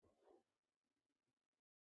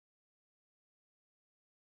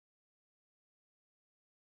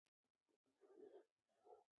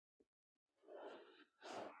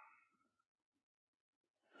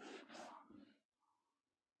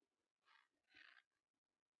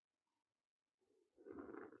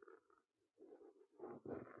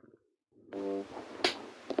Roll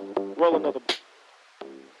another.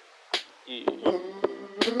 Yeah.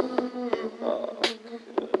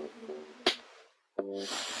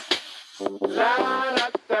 La da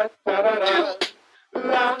da da da da.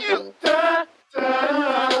 La da da. La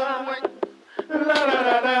da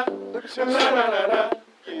da da. La da da da.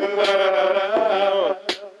 La da da da.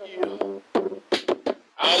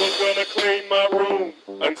 I was gonna clean my room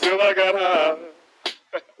until I got high.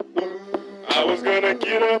 I was gonna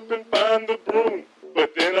get up and find the broom,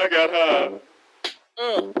 but then I got high.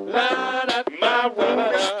 My room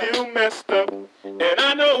is still messed up, and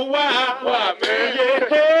I know why. Why, man?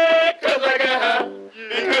 Yeah, cause I got high.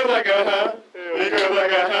 Because I got high. Because I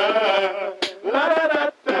got high. La da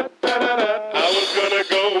da da da da da. I was gonna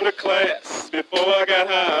go to class before I got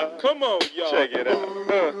high. Come on, y'all. Check it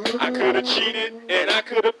out. I could have cheated and I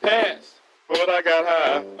could have passed, but I got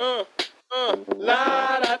high.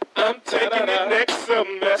 La da. I'm taking it next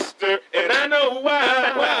semester, and I know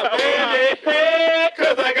why. Why, man? Yeah,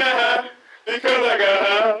 cause I got high. Because I got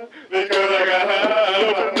high. Because I got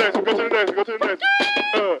high. Go to the next one. Go to the next one. Go to the next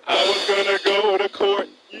one. I was gonna go to court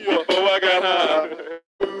before I got high.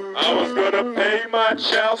 I was gonna pay my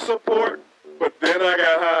child support, but then I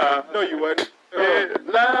got high. No, you wasn't.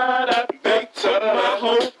 La da. They took my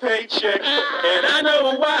whole paycheck, and I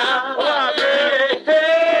know why. Why, man?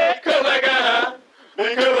 Yeah, cause I got high.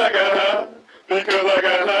 Because I got high. Because I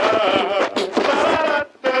got high.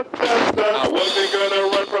 I wasn't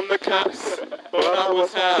gonna run from the cops, but I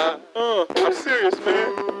was high. I'm serious,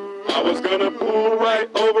 man. I was gonna pull right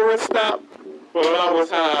over and stop, but I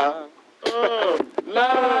was high.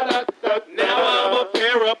 La da da. Now I'm a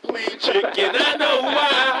paraplegic, and I know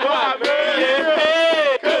why. Why, man?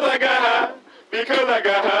 Yeah, cause I got high. Because I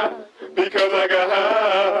got high. Because I got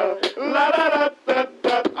high. La da da da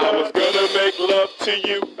da. I was gonna make love to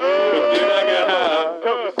you, but then I got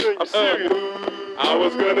high. I'm serious. I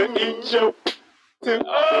was gonna eat your too.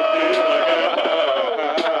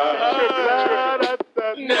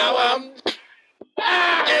 Now I'm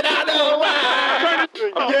and I know why.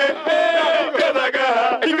 Yeah, because I got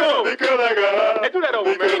high. Keep going. Because I got high. Hey, do that over,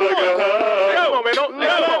 man. Because I got high. Come on, man.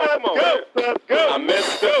 Come on. Go. I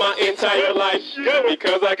messed up my entire life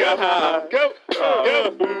because I got high. Go.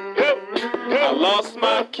 I lost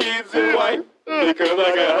my kids and wife because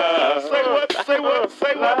I got high. Say what? Say what?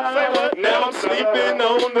 Say what? Say what? Now I'm sleeping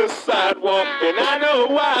on the sidewalk and I know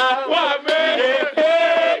why. Why, man?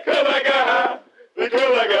 Yeah, because I got high. Because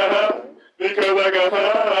I got high. Because I got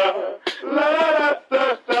high. La da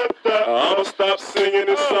da da da. I'ma stop singing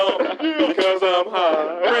this song because I'm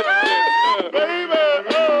high.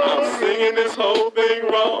 Baby, I'm singing this whole thing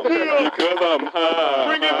wrong because I'm high.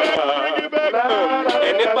 Bring it back, bring it back.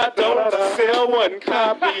 And if I don't sell one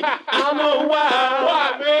copy, I know why.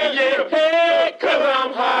 Why, man? Yeah, cause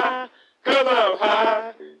I'm high. Cause I'm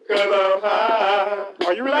high. Cause I'm high.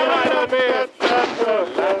 Are you really high though, man?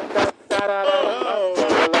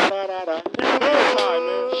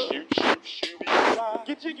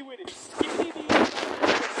 Get jiggy with it.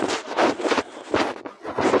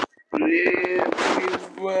 Everybody,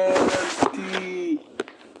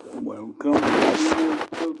 welcome to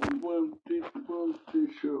the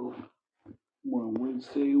 20 show. When we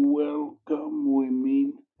say welcome, we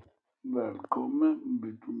mean välkommen,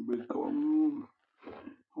 välkommen.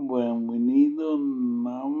 Bienvenido,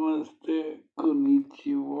 namaste,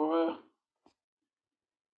 konnichiwa.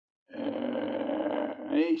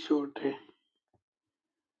 Hey, shorty.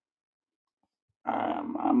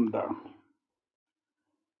 I'm done.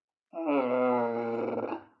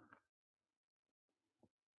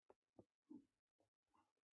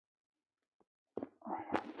 I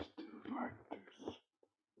have to do like this.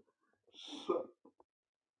 So.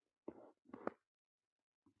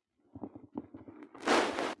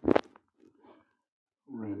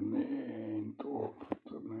 René inte åt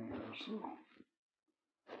den här så.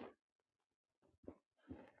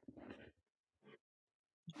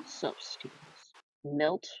 So, Stevens.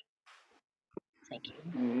 Milt. Thank you.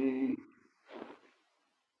 Hey.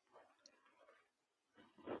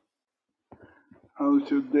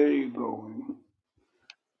 How's your day going?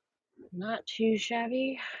 Not too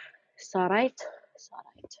shabby. It's alright. It's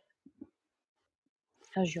alright.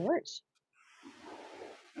 How's yours?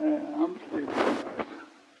 I'm still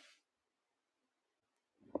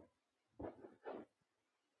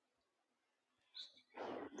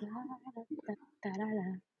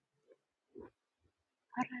alive.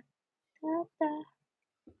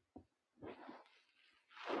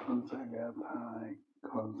 Cause I got high.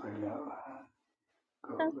 Cause I got high.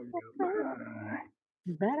 Cause I got high.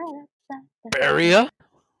 Area?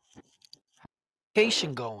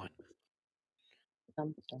 Vacation going.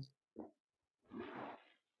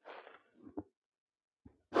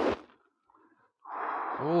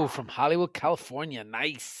 Oh, from Hollywood, California.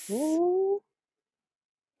 Nice. Ooh.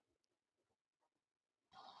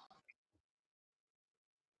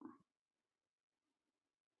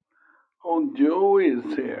 Oh, Joe is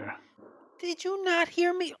here. Did you not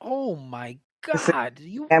hear me? Oh my Listen, God!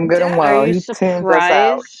 You I'm good and Are well. you He tunes us out.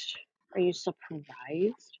 surprised? Are you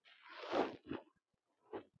surprised?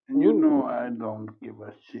 And you Ooh. know I don't give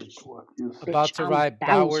a shit what you say. about to I'm ride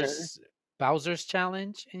Bowser. Bowser's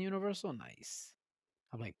challenge in Universal? Nice.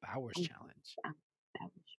 I'm like Bowser's I'm challenge.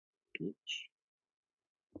 Bowser Beach.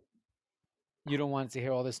 You don't want to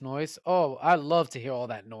hear all this noise? Oh, I love to hear all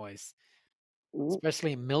that noise, Ooh.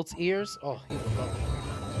 especially in Milt's ears. Oh, he would love it.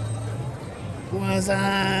 What's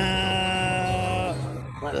up?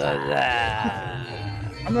 What's up?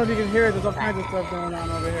 I don't know if you can hear it. There's all kinds of stuff going on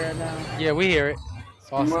over here right now. Yeah, we hear it. It's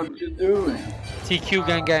awesome. What you doing? TQ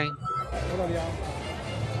gang gang. What up, y'all?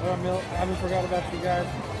 What up, Milt? I haven't forgot about you guys.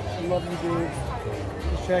 I love you, dudes.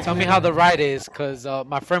 Just checking Tell me in. how the ride is, cause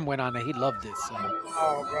my friend went on it. He loved it. So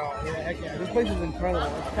Oh, bro. Yeah, heck yeah. This place is incredible.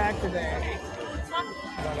 It's packed today.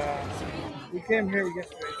 But we came here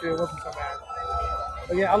yesterday, too. It wasn't so bad.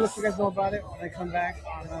 But yeah, I'll let you guys know about it when I come back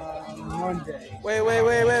on Monday. Wait.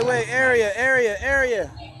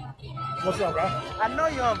 Area. What's up, bro? I know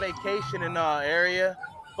you're on vacation in area,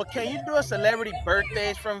 but can you do a celebrity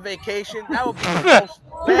birthdays from vacation? That would be the most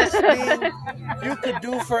best thing you could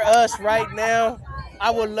do for us right now. I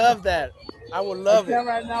would love that. I would love I it. can't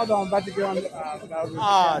right now, though. I'm about to get on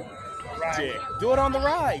Ah, right. dick. Do it on the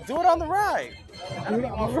ride. Do That'd it be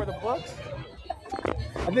on more the for the books.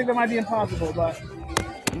 I think that might be impossible, but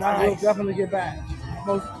we'll Nice. definitely get back.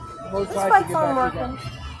 Most This likely bike's get on back to working.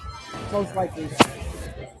 that. Most likely.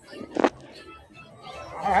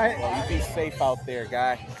 All right. Well, you be safe out there,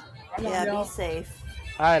 guy. Yeah, y'all. be safe.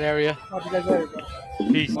 all right, area. Talk to you guys later, bro.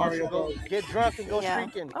 Peace. Mario Go Bros. get drunk and go Yeah.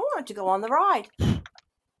 streaking. I wanted to go on the ride.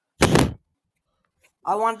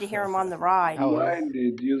 I wanted to hear him on the ride. Oh, Why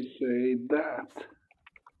did you say that?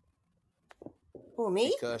 Who,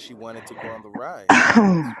 me? Because she wanted to go on the ride.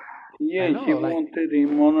 Yeah, know, she like- wanted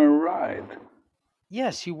him on a ride. yeah,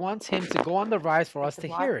 she wants him to go on the rise for us to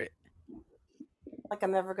Why? hear it. Like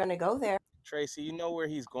I'm never going to go there. Tracy, you know where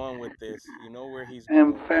he's going with this. And going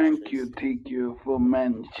thank with you, Tracy. TQ, for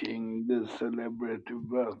mentioning the celebrity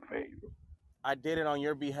birthday. I did it on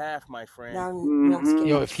your behalf, my friend. Now, Mhm. Milt's getting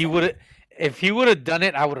Yo, if he would have done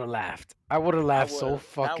it, I would have laughed. I would have laughed so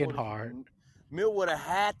fucking hard. Milt would have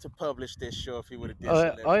had to publish this show if he would have did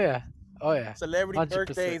Oh yeah, oh yeah. Celebrity 100%.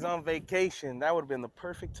 birthdays on vacation. That would have been the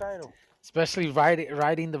perfect title. Especially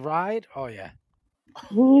riding the ride. Oh yeah.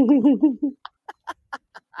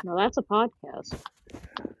 No, that's a podcast.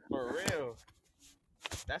 For real.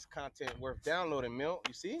 That's content worth downloading, Milt.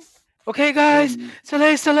 You see? Okay, guys.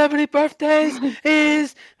 Today's celebrity birthdays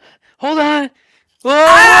is. Hold on. Whoa!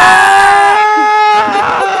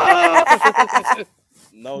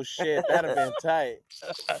 No shit. That'd have been tight.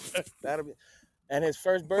 And his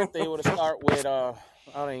first birthday would have start with I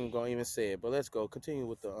don't even gonna even say it, but let's go. Continue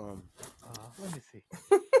with the Let me see.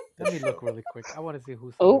 Let me look really quick. I want to see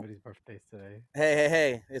who's Oh. celebrity's birthdays today.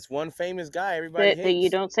 Hey. It's one famous guy everybody That you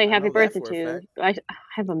hates. don't say I happy know that birthday for a to. fact. I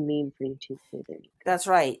have a meme for you too. That's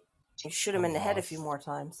right. You shoot him in the head a lost. few more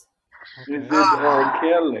times. Is Okay. it R.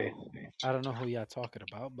 Kelly? I don't know who y'all talking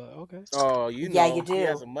about, but okay. Oh, you know. Yeah, you He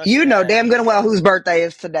has do. a mustache. You know damn good and well whose birthday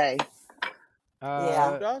is today.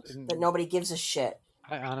 Yeah. Dogs? But nobody gives a shit.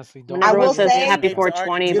 I honestly don't. I Everyone will says say, happy Names are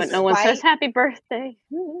 420, but no one says despite- happy birthday.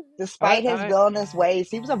 Despite his I- villainous ways,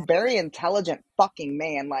 he was a very intelligent fucking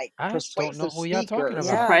man. Like I don't persuasive know who y'all talking speaker. about.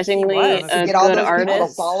 Yeah, Surprisingly, he was. To a get all good those people to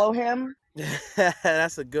artist. follow him.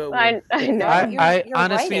 That's a good one. I know. I You're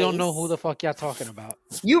honestly right, don't know Ace. who the fuck y'all talking about.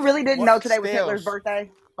 You really didn't What? know today was Stales. Hitler's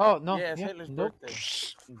birthday? Oh no, Yeah, it's Hitler's nope. birthday.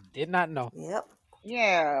 Did not know. Yep.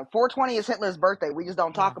 Yeah, 420 is Hitler's birthday. We just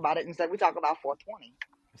don't talk about it. Instead, we talk about 420.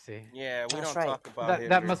 See, Yeah, we That's don't right. talk about that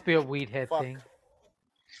Hitler. must be a weed head Fuck. thing.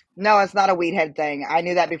 No, it's not a weed head thing. I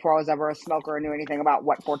knew that before I was ever a smoker or knew anything about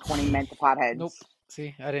what 420 meant to potheads. Nope.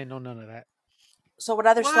 See, I didn't know none of that. So what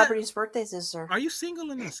other What? celebrities' birthdays is there? Are you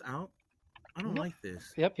singling us out? I don't Nope. like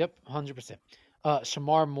this. Yep, 100%.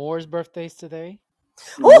 Shamar Moore's birthday's today.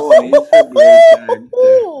 Oh, he's a great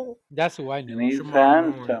actor. That's who I And knew. he's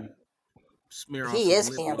Shamar Moore. handsome. Smear off He some is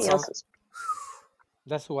lip Somebody handsome. gloss. else is.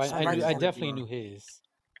 That's who I Somebody's knew. I gonna definitely be knew his.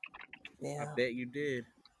 Yeah. I bet you did.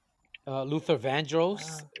 Luther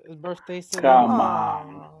Vandross' birthday's today. Come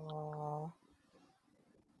on. Aw.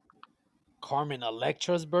 Carmen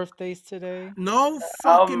Electra's birthday's today. No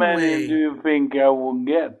How fucking many way. do you think I will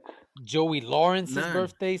get? Joey Lawrence's None.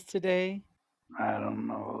 birthday's today. I don't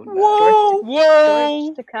know. Whoa!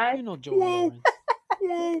 George Takei. You know Joey Lawrence.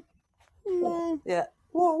 Yeah.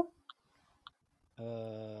 Whoa.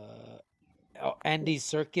 Andy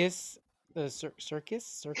Serkis.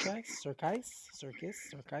 Circus.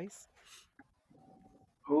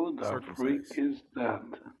 Who the Circus freak Ace. is that?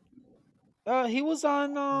 He was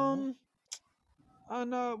on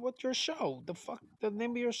what's your show? The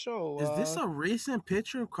name of your show? Is this a recent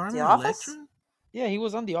picture of The Carmen Office? Electra? Yeah, he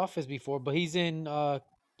was on The Office before, but he's in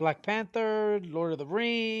Black Panther, Lord of the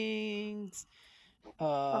Rings,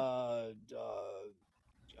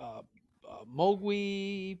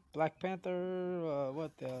 Mowgli, Black Panther.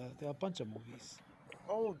 There are a bunch of movies.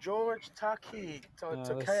 Oh, George Takei, Let's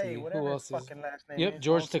Takei, see, who whatever his else is? fucking last name Yep, is.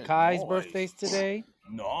 George Said Takei's nice. birthday's today.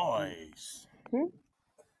 Nice. Let's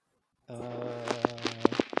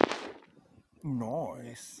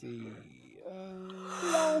Nice. see.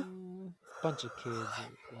 Bunch of kids.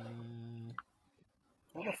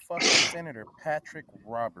 Who the fuck is Senator Patrick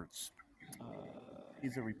Roberts?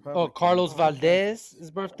 He's a Republican. Oh, Carlos Valdez,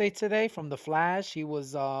 his birthday today from The Flash. He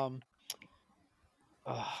was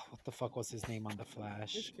what the fuck was his name on The This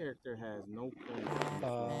Flash? character has no point.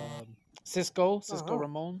 Cisco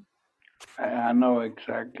Ramon. I know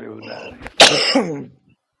exactly who that is.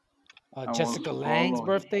 Jessica was Lange's following.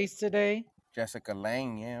 birthday's today. Jessica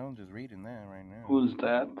Lange, yeah, I'm just reading that right now. Who's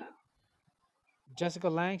that? Jessica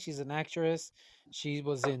Lange, she's an actress. She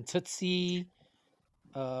was in Tootsie,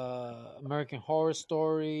 American Horror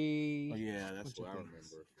Story. Oh, yeah, that's bunch of what I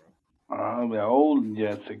things. remember. The old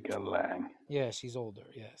Jessica Lange. Yeah, she's older.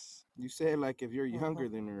 Yes, You said like if you're younger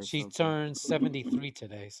than her. Or she something. turned 73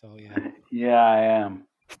 today. So yeah. Yeah, I am.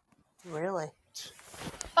 Really?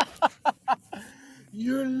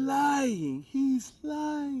 You're lying. He's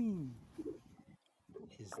lying.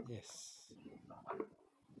 Is this?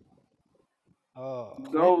 Oh.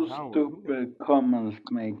 Those Howard. stupid comments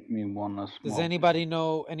make me wanna smoke. Does anybody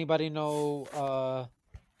know?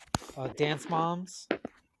 Dance Moms? You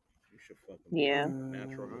should fucking Yeah.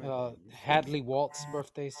 natural. Right? Hadley Walt's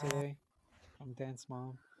birthday's today. From Dance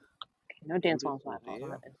Mom. No Dance Moms my fault.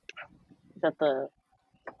 Is that the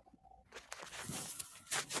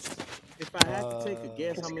If I had to take a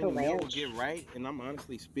guess how Jessica many men would Lange. get right, and I'm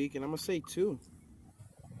honestly speaking, I'm gonna say 2.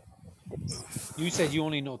 You said you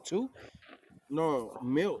only know 2? No,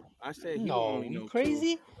 Milt. I said he No, only you know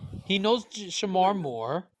crazy? He knows Shamar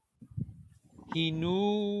Moore. He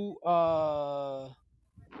knew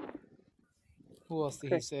who else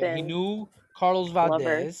did he say? He Kristen knew Carlos Glover.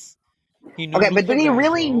 Valdez. He knew Okay, but Luther did he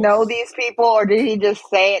really know Vandross. these people, or did he just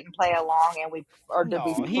say it and play along, and did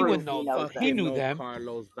we No, he prove would he know. knows He them? knew know them.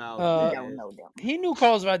 Carlos He Valdez. don't know them. He knew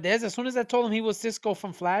Carlos Valdez. As soon as I told him he was Cisco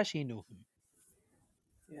from Flash, he knew him.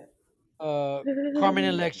 Carmen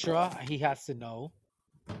Electra, he has to know.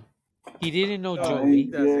 He didn't know No, Joey. he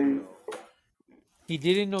doesn't know. He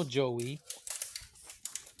didn't know Joey.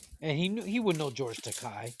 And he would know George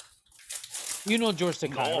Takei. You know George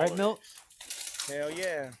Takei, right, Milt? Hell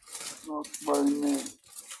yeah. Not by name.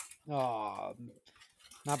 Oh,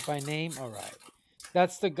 not by name? All right.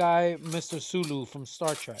 That's the guy, Mr. Sulu from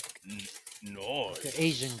Star Trek. No. The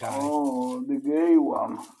Asian guy. Oh, the gay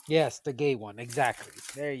one. Yes, the gay one. Exactly.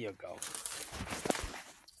 There you go.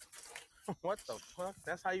 What the fuck?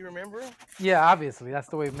 That's how you remember him? Yeah, obviously. That's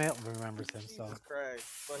the way Milt remembers him. So, Jesus Christ.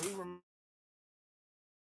 But he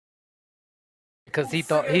because he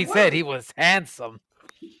said he was handsome.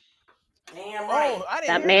 Damn right. Oh, I didn't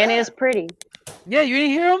That hear man that. is pretty. Yeah, you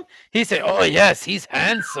didn't hear him? He said, "Oh yes, he's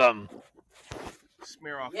handsome."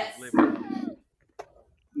 Smear off Yes. his liver.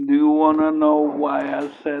 Do you wanna know why I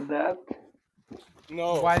said that?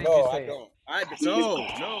 No, Why did no, you I say it? don't.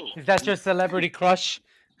 No. Is that your celebrity crush?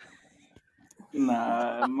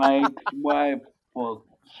 Nah, my ex-wife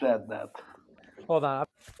said that. Hold on.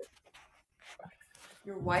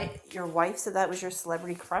 Your wife said that was your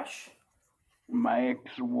celebrity crush? My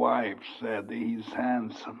ex-wife said he's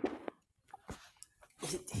handsome.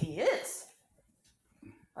 He is.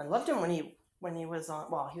 I loved him when he was on.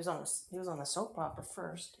 Well, he was on the soap opera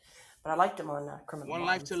first, but I liked him on Criminal One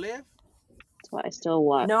Minds. Life to Live? That's why I still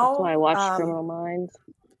watch. No, That's why I watch Criminal Minds.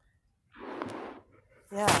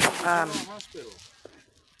 Yeah. Hospital.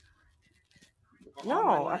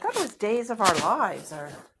 No, I thought it was Days of Our Lives.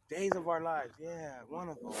 Or Days of Our Lives. Yeah, one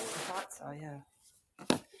of those. I thought so. Yeah.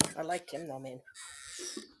 I liked him though, man.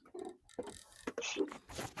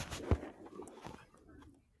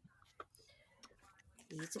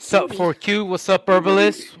 What's up, 4Q? What's up,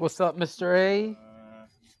 Herbalist? What's up, Mr. A?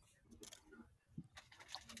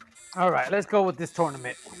 All right, let's go with this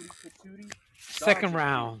tournament. Second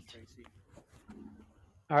round.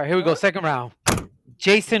 All right, here we go. Second round.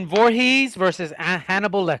 Jason Voorhees versus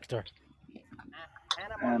Hannibal Lecter.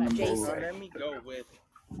 Hannibal So Lecter. let me go with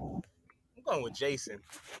I'm going with Jason.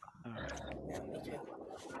 All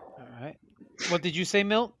right. What did you say,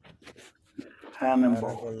 Milt?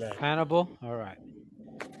 Hannibal. Hannibal. All right.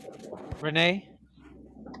 Renee.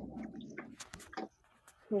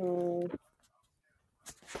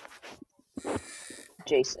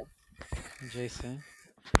 Jason. Jason.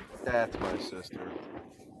 That's my sister.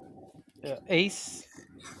 Ace.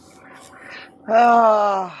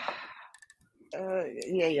 Yeah.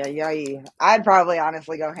 I'd probably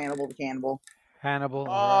honestly go Hannibal the Cannibal. Hannibal.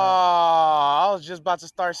 Oh, I was just about to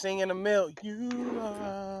start singing the Milk. You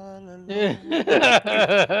are alone. I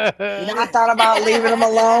thought about leaving them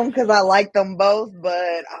alone because I like them both,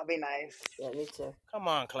 but I'll be nice. Yeah, me too. Come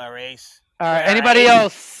on, Clarice. All right. Anybody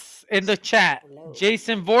else in the chat?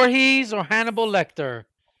 Jason Voorhees or Hannibal Lecter?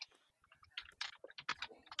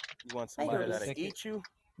 You want somebody that'll eat you?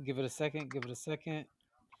 Give it a second. Give it a second.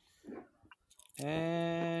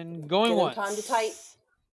 And going Give them once. time to type.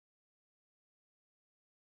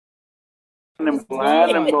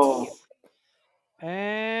 Hannibal.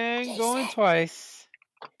 And going twice.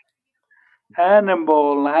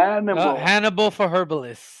 Hannibal. Hannibal for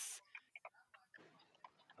Herbalist.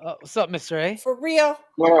 What's up, Mr. A? For real?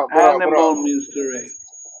 What up? Hannibal, Mr. A.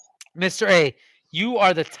 Mr. A, you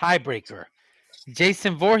are the tiebreaker.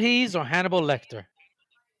 Jason Voorhees or Hannibal Lecter?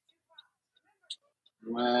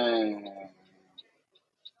 Man.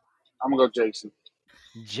 I'm going to go Jason.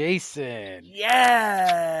 Jason.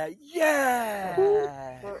 Yeah.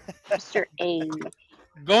 Mr. A.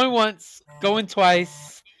 Going once, going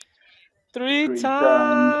twice. Three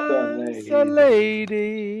times a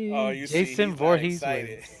lady. Oh, you Jason see, Voorhees not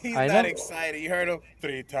wins. He's I not know. excited. You heard him?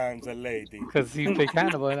 3 times a lady. Because he picked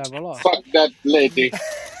Hannibal and Hannibal lost. Fuck that lady.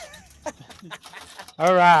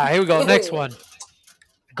 All right, here we go. Next one.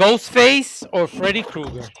 Ghostface or Freddy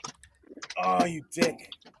Krueger? Oh, you dick.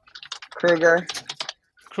 Krueger.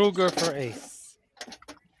 Krueger for Ace.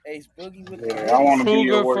 Ace Boogie with Yeah, I want to be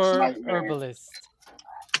your Krueger worst for nightmare. Herbalist.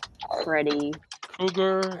 Freddy.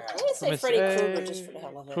 Krueger. I'm going to say Freddy Krueger just for the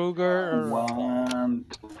hell of it. Krueger. One.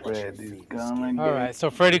 Freddy's gonna All right, so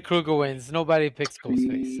Freddy Krueger wins. Nobody picks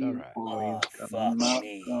Ghostface. All right. Oh, fuck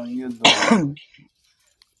me.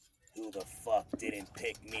 Who the fuck didn't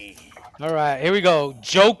pick me? All right, here we go.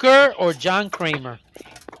 Joker or John Kramer?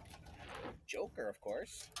 Joker, of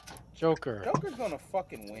course. Joker. Joker's gonna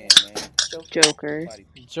fucking win, man. Joker. Joker. Bet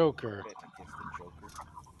against the Joker.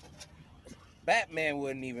 Batman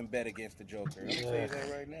wouldn't even bet against the Joker. I'm gonna tell you that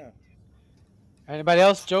right now. Anybody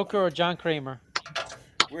else? Joker or John Kramer?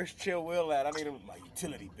 Where's Chill Will at? I need him with my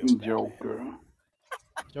utility bill. Joker.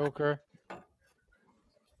 Joker.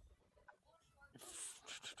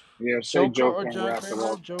 Yeah, say Joker or and John wrap it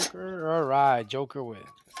Kramer? up. Joker. All right, Joker wins.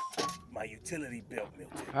 My utility bill,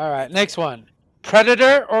 Milton. All right, next one.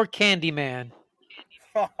 Predator or Candyman?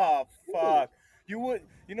 Oh fuck! You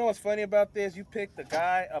know what's funny about this? You picked the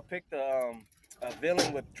guy. picked a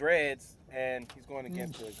villain with dreads, and he's going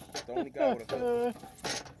against the only guy with a hood.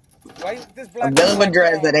 Why this A black? villain with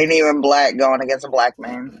dreads that ain't even black going against a black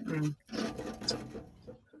man.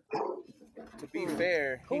 To be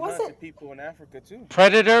fair, he hunted people in Africa too.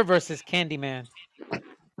 Predator versus Candyman.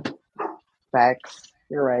 Facts.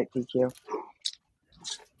 You're right, TQ.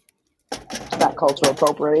 It's not cultural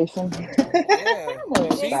appropriation. Yeah.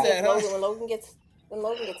 See that, huh? When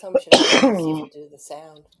Logan gets home, should see if he can do the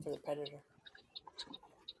sound for the Predator.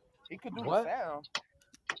 He could do the sound.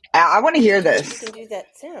 I want to hear this. He can do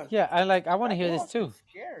that sound. Yeah, I want to hear this too.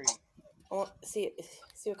 Scary. I want to see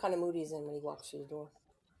what kind of mood he's in when he walks through the door.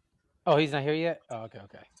 Oh, he's not here yet? Oh, okay.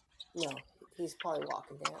 No, he's probably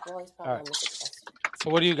walking down. Well, he's probably on the test. So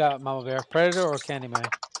what do you got, Mama Bear? Predator or Candyman?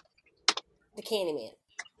 The Candyman.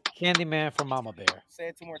 Candyman for Mama Bear. Say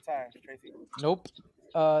it 2 more times, Tracy. Nope.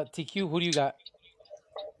 TQ, who do you got?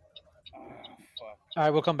 Fuck. All right,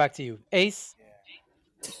 we'll come back to you. Ace?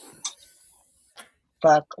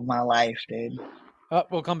 Fuck my life, dude.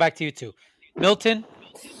 We'll come back to you too. Milton?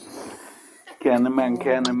 Candyman.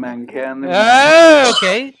 Oh,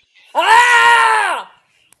 okay. Ah!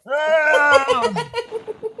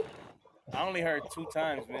 I only heard 2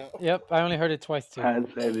 times, man. Yep, I only heard it twice too. I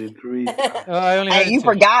said it 3 times. I only heard Hey, you it two.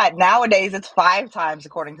 forgot. Nowadays, it's 5 times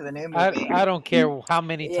according to the new movie. I don't care how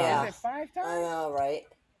many Yeah. times. 5 times? I know, right?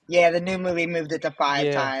 Yeah, the new movie moved it to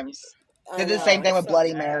 5 times. Did the same thing with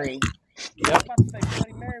Bloody Mary. I was about to say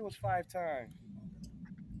Bloody Mary was 5 times.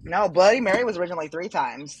 No, Bloody Mary was originally 3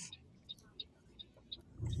 times.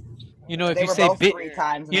 You know, if They you were say both 3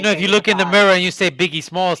 times. and you they know, if you changed look to in the 5. mirror and you say Biggie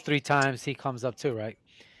Smalls 3 times, he comes up too, right?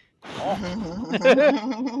 I'm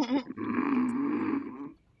gonna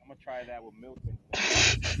try that with Milton.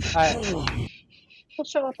 All right. He'll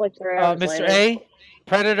show up like 3 hours Mr. later. A,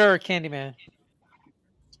 Predator or Candyman?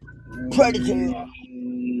 Predator.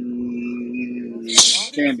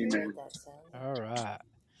 Candyman.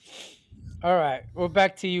 All right. We're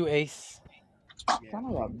back to you, Ace. Son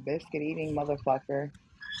of a biscuit eating motherfucker.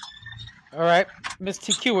 All right, Miss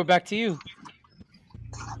TQ, we're back to you.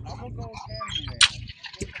 I'm gonna go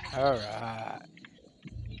Candyman. All right.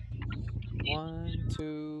 1,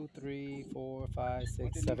 2, 3, 4, 5,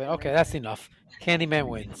 6, 7. Okay, that's enough. Candyman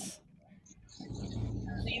wins.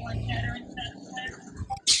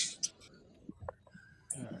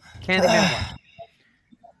 Candyman won.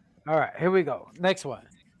 All right, here we go. Next one.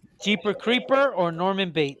 Jeeper Creeper or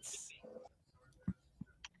Norman Bates?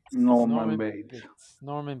 Norman Bates.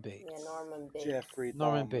 Norman Bates. Yeah, Norman Bates. Jeffrey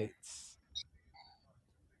Norman Dahmer. Bates.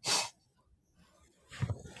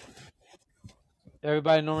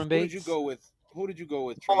 Everybody Norman Who Bates? did you go with, Norman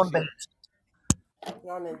Tracy? Bates.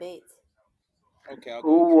 Norman Bates. Okay, I'll go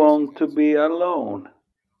Who with wants to be alone?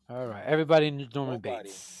 All right, everybody Norman Nobody.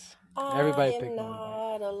 Bates. Everybody I am pick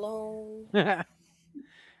not alone. Norman.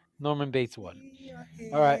 Norman Bates won.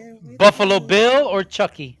 All right, Buffalo Bill or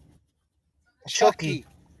Chucky? Chucky.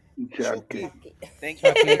 Chucky. Thank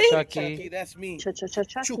you. Chucky. Chucky, that's me.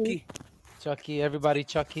 Chucky. Chucky, everybody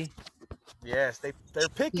Chucky. Yes, they're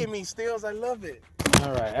picking me, Steels. I love it.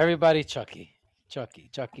 All right, everybody Chucky. Chucky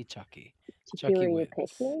Chucky, wins. you pick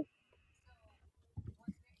me?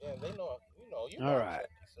 Yeah, they know. You know. All right,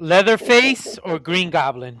 Leatherface or Green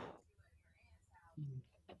Goblin?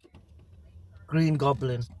 Green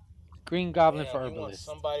Goblin. Green Goblin Damn, for you want Herbalist.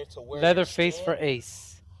 somebody to wear Leatherface your for skin?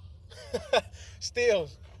 Ace.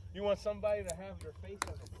 Steels, you want somebody to have their face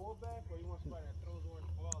as a pullback, or you want somebody that throws orange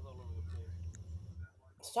balls all over the place?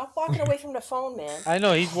 Stop walking away from the phone, man. I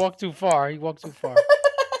know he's walked too far. Come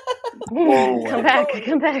back.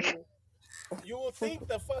 You will think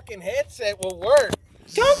the fucking headset will work.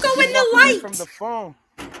 Don't go in the Walk away light. from the phone.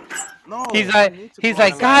 No. He's I like, need to go in the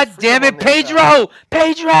God light. damn Freedom it, on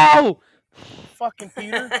this side. Pedro! Fucking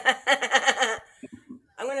Peter.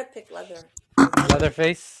 I'm gonna pick leather.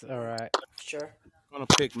 Leatherface. All right. Sure. I'm gonna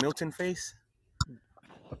pick Milton Face.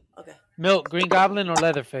 Okay. Milt, Green Goblin or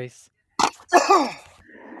Leatherface?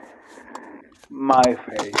 My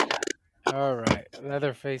face. All right,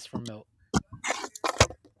 Leatherface for Milt.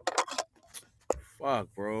 Fuck,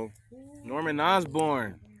 bro. Norman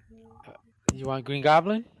Osborn. You want Green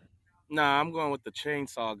Goblin? Nah, I'm going with the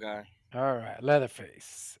chainsaw guy. All right,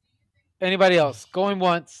 Leatherface. Anybody else? Going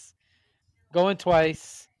once, going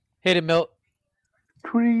twice. Hit it, Milt.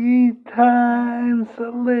 3 times a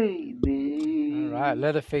lady. All right,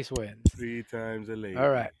 Leatherface wins. 3 times a lady. All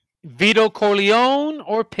right, Vito Corleone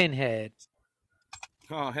or Pinhead?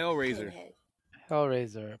 Oh, Hellraiser.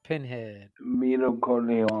 Hellraiser, Pinhead. Vito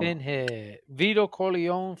Corleone. Pinhead. Vito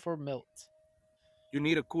Corleone for Milt. You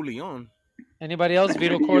need a Corleone. Anybody else?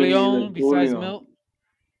 Vito You need a Corleone besides Corleone. Milt?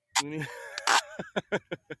 You need-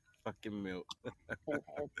 Fucking Milt.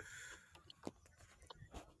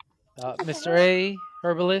 Mr. A,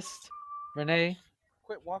 Herbalist, Renee,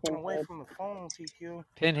 Quit walking away from the phone, TQ.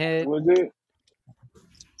 Pinhead. Was it?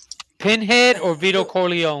 Pinhead or Vito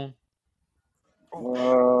Corleone?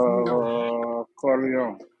 Corleone.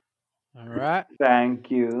 All right.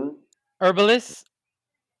 Thank you. Herbalist.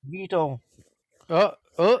 Vito.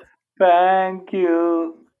 Thank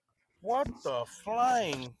you. What the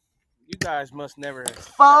flying? You guys must never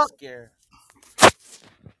Fuck. get scared.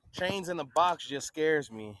 Chains in the box just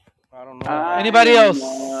scares me. I don't know. Anybody else?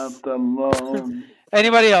 Not alone.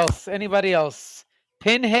 Anybody else? Anybody else?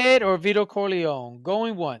 Pinhead or Vito Corleone?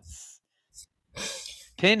 Going once.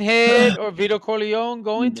 Pinhead or Vito Corleone?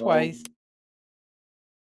 Going twice.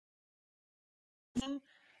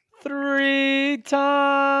 3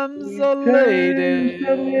 times a lady.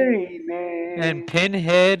 And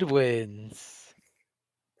Pinhead wins.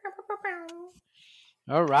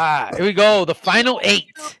 All right, here we go. The final 8.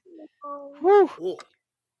 Woo.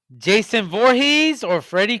 Jason Voorhees or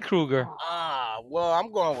Freddy Krueger? Well,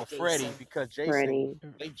 I'm going with Freddy Jason. because Jason,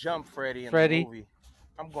 they jumped Freddy in Freddy. the movie.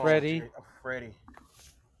 I'm going Freddy. with Freddy.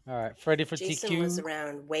 All right, Freddy for Jason TQ. was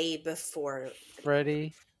around way before.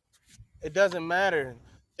 Freddy. It doesn't matter.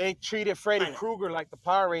 They treated Freddy Krueger like the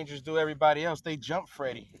Power Rangers do everybody else. They jumped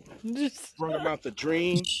Freddy. Brought him out the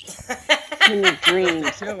dream. In your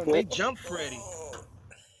dreams. They jumped Freddy.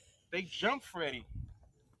 They jumped Freddy.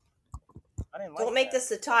 I didn't like Don't make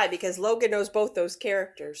this a tie because Logan knows both those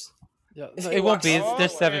characters. Yeah, If no, he it won't be. watches-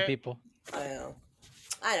 There's 7 people. I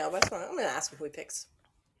know, but I'm gonna ask him who he picks.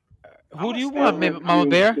 Who do you want, Mama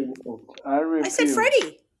Bear? I said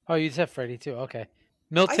Freddy. Oh, you said Freddy too. Okay. I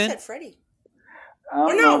Milton. said Freddy.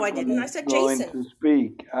 I'm no, not I didn't. I said going Jason. to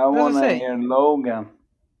speak. I What want does it to say? hear Logan.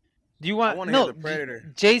 Do you I want want to hear no the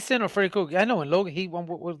Predator. Jason or Freddy Krueger? I know, and Logan. He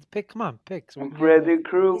won. Pick. Come on, pick. So we And can hear Freddy He's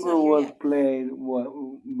Krueger not here was yet. played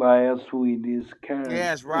by a Swedish character.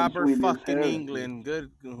 Yes, Robert Swedish fucking heritage. England.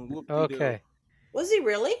 Good. Whoop de Okay. Was he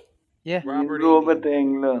really? Yeah. Robert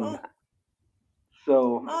Englund. Oh.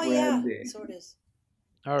 So Oh yeah, Freddy. so it is.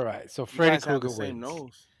 All right. So You Freddy guys have Krueger the same wins.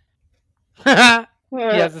 nose. He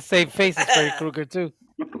has the same face as Freddy Krueger too.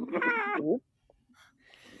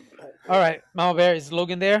 All right, Mama Bear, is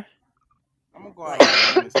Logan there? I'm gonna go out on a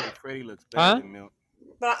limb and say Freddy looks better than Milt.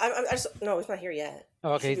 But I just no, he's not here yet.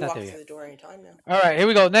 Oh, okay, He he's should be not walking there through yet. the door anytime now. All right, here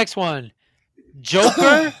we go. Next one.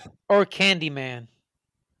 Joker or Candyman?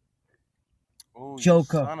 Oh,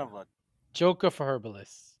 Joker. Son of a Joker for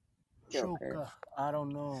Herbalist. Joker. I don't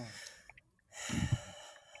know.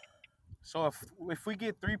 So if we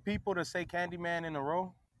get 3 people to say Candyman in a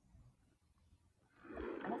row,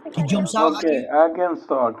 He jumps out at Okay, you. I can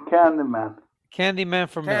start. Candyman. Candyman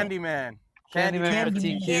for Milt. Candyman. Candyman for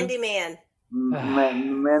TQ. Candyman.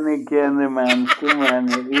 Many Candyman, too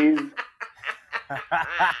many.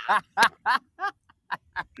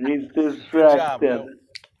 He's distracted.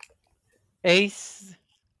 Ace.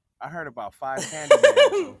 I heard about 5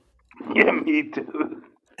 Candyman. Yeah, me too.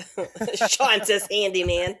 Sean says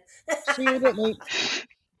handyman. See you later, mate.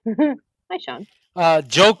 Hi, Sean.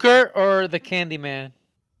 Joker or the Candyman?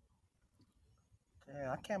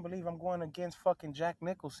 Yeah, I can't believe I'm going against fucking Jack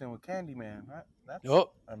Nicholson with Candyman. That's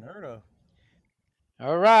unheard of.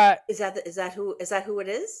 All right. Is that who it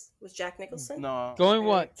is? Was Jack Nicholson? No. Going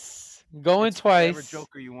once. Going It's whatever twice.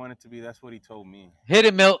 Joker you want it to be. That's what he told me. Hit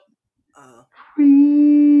it, Milt.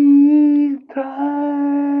 3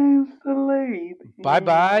 times the lady.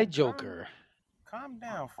 Bye-bye, Joker. Calm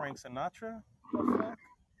down, Frank Sinatra. The fuck?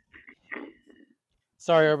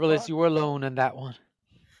 Sorry, Herbalist, you were alone on that one.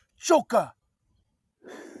 Joker.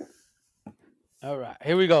 All right,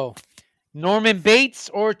 here we go. Norman Bates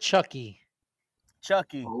or Chucky?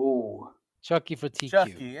 Chucky. Oh. Chucky for TQ.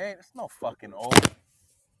 Chucky. Hey, it's no fucking old.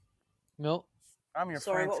 Milt? I'm your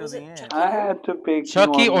Sorry, friend what till was the it? end. Chucky? I had to pick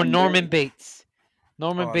Chucky or Norman Bates?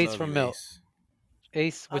 Norman Oh, I Bates love for you, Milt. Ace.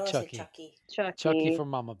 Ace I with wanna say Chucky. Chucky. Chucky for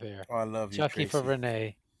Mama Bear. Oh, I love you, Chucky for Tracy.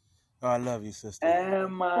 Renee. Oh, I love you, sister.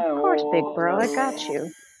 Am I Of course, big bro. I got you.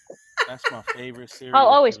 That's my favorite serial I'll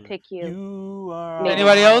always killer. pick you. You are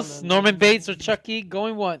Anybody all else? Norman Bates or Chucky?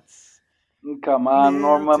 Going once. Come on,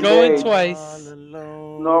 Norman Going Bates. twice.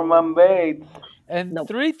 Norman Bates. And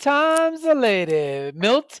 3 times a lady.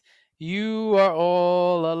 Milt, you are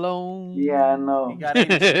all alone. Yeah, I know. He got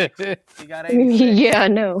 86. He got 86. Yeah, I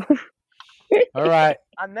know. All right.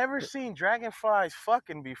 I've never seen dragonflies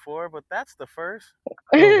fucking before, but that's the first.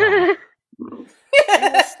 Are you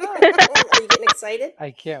getting excited?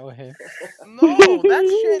 I can't wait. No,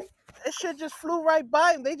 that shit just flew right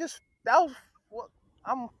by him.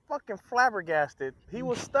 I'm fucking flabbergasted. He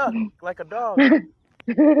was stuck like a dog.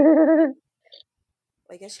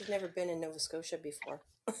 I guess you've never been in Nova Scotia before.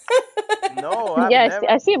 No, I've Yeah, never.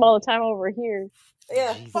 I see him all the time over here.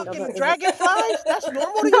 Yeah, Fucking dragonflies? That's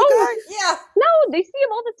normal to you guys? Yeah. No, they see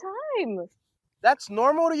him all the time. That's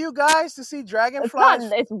normal to you guys to see It's dragonflies?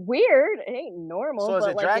 not. It's weird. It ain't normal. So is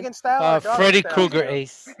but it like dragon style or dog Freddy style? Krueger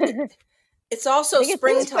Ace. It's also I think it's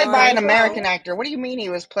He was springtime. played by an American actor. What do you mean he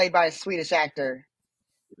was played by a Swedish actor?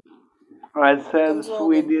 I said Comes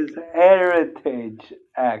Logan. Swedish heritage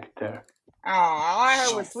actor. Oh, all I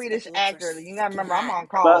heard was Swedish actor. You gotta remember, I'm on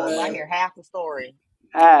call. But, So I hear half the story.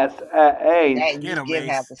 Ace. Hey, Get you him, give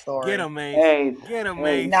half Ace. the story. Get him, Ace. Ace. Get him,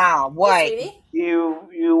 Ace. Ace. Nah, what? Sweetie? You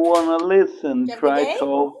wanna listen? Get the Try game? to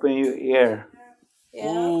open your ear. Yeah.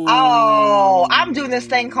 Oh, I'm doing this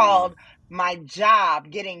thing called my job,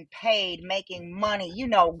 getting paid, making money. You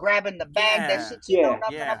know, grabbing the bag, that shit you know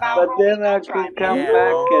nothing about. But homie, then I don't try could me. come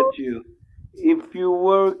back at you. If you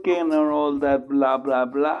working and all that blah blah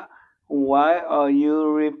blah, why are you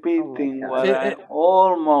repeating what I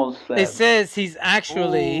almost said? It says he's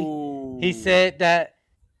actually. He said that.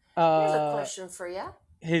 Here's a question for you.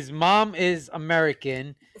 His mom is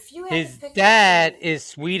American. If you had His to pick dad is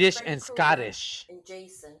Swedish Freddy and Krueger Scottish. and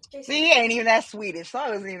Jason. See, he ain't even that Swedish, so it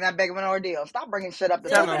wasn't even that big of an ordeal. Stop bringing shit up to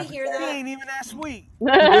Did tell anybody him. hear He that? ain't even that sweet.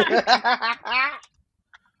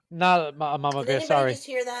 Not Mama Did Bear, anybody sorry. just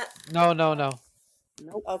hear that? No.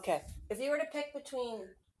 Okay. If you were to pick between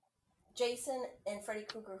Jason and Freddy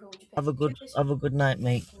Krueger, who would you pick? Have a good night,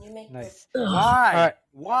 mate. Can you make Nice. the, Why? All right.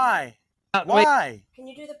 Why? Wait. Why? Can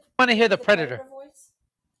you do the? I want to hear the do Predator. voice?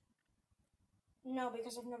 No,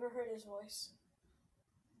 because I've never heard his voice.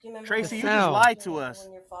 Do you remember Tracy, when- you just sound. lied to us.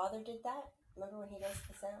 When your father did that? Remember when he does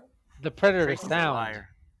the sound? The Predator Tracy's a sound. liar.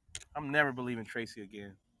 I'm never believing Tracy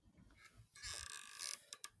again.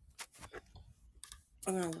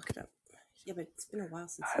 I'm gonna look it up. Yeah, but it's been a while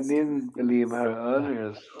since I didn't believe her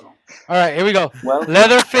earlier, so. All right, here we go. Well,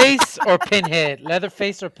 Leatherface or Pinhead?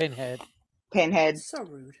 Leatherface or Pinhead? Pinhead. So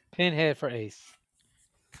rude. Pinhead for Ace.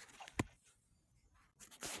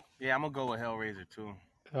 Yeah, I'm gonna go with Hellraiser too.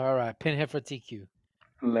 All right, Pinhead for TQ.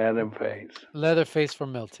 Leatherface. Leatherface for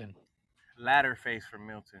Milton. Ladderface for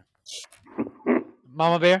Milton.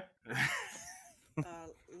 Mama Bear?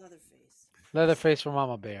 Leatherface. Leatherface for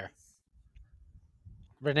Mama Bear.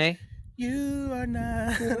 Renee? You are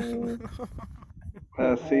not.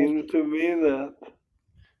 That seems to be that.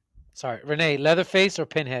 Sorry, Renee, Leatherface or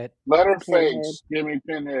Pinhead? Leatherface. Give me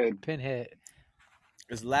Pinhead. Pinhead.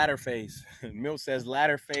 It's Ladderface. Milt says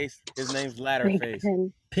Ladderface. His name's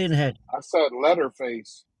Ladderface. Pinhead. I said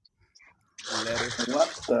Letterface. What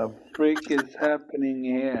the freak is happening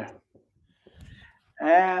here?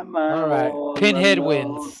 Am I All right, all Pinhead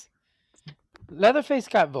alone? wins. Leatherface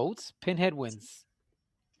got votes. Pinhead wins.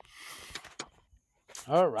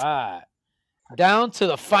 All right. Down to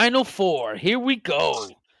the final four. Here we go.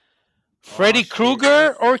 Freddy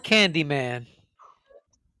Krueger or Candyman?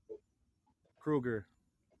 Krueger.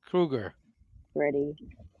 Freddy.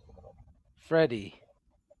 Freddy.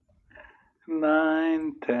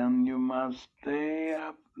 9, 10, you must stay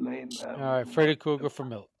up late. All right, Freddy Krueger for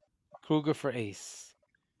Milt. Krueger for Ace.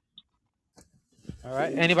 All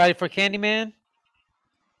right, anybody for Candyman?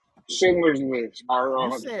 Schindler's List.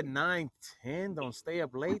 You said 9, 10. Don't stay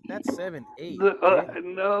up late. That's 7, 8.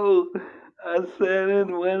 No, I said it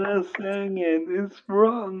when I sang it. It's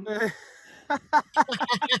wrong.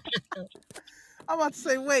 I'm about to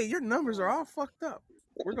say, wait, your numbers are all fucked up.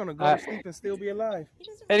 We're gonna go to sleep and still be alive.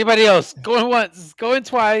 Anybody else? Going once, going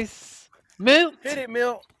twice. Milt. Hit it,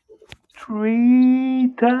 Milt.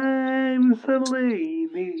 3 times a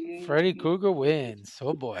lady. Freddy Krueger wins.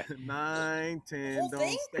 Oh boy. 9, 10.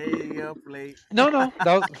 Don't stay up late. No, that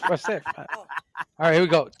was what's it. All right, here we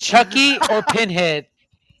go. Chucky or Pinhead?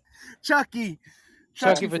 Chucky.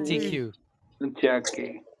 Chucky for TQ.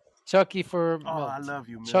 Chucky. Chucky for Oh, Milt. I love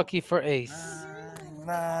you, Milt. Chucky for Ace.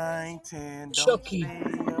 9, 10. Don't Chucky. stay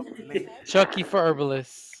up late. Chucky for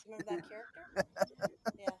Herbalist. Remember that character?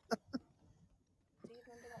 Yeah. Do you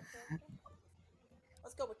remember that character?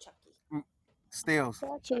 Let's go with Chucky. Stills.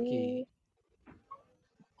 Chucky.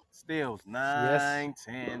 Stills. 9,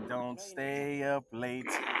 10. Don't stay up late.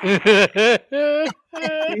 It's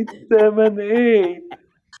 7, 8.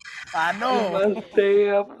 I You know. must stay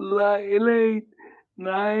up late.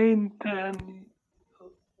 9, 10.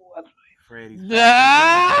 What? Freddy.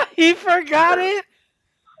 Ah, he forgot it.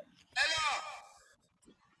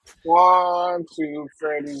 1, 2,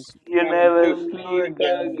 Freddy's. You never sleep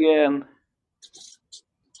again.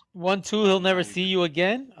 1, 2, he'll never see you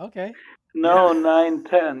again. Okay. No, 9,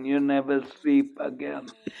 10. You never sleep again.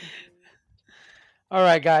 All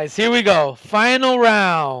right, guys. Here we go. Final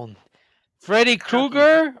round. Freddy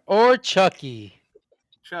Krueger or Chucky?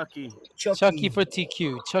 Chucky. Chucky for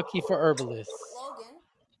TQ. Chucky for Herbalist.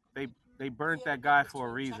 Logan. They burnt that guy for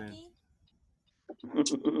a reason. Who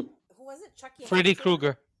was it? Chucky. Freddy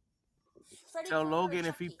Krueger. Tell Logan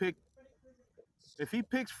if he picks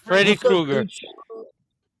Freddy Krueger.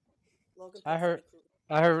 Logan I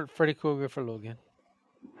heard Freddy Krueger for Logan.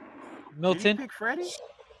 Milton. Pick Freddy?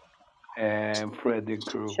 And Freddy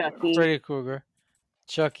Krueger. Chucky. Freddy Krueger.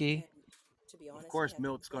 Chucky. Of course,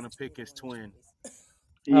 Milt's gonna pick his twin.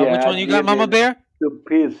 Which one you got, Mama Bear? To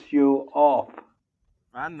piss you off.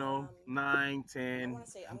 I know. 9, 10.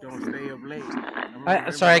 Don't stay up late.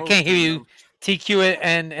 Sorry, I can't hear you. TQ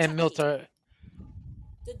and Milt are.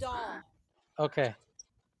 The doll. Okay.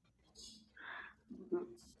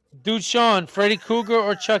 Dude, Sean, Freddy Krueger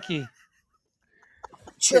or Chucky?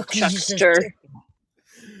 Chuckster.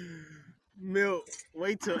 Milt,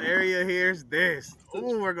 wait till Area hears this.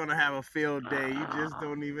 Oh, we're gonna have a field day. You just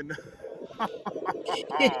don't even know. All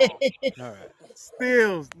right.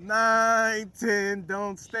 Stills, 9, 10.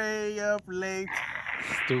 Don't stay up late.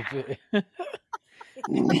 Stupid.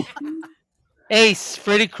 Ace,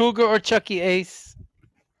 Freddy Krueger or Chucky? Ace.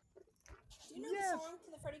 Do you know the song to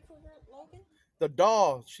the Freddy Krueger, Logan? The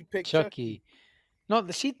doll. She picked Chucky. No,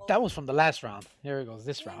 that was from the last round. Here it goes.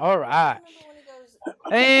 This round. All right.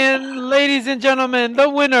 And ladies and gentlemen, the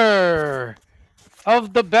winner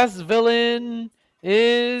of the best villain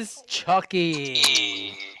is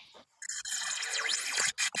Chucky.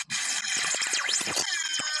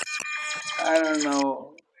 I don't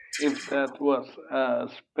know if that was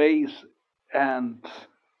space and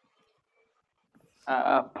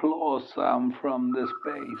applause sound from the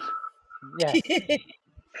space. Yeah.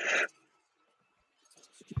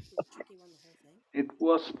 It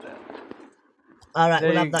was that. All right,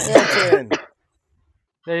 There we'll you have that. Milton,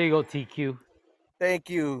 There you go, TQ. thank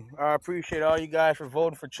you. I appreciate all you guys for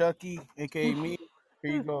voting for Chucky, aka me.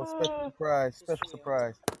 Here you go. Special surprise. Special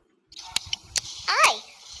surprise. Hi,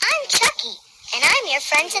 I'm Chucky, and I'm your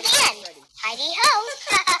friend to the end. Heidi ho!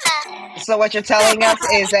 So what you're telling us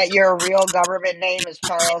is that your real government name is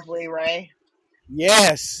Charles Lee Ray?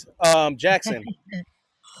 Yes, Jackson.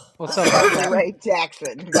 What's up, Charles Lee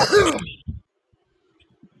Jackson? Ray Jackson. Gotcha.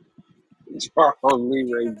 Charles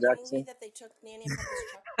Lee Ray Jackson. That they took Nanny and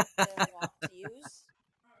Papa's truck to use.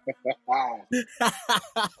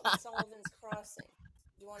 Sullivan's Crossing.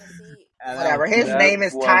 You want to see? Whatever. His That name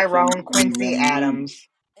is Tyrone wasn't Quincy even me. Adams.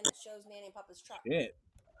 And it shows Nanny and Papa's truck. Shit.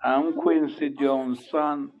 I'm Quincy Jones'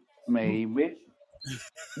 son, maybe.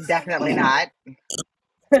 Definitely not.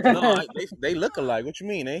 No, they look alike. What you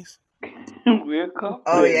mean, Ace? We're couples.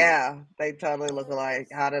 Oh yeah, they totally look alike.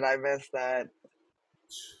 How did I miss that?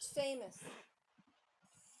 Famous.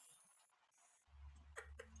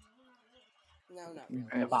 No, not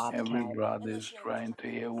really. Everybody's trying to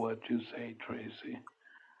hear what you say, Tracy.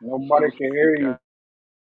 Nobody can hear you.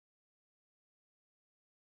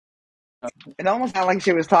 It almost sounded like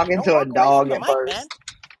she was talking to a dog at first.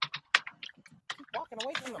 Keep walking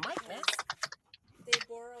away from the mic, man. They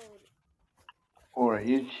borrowed Or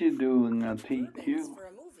is she doing a TQ? for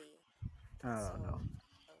a movie. I don't know.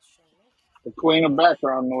 The queen of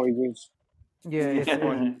background noises. Yeah, it's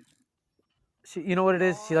you know what it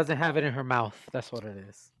is? She doesn't have it in her mouth. That's what it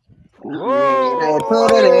is. They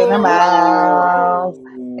put it in her mouth.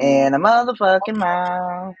 In a motherfucking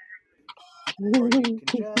mouth. Or you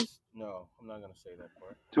can just... No, I'm not going to say that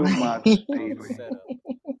part. Too much, Stevie.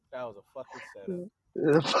 That was a fucking setup.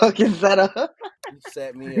 The fucking setup. You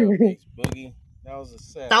set me up, Ace Boogie. That was a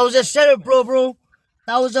setup. That was a setup, bro.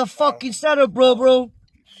 That was a fucking setup, bro.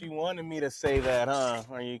 She wanted me to say that, huh?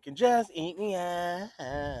 Or you can just eat me out.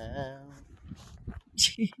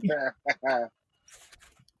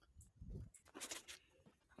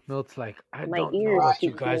 Milt's like, I My don't know ears what you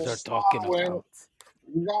keep guys are talking about.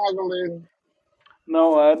 Goggling.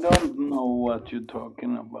 No, I don't know what you're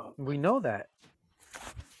talking about. We know that.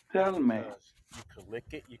 Tell me. You could lick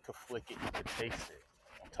it, you could flick it, you could taste it.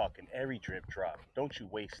 I'm talking every drip drop. Don't you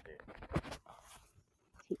waste it.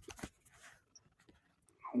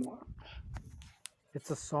 What? It's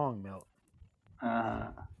a song, Milt.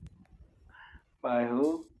 By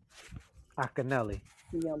who?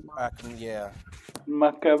 Yeah.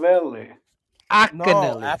 Machiavelli. No,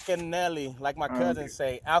 Acanelli. Like my cousins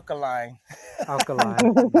say, alkaline. Alkaline.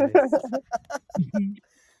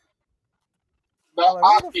 The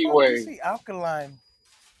Aki way. See alkaline.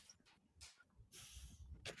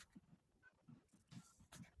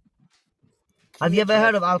 Have you ever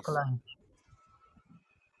heard of Alkaline?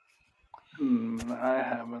 I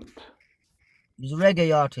haven't. He's a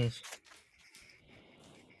reggae artist.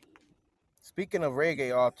 Speaking of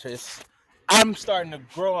reggae artists, I'm starting to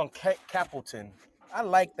grow on Capleton. I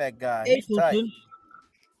like that guy. He's tight.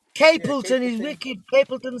 Capleton is wicked.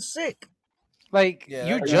 Capleton's sick. Like, Yeah,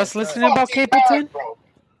 you're that just guy's listening about Capleton?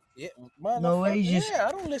 Yeah, No way, he's just... Yeah,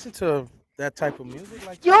 I don't listen to that type of music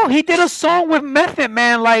like Yo, he did a song with Method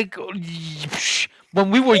Man, like, when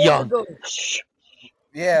we were young.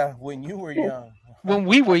 Yeah, when you were young. When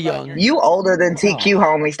we were young. You older than TQ,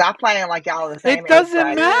 homie. Stop playing like y'all the same. It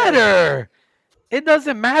doesn't matter. It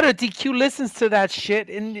doesn't matter. TQ listens to that shit,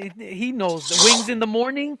 and he knows the Wings in the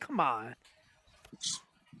Morning. Come on.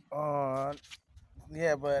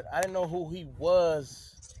 Yeah, but I didn't know who he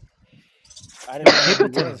was.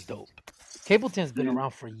 Capleton is dope. Capleton's been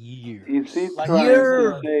around for years. Is he trying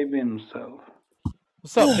to save himself?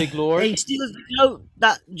 What's up, Big Lord? Hey, still know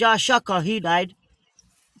that Josh Shaka, he died.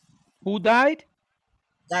 Who died?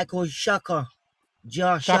 Guy called Shaka.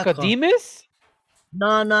 Josh Shaka Demus?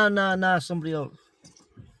 No, somebody else.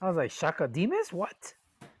 I was like, Shaka Demus? What?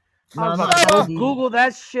 No, I was not like, Shaka go Demus. Google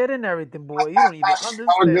that shit and everything, boy. You don't even I was just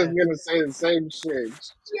understand. gonna say the same shit.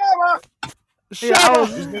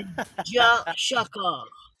 Shaka.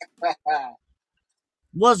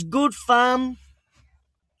 What's good, fam?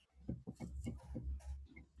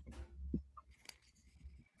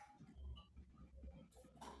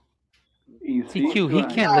 TQ, he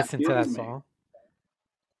can't listen to that song.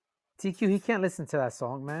 TQ, he can't listen to that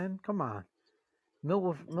song, man. Come on. Milt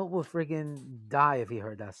will friggin' die if he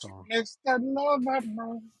heard that song. Mr.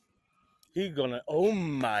 Lover. He gonna, oh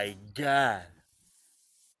my God.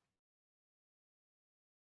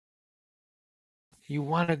 You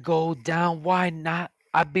wanna go down? Why not?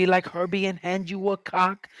 I'd be like Herbie and hand you a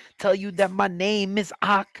cock. Tell you that my name is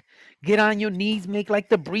Ock. Get on your knees, make like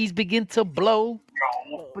the breeze begin to blow.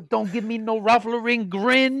 but don't give me no Ralph Lauren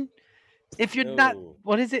grin. If you're not,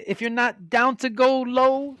 what is it? If you're not down to go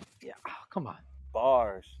low, yeah, come on.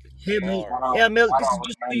 Bars. Hey, mate. Bars. Yeah, Milk, I this is don't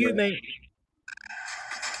just for you, remember. mate.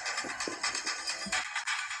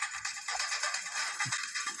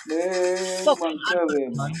 Eh, Fuck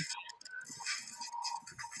Macarena. man.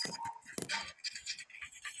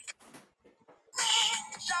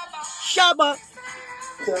 Shabba.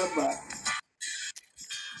 Shabba.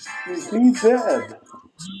 Is he dead?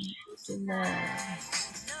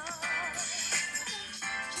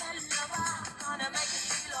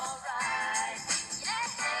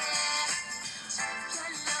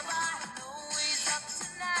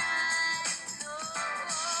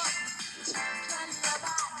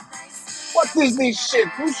 What is this shit?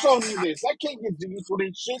 Who showed me this? I can't get used to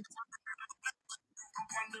this shit.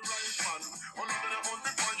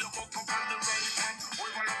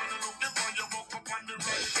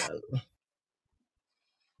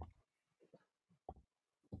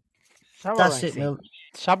 That's it, Milk.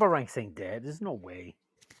 Shabba Ranks ain't dead. There's no way.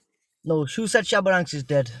 No, who said Shabba Ranks is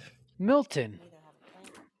dead? Milton.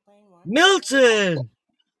 Milton!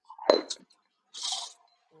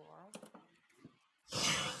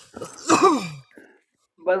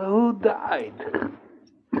 But who died?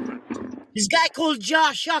 This guy called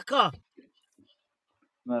Jah Shaka.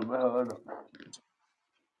 Never heard of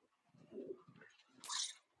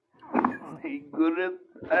him. He couldn't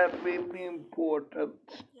have been important.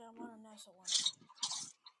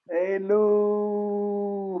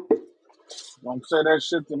 Hello. Don't say that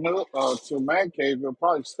shit to Man Cave. He'll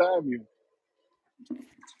probably stab you.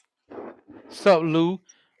 So Lou,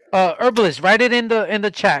 Herbalist, write it in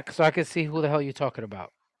the chat so I can see who the hell you're talking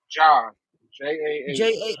about. John. J-A-H.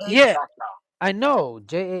 J-A-H. Yeah, Shaka. I know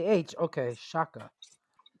J-A-H. Okay, Shaka.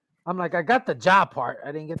 I'm like, I got the Ja part.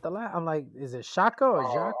 I didn't get the last. I'm like, is it Shaka or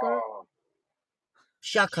Jaka?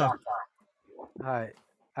 Shaka. All right,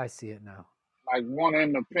 I see it now. Like one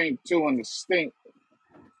in the pink, two in the stink.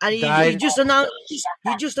 And he just announced,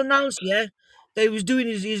 yeah, that he was doing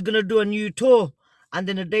he's gonna do a new tour, and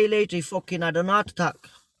then a day later he fucking had an heart attack.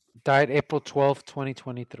 Died April 12th,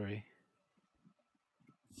 2023.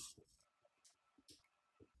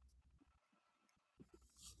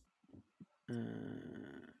 I'm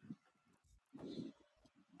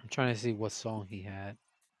trying to see what song he had.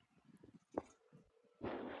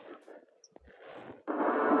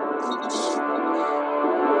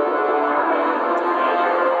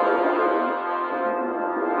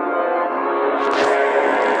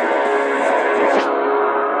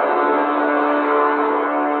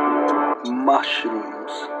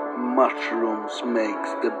 Mushrooms makes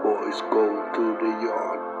the boys go to the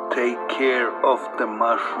yard. Take care of the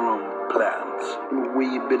mushroom plants.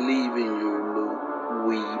 We believe in you, Lou.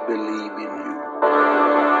 We believe in you.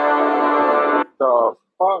 The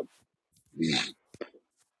fuck?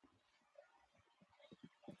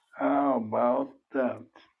 How about that?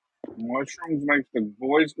 Mushrooms make the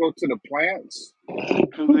boys go to the plants?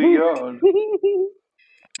 To the yard.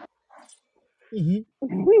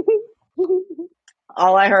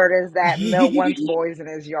 All I heard is that Milt wants boys in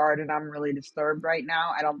his yard, and I'm really disturbed right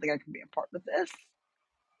now. I don't think I can be a part of this.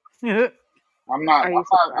 I'm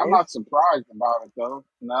not surprised about it though.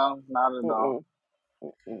 No, not at all.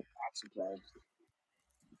 Not surprised.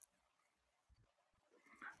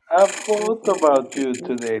 I thought about you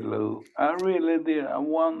today, Lou. I really did. I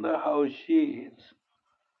wonder how she is.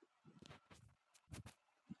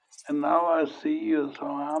 And now I see you, so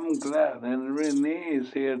I'm glad. And Renee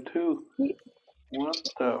is here too. What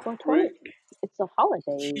the frick? It's a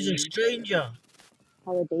holiday. She's a stranger.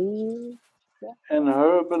 Holiday. Yeah. And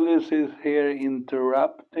Herbalist is here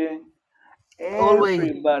interrupting. Always.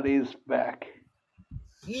 Everybody's back.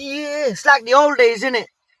 Yeah, it's like the old days, isn't it?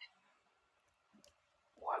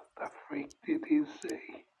 What the freak did he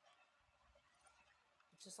say?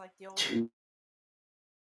 Just like the old.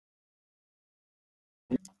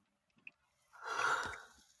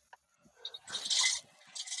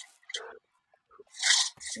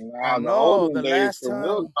 Nah, the olden days for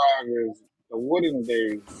Milk Dog is the wooden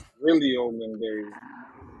days, really olden days.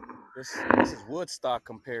 This is Woodstock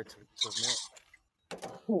compared to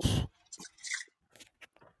Milk.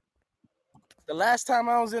 The last time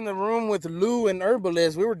I was in the room with Lou and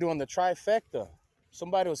Herbalist, we were doing the trifecta.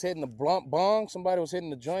 Somebody was hitting the blunt bong, somebody was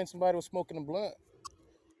hitting the joint, somebody was smoking a blunt.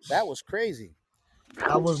 That was crazy.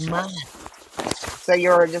 That was mad. So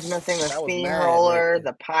you were just missing the steam roller,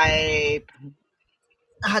 the pipe.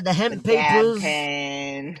 I had the hemp the papers.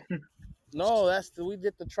 Pen. No, we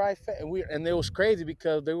did the trifecta, and it was crazy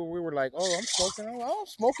because we were like, "Oh, I'm smoking. Oh, I'm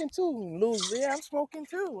smoking too." And Lou's, yeah, I'm smoking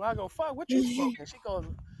too. I go, "Fuck, what you smoking?" She goes,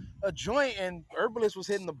 a joint, and Herbalist was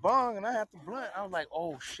hitting the bong, and I had the blunt. I was like,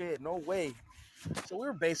 oh shit, no way. So we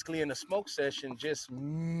were basically in a smoke session, just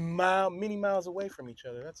many miles away from each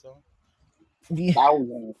other. That's all. Yeah.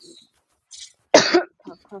 Thousands.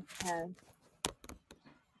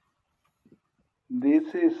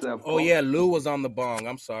 This is a. Oh yeah, Lou was on the bong.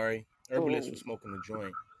 I'm sorry. Herbalist was smoking the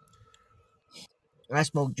joint. I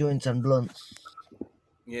smoke joints and blunts.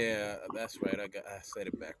 Yeah, that's right. I said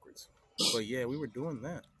it backwards. But yeah, we were doing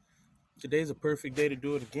that. Today's a perfect day to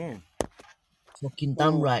do it again. Fucking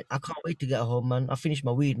damn right. I can't wait to get home, man. I finished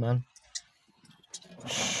my weed, man.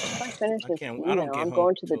 If I finish this I don't email, get I'm home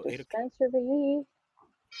going to the till 8 o'clock. dispensary.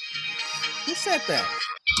 Who said that?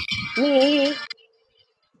 Me.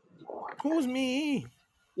 Who's me?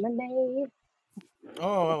 Monday.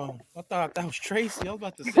 Oh, I thought that was Tracy. I was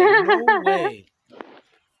about to say, no way.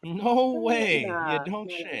 No way. Nah, You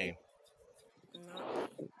don't shame.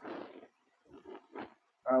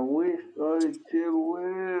 I wish I chill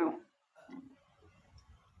well.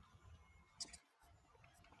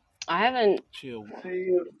 I haven't Chill.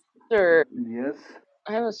 or Yes.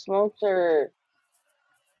 I haven't smoked or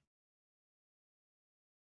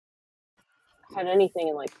had anything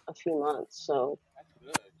in like a few months, so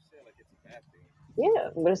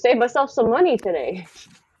yeah, I'm gonna save myself some money today.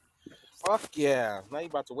 Fuck yeah. Now you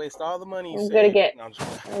about to waste all the money you I'm saved. gonna get No, I'm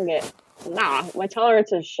just nah, my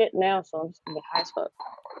tolerance is shit now, so I'm just gonna get high as fuck.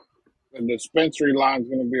 The dispensary line's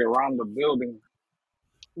gonna be around the building.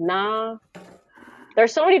 Nah.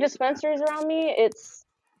 There's so many dispensaries around me, it's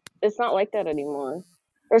not like that anymore.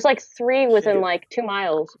 There's like 3 within like 2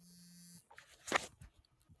 miles.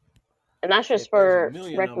 And that's just for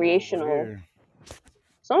recreational.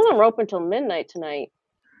 Some of them are open till midnight tonight.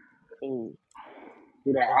 Do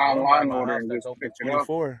that online order and just pick it up.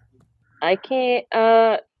 I can't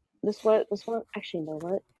this one actually, you know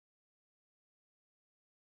what?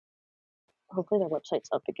 Hopefully their website's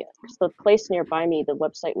up again. Because the place nearby me, the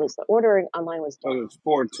website was, the ordering online was down. It's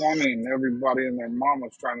 420 and everybody and their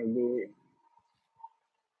mama's trying to do it.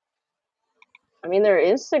 I mean, their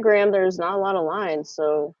Instagram, there's not a lot of lines,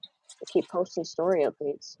 so they keep posting story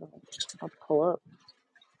updates. So I'll pull up.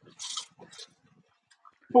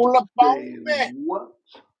 Pull up on me. What?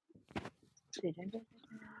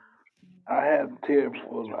 I have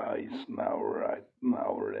tearful eyes now, right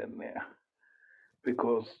there.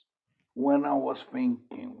 Because when I was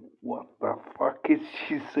thinking, what the fuck is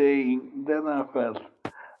she saying? Then I felt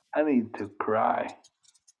I need to cry.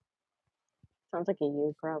 Sounds like a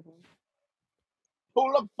you problem.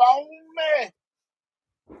 Pull up on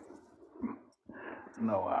me.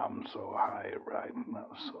 No, I'm so high right now,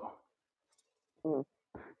 so.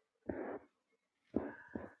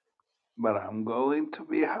 But I'm going to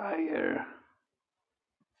be higher.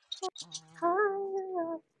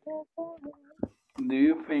 Do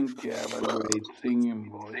you think you have a great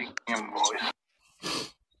singing voice?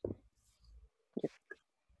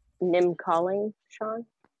 Nim calling, Sean?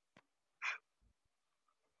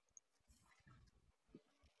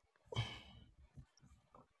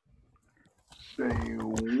 Say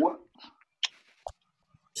what?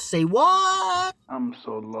 Say what? I'm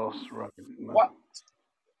so lost right now. What?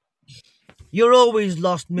 You're always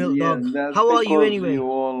lost, Milk Yeah, Dog. that's How are you because anyway? You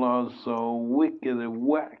all are so wicked and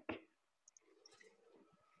whack.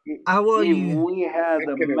 How are If you? we had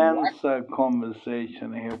a Mensa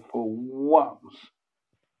conversation here for once.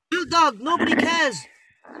 Milk Dog, nobody cares.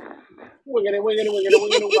 Wiggity, wiggity, wiggity,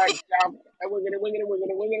 wiggity, whack, job. Wiggity, wiggity,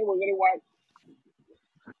 wiggity, wiggity, wiggity, whack.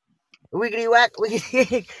 Wiggity whack,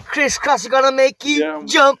 wiggity. Crisscross, gonna make you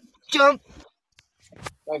jump.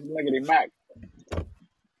 That's Miggity Mac.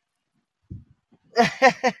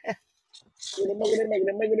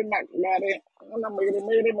 Miggity Mac, daddy.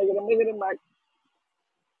 Miggity Mac.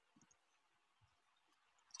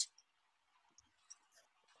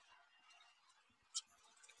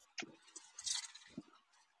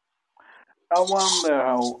 I wonder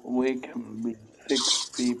how we can be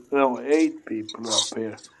 8 people up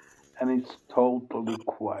here, and it's totally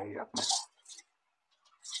quiet.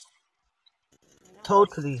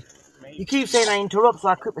 Totally. You keep saying I interrupt, so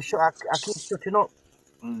I keep shutting up.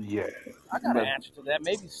 Yeah. I got an answer to that.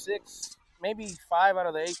 Maybe 6, maybe 5 out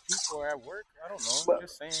of the 8 people are at work. I don't know.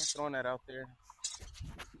 Just saying, throwing that out there.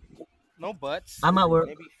 No buts. I'm at work.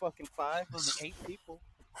 Maybe fucking 5 of the 8 people.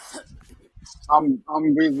 I'm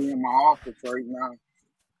busy in my office right now.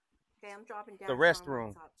 Okay, I'm dropping down. The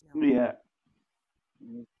restroom. Yeah.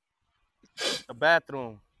 The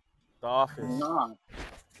bathroom. The office. Nah.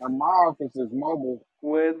 And my office is mobile.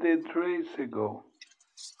 Where did Tracy go?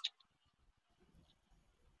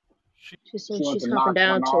 She said she's hopping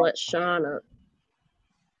down to let Sean up.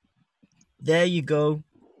 There you go.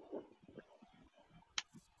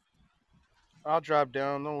 I'll drop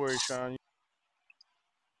down. Don't worry, Sean.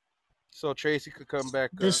 So Tracy could come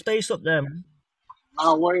back There's up. space up there, man.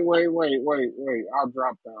 Oh, wait. I'll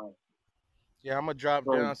drop down. Yeah, I'm gonna drop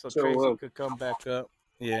So down so chill Tracy up. could come back up.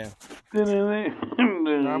 Yeah. No,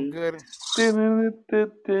 I'm good.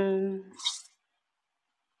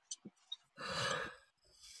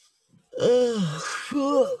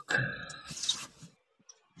 Fuck.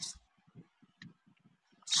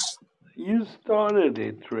 You started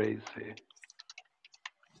it, Tracy.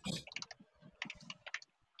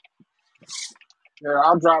 Yeah,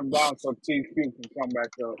 I'll drop down so TQ can come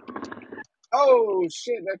back up. Oh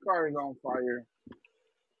shit, that car is on fire.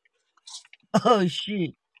 Oh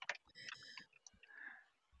shit.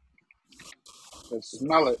 I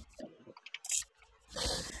smell it.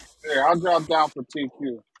 Yeah, I'll drop down for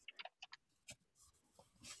TQ.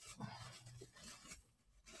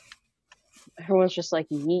 Everyone's just like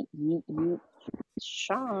yeet, yeet, yeet.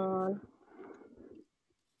 Sean.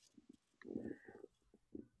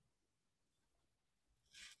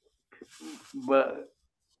 But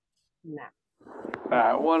Nah.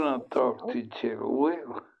 I want to talk to Chill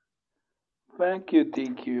Will. Thank you,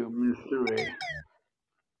 TQ, Mr. Ray.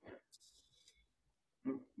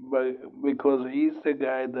 But because he's the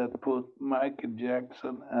guy that put Michael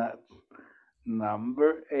Jackson at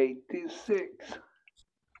number 86,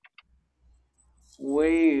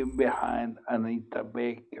 way behind Anita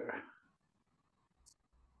Baker.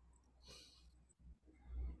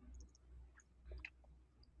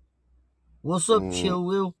 What's up, Chill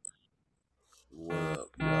Will? What up,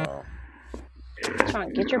 y'all?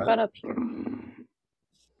 Sean, get your butt up here.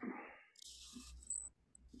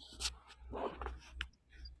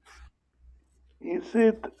 Is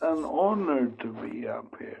it an honor to be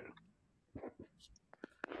up here?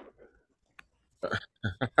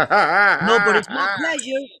 No, but it's my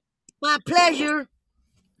pleasure. My pleasure.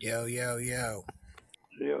 Yo. Yo.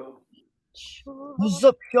 What's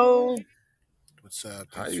up, Sean? What's up?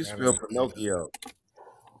 How you spell Pinocchio?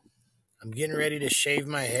 I'm getting ready to shave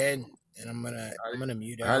my head, and I'm gonna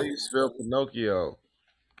mute out. How do you spell Pinocchio?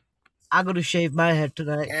 I gotta shave my head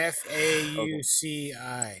tonight. Fauci.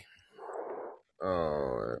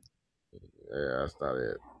 Oh, yeah, that's not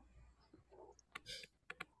it.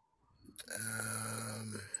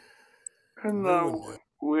 And now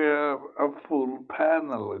we have a full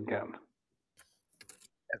panel again.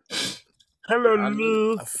 Hello,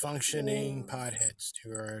 Lou. A functioning potheads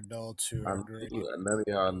who are adults who are None of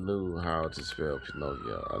y'all knew how to spell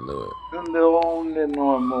Pinocchio. I knew it. And the only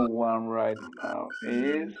normal one right now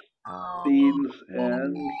is Steens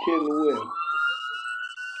and Chill Will.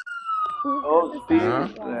 Oh,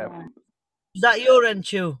 Steens left. Is that your end,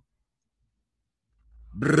 Chew?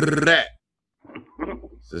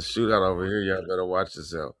 It's a shootout over here. Y'all better watch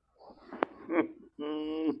yourself.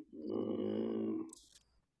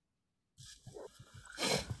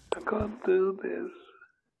 I can't do this.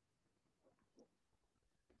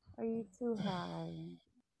 Are you too high?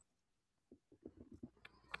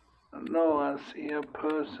 No, I see a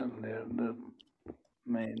person there that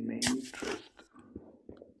made me interested.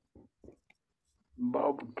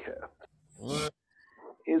 Bobcat. What?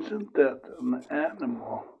 Isn't that an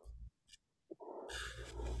animal?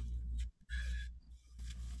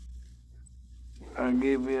 I'll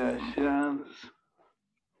give you a chance.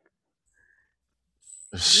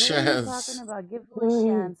 What are you talking about? Give me a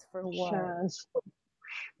chance for what? Chance.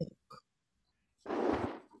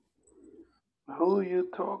 Who are you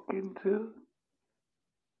talking to?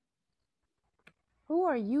 Who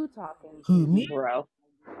are you talking Who, to? me? Bro.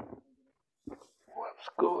 What's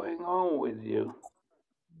going on with you?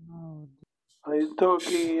 Oh, Are you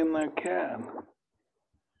talking in a can?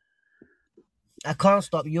 I can't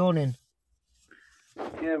stop yawning.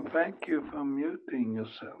 Yeah, thank you for muting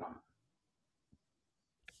yourself.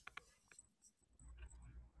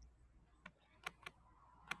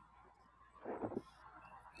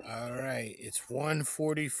 All right, it's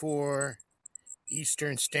 1:44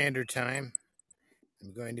 Eastern Standard Time.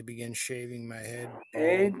 I'm going to begin shaving my head.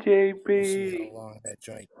 Hey, We'll JP. see how long that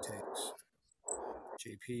joint takes.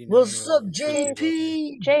 JP. What's up,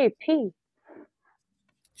 JP? JP.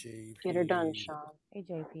 JP. Get her done, Sean. Hey,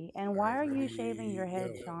 JP. And why are you shaving your head,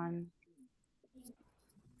 Sean?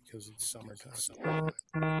 Because it's summertime.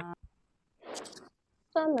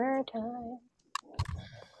 Summertime.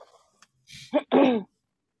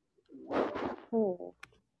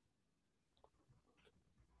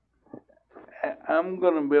 I'm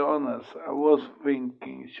gonna be honest, I was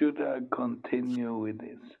thinking, should I continue with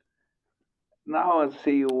this? Now I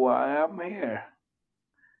see why I'm here.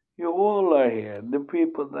 You all are here, the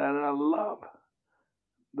people that I love.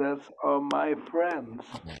 That are my friends.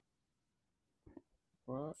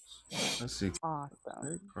 Let's see. Awesome.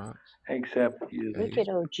 Hey, Crocs. Except you. Wicked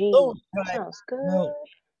OG. Oh, Smells good. no.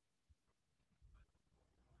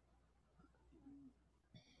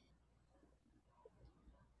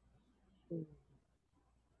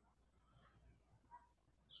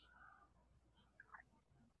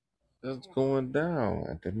 That's going down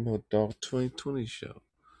at the Milk Dog 2020 show.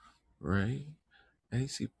 Right?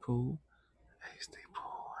 AC Pool. AC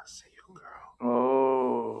Pool. I see you, girl.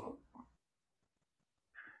 Oh.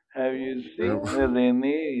 Have you seen Whatever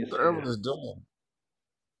Renee? is doing.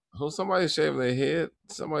 Who somebody shaving their head?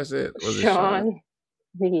 Somebody said, was it Sean?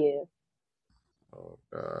 Sean. Yeah. Oh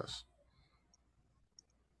gosh.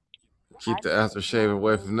 Keep the aftershave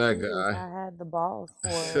away from that guy. I had the balls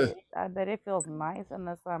for it. I bet it feels nice in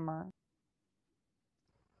the summer.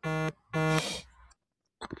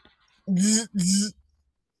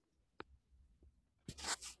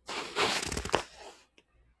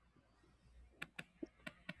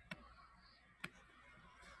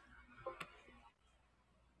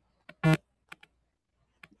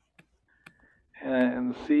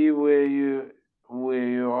 And see where you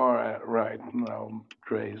are at right now,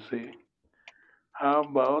 Tracy. How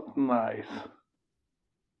about nice?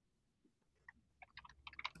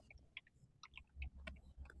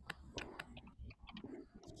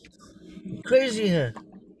 Crazy, huh?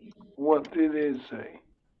 What did it say?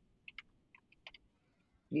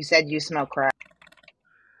 You said you smell crack.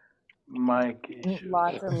 Mike issues.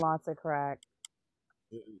 Lots and lots of crack.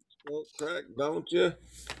 Smoke crack, don't you?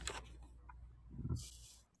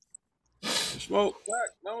 Smoke crack,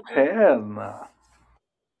 don't you? Hell no.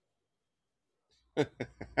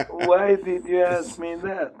 Why did you ask me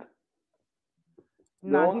that? The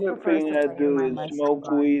No, he only prefers thing to I play in do my is mushroom smoke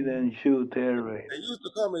garden. weed and shoot air raids. They used to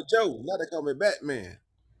call me Joe, now they call me Batman.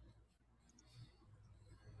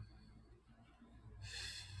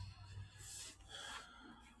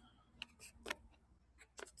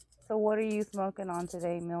 So what are you smoking on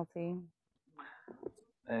today, Milty?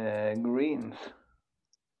 Greens.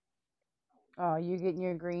 Oh, you getting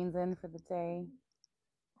your greens in for the day?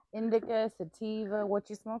 Indica, sativa, what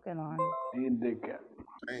you smoking on? Indica.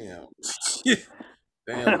 Damn.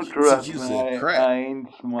 Damn. Trust You me, said crack. I ain't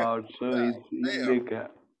smart, so it's indica.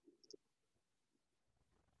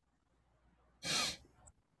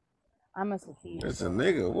 I'm a sativa. It's a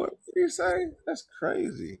nigga. What did you say? That's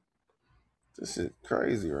crazy. This shit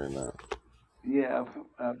crazy right now. Yeah,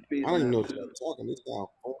 I feel I don't even know that what you're talking. This sounds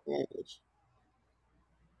foreign language.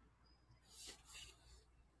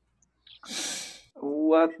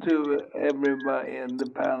 What do everybody in the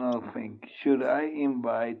panel think? Should I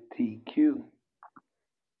invite TQ?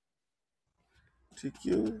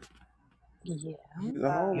 TQ? Yeah. He's a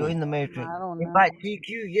homie. You're in the matrix. I don't know. Invite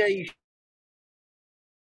TQ, yeah, you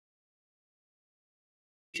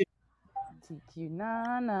TQ,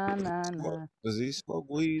 nah. Does he smoke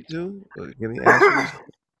weed too? Or can he answer these?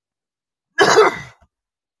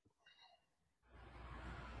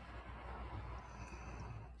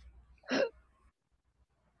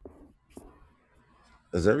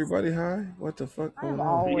 Is everybody high? What the fuck going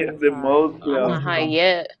on? Yeah, the most I'm not high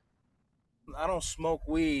yet. I don't smoke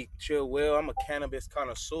weed, chill. Well, I'm a cannabis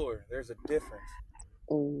connoisseur. There's a difference.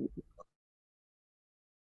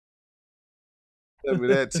 Tell me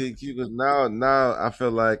that, TQ, because now I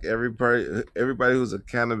feel like everybody who's a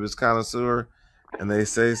cannabis connoisseur and they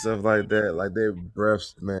say stuff like that, like their breath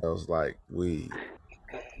smells like weed.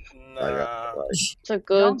 Nah. It's a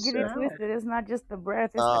good Don't get it smell. twisted. It's not just the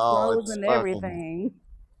breath, it's the No, clothes it's and fucking- everything.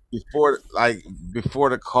 before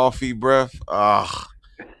the coffee breath. But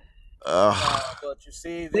you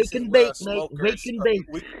see, this Wake is and where bake, us mate. smokers, Wake and bake.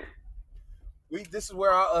 this is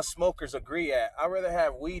where us smokers agree at. I'd rather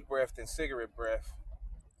have weed breath than cigarette breath.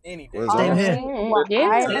 Any day. Same here. Well, Yeah.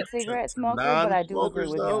 I am a cigarette smoker, but I do agree Non-smokers,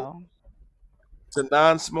 with though? y'all. To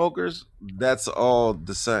non-smokers, that's all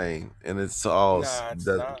the same, and it's all Nah, it's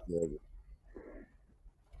the, not.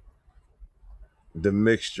 the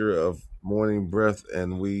mixture of morning breath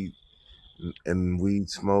and weed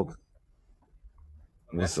smoke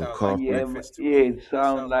with some sounds like coffee. breakfast to Yeah, me. it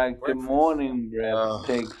sounds like the morning breath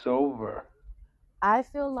takes over. I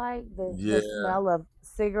feel like the Yeah. smell of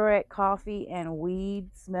cigarette, coffee, and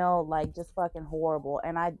weed smell like just fucking horrible.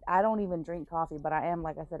 And I don't even drink coffee, but I am,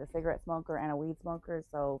 like I said, a cigarette smoker and a weed smoker.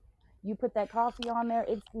 So you put that coffee on there,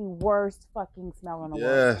 it's the worst fucking smell in the world.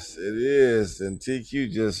 Yes, it is. And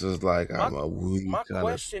TQ just was like, I'm a weed My kind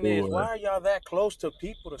question is, why are y'all that close to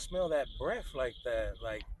people to smell that breath like that?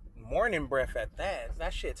 Like morning breath at that.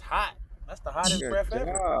 That shit's hot. That's the hottest You breath got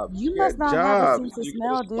ever. jobs. You You must got not have a jobs. sense of You go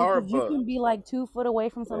smell, to dude, because you Starbucks. can be like 2 foot away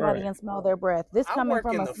from somebody Right. and smell their breath. This I coming work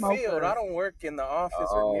from in a the field. I smoker. don't work in the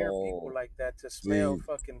office or near people Oh, like that to smell see,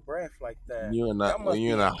 fucking breath like that. you're in Y'all when must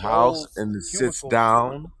you're in be a in house closed and it sits cubicles.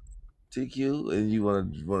 down, TQ, and you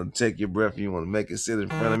want to take your breath and you want to make it sit in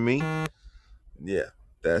front of me. Yeah,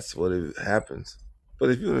 that's what it happens.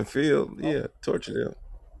 But if you're in the field, yeah, torture them.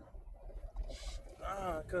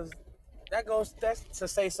 Because that's to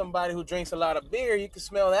say somebody who drinks a lot of beer, you can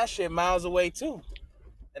smell that shit miles away too.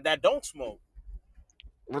 And that don't smoke.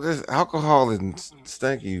 But this alcohol and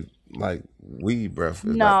stanky like weed breath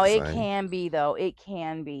is not No, the it same. can be though. It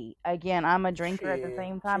can be. Again, I'm a drinker at the Shit,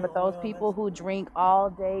 same time, but chill, those man. people who drink all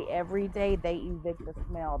day, every day, they evict the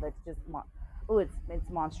smell. That's just it's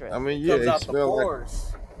monstrous. I mean, It yeah, comes it out the smells like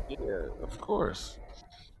pores. yeah, of course.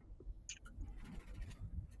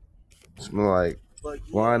 Smell like But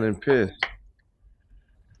wine yeah. and piss.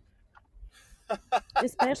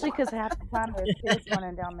 Especially because half the time there's piss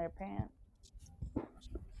running down their pants.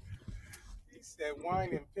 He said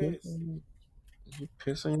wine and piss. Did you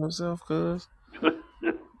piss on yourself, cuz?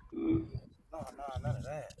 No, none of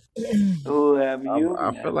that. Who have you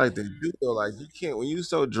I met? feel like they do though. Like you can't when you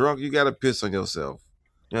so drunk, you gotta piss on yourself.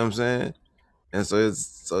 You know what I'm saying? And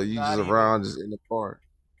so you Not just even. around just in the bar.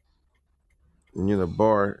 And you're in the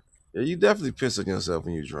bar. Yeah, you definitely piss on yourself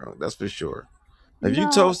when you're drunk. That's for sure. If you No,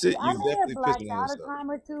 toast see, it, I you may have definitely piss blacked on out a yourself.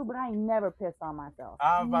 time or two, but I ain't never pissed on myself.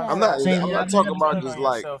 I'm about I'm to not say, I'm Chill, not you talking ain't about putting just on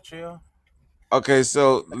like yourself, Chill. okay,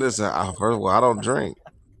 so listen, first of all, I don't drink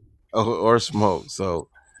or smoke. So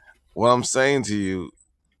what I'm saying to you,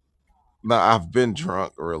 now I've been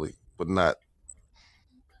drunk really, but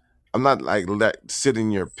I'm not like sitting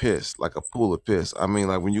in your piss, like a pool of piss. I mean,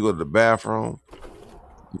 like when you go to the bathroom,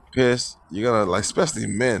 you piss, you're gonna like, especially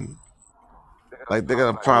men, like they're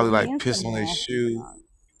gonna probably like Men piss can on be their nasty shoe, drunk.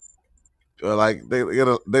 or like they're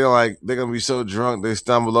gonna be so drunk they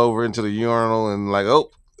stumble over into the urinal and like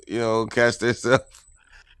catch themselves,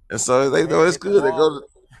 and so they know it's Hit the good. They wall. go to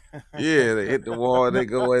they hit the wall, and they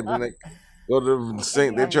go in and they go to the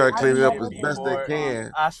sink. They try to I've clean it up never as been best they before. drunk.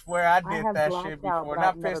 can. I swear I I did have that shit blacked out, before. but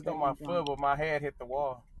I've Not never pissed on been my drunk. foot, but my head hit the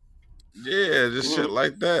wall. Yeah, just shit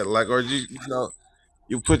like that. Like, or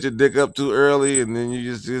you put your dick up too early, and then you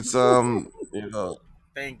just did some,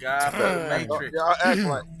 Thank God for the Matrix. Y'all act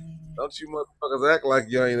like, don't you motherfuckers act like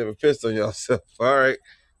y'all ain't never pissed on yourself, all right?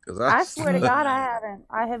 Because I swear to God, I haven't.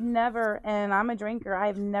 I have never, and I'm a drinker. I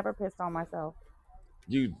have never pissed on myself.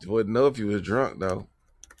 you wouldn't know if you was drunk though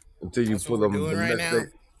until you put them the next day.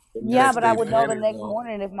 Yeah, but I would know the next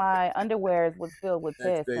morning if my underwear was filled with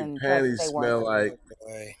piss They and tests panties they weren't. smell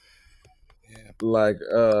like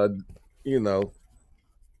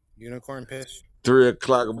unicorn piss. 3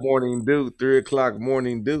 o'clock morning dew. 3 o'clock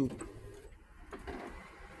morning dew.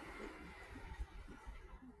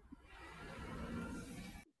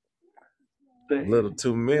 A little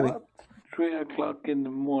too many. What? 3 o'clock in the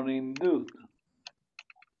morning, dude.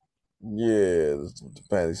 Yeah, that's what the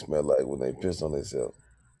panties smell like when they piss on themselves.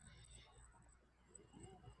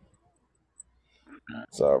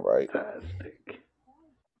 It's all right. Fantastic.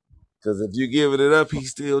 Because if you giving it up, he's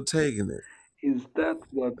still taking it. Is that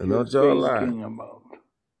what And you're don't y'all lie. thinking about?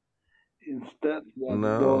 Is that what's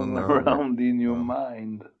No, going no, around in your no.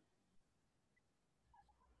 mind?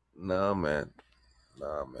 No, man.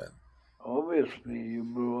 Obviously, you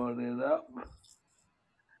brought it up.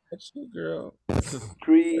 That's you, girl.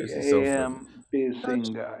 3 She's so a.m.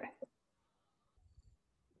 pissing guy.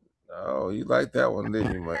 Oh, you like that one,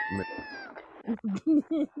 didn't you, man?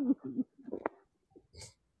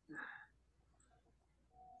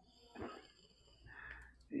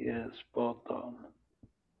 Yeah, spot on.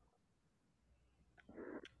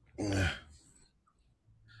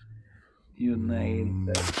 You nailed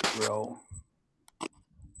that, bro.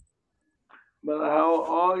 But how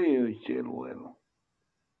are you, Chilwell?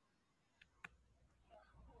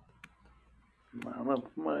 None of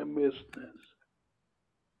my business.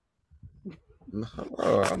 No,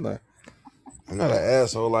 I'm not an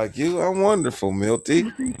asshole like you. I'm wonderful, Milty.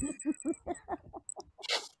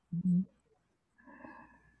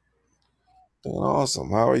 Doing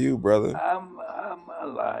awesome. How are you, brother? I'm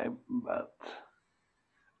alive, but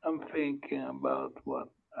I'm thinking about what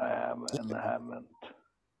I have and haven't.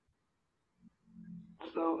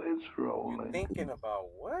 So it's rolling. Thinking about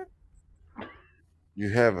what? You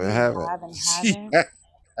haven't. Haven't.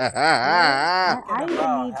 I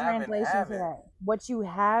even need translation for that. What you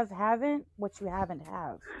haven't. What you haven't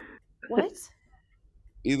have. What?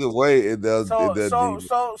 Either way, it does.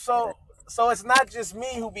 So it's not just me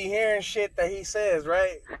who be hearing shit that he says,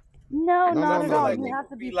 right? No, No, not no, at no, all. no, You no. have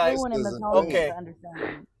to be Like, fluent in the listen, tongue okay. to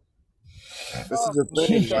understand. This is the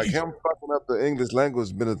thing. Like him fucking up the English language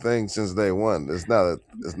has been a thing since day one. It's not a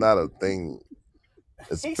thing.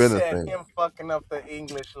 It's He been a said thing. him fucking up the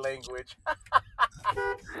English language.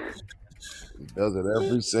 He does it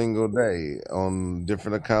every single day on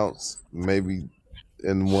different accounts, maybe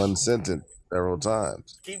in one sentence several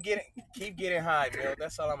times. Keep getting high, Bill.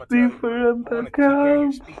 That's all I'm gonna tell you. Different I want to keep hearing your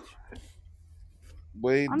accounts. speech.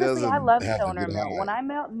 But he Honestly, I doesn't love have to Stoner get Milt. high. When I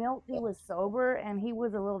met Milt, he was sober and he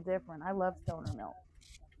was a little different. I love Stoner Milt.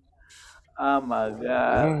 Oh my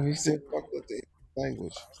God. Well, he said fuck with the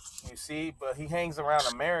language. You see, but he hangs around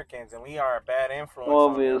Americans, and we are a bad influence.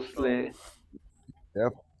 Obviously. On him,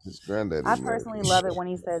 Yep, his granddaddy. I personally love it when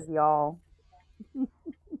he says y'all.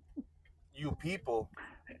 You people.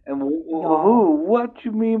 And who? What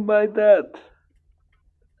you mean by that?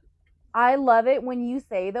 I love it when you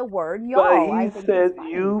say the word But y'all. I he think said it's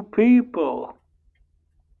funny. you people.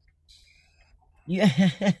 Yeah.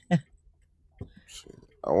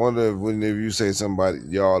 I wonder if when if you say somebody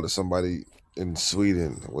y'all to somebody in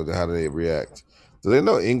Sweden, how do they react? Do they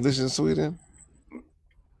know English in Sweden?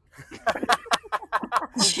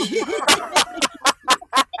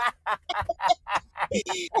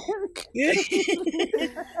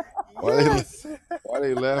 Why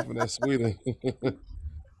they laughing at Sweden?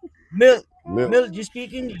 Milt, Milt. you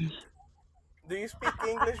speak English? Do you speak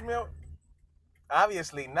English, Milt?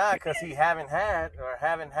 Obviously not, because he haven't.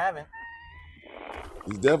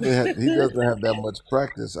 He definitely he doesn't have that much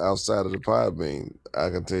practice outside of the pod bean. I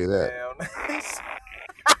can tell you that.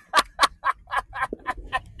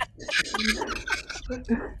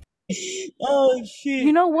 Oh shit!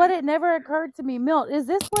 You know what? It never occurred to me, Milt. Is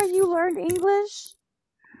this where you learned English?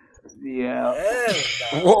 Yeah.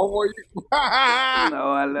 What were you? No,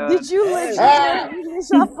 I learned. Did you learn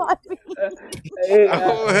English off Podbean? Hey,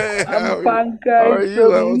 hey, I'm punk how guy are you?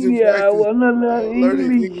 from How was your India. I practice? wanna learn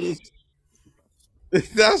Learning English.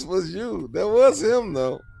 That was you. That was him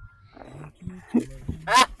though.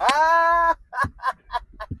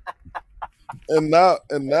 And now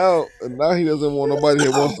he doesn't want nobody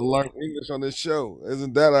who wants to learn English on this show.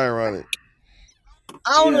 Isn't that ironic?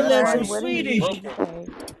 I want to learn Learn some what did he Swedish.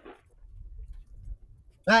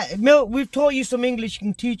 say? Milt, we've taught you some English. You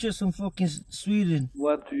can teach us some fucking Sweden.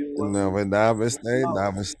 What do you want? Namaste,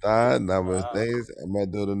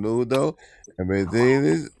 Maduro Nudo,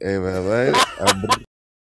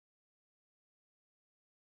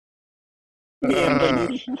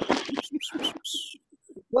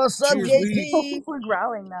 What's up, Cheers, JP? We're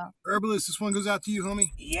growling now. Herbalist, this one goes out to you,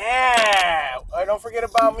 homie. Yeah. Don't forget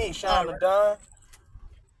about me, Sean LaDon.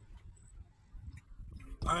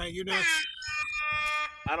 All right, you're next.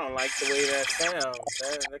 I don't like the way that sounds.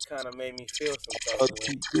 That kind of made me feel some type of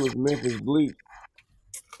way. He was Memphis Bleak.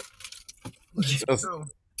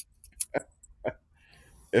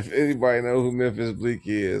 If anybody know who Memphis Bleak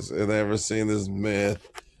is and ever seen this man,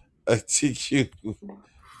 I teach you.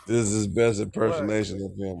 This is his best impersonation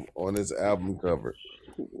of him on his album cover.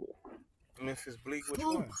 Memphis Bleak, which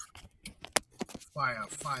one? Fire.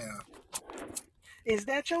 Is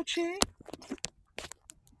that your chick?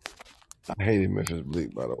 I hated Memphis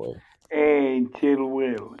Bleak, by the way. Hey, Chill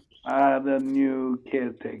Will. I had a new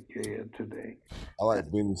caretaker here today. I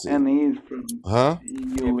like Benny Siegel. And he's from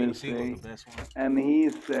USA. And he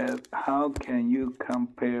said, how can you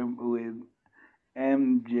compare with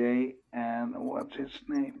MJ and what's his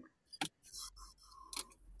name?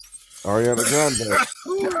 Ariana Grande.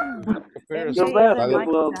 The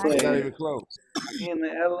basketball Not player even close. in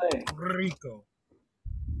LA. Rico.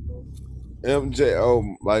 MJ,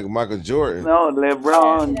 like Michael Jordan. No,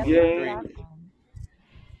 LeBron James.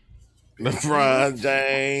 LeBron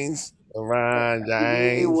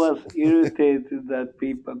James. He was irritated that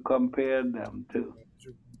people compared them to.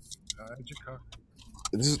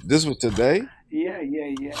 This was today? Yeah.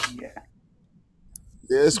 Yeah,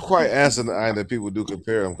 it's quite asinine that people do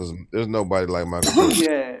compare him because there's nobody like Michael Jordan.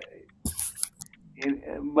 Yeah.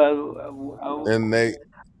 And they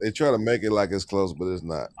try to make it like it's close, but it's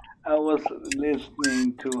not. I was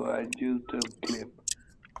listening to a YouTube clip,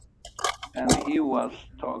 and he was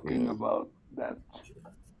talking about that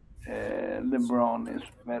LeBron is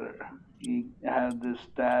better. He had the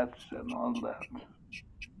stats and all that.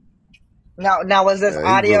 Now was this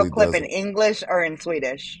audio really clip doesn't. in English or in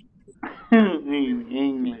Swedish? In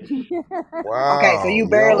English. Wow. Okay, so you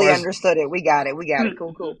barely understood it. We got it.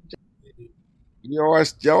 Cool. Y'all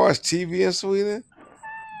watch TV in Sweden?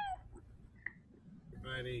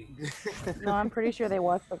 No, I'm pretty sure they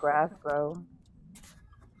watch the grass grow.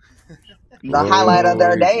 The highlight of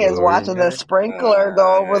their day is watching the sprinkler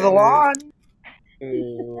go over the lawn.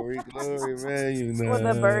 Glory, man, you know. Or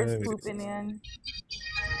the birds pooping in.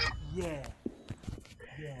 Yeah.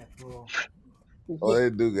 Yeah, bro. Oh, they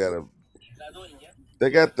do gotta. They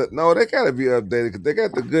got the no. They gotta be updated because they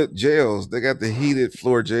got the good jails. They got the heated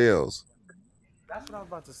floor jails. That's what I was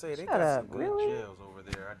about to say. They Shut got up, some good really? jails over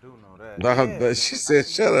there. I do know that. No, Yeah, she I said,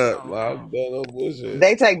 seen "Shut them up, around. Mom. No bullshit."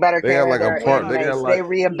 They take better They have care of like their apart. They got inmates. like They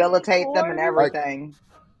rehabilitate them and like everything.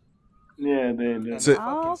 Yeah, they do. And the to fucking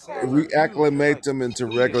Oh, cells okay. are huge. They're reacclimate like them into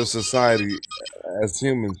heated. regular society as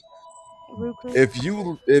humans. Roku. If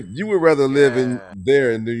you would rather live in Yeah.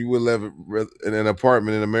 there than you would live in an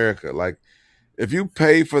apartment in America, like if you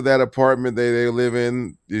pay for that apartment they live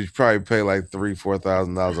in, you probably pay like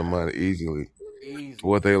 $3,000-$4,000 a month easily for Easy.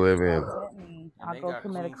 what they live in, Don't get me. And I'll they go got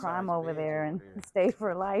commit a queen crime size over beds there over and there. stay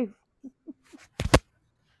for life.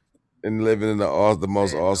 and living in the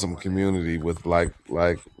most Man, no awesome one community with like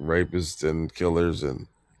rapists and killers and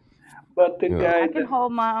But the you know. guy I can that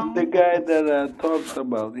hold my the own. guy that I talked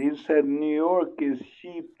about, he said New York is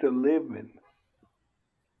cheap to live in.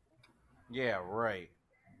 Yeah, right.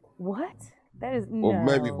 What? That is Well,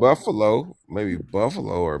 maybe no. Buffalo,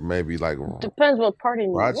 or maybe like Depends what part of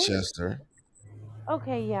New York. Rochester,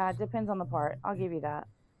 Okay, yeah, it depends on the part. I'll give you that.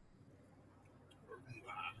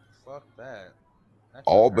 Fuck that. That's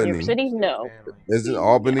New unheard York of. Albany. City? Still No. paying like Isn't Yeah,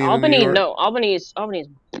 Albany in New Albany? York? No. Albany's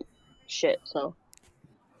shit. So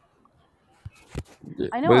Yeah,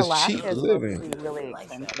 I but know it's cheap Alaska to is live supposed to in. be really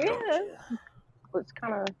expensive. yeah, it's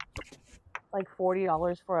kind of Like $40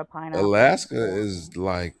 for a pineapple. Alaska is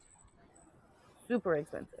like Super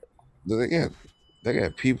expensive. they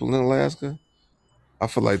got people in Alaska. I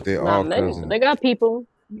feel like they not all many, but cousins. they got people.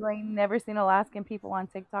 You ain't never seen Alaskan people on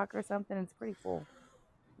TikTok or something? It's pretty cool.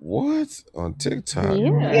 What on TikTok?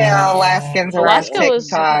 Yeah. Yeah, Alaskans are on Alaska was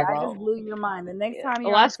TikTok. I just blew your mind. The next time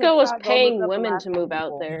you're on Alaska was TikTok, go look paying up women to Alaskan move out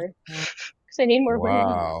people. there because they need more women.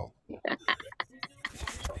 Wow,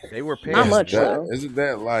 they were paying Not that's much that. though. Isn't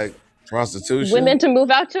that like prostitution? Women to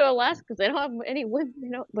move out to Alaska because they don't have any women.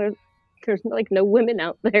 There's like no women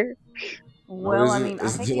out there. Well, I mean, I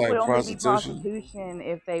Isn't think it it would like only be prostitution? prostitution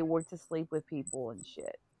if they were to sleep with people and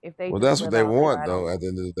shit. If they Well, just that's what live they out there, want I though. don't. At the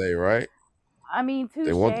end of the day, right? I mean,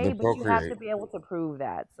 They want them to touche, but you have to procreate. be able to prove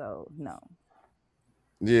that. So no.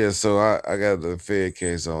 Yeah, so I got the Fed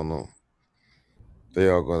case on them. They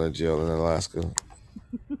all going to jail in Alaska.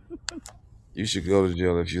 You should go to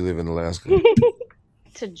jail if you live in Alaska.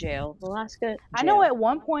 To jail, Alaska. I know Jail. at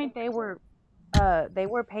one point they were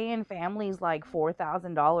paying families like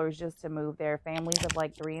 $4,000 just to move there. Families of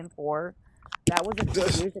like 3 and 4. That was a few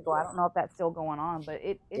years ago. I don't know if that's still going on, but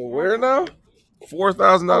it So has where now? happened.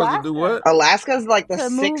 $4,000 to do what? Alaska's like the To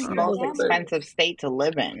move 6th your most family. expensive state to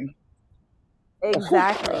live in.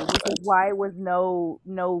 Exactly, which is why it was no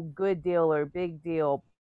good deal or big deal.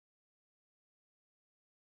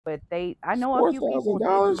 But I know a few people did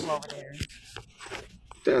 $4,000? move over there.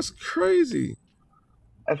 That's crazy.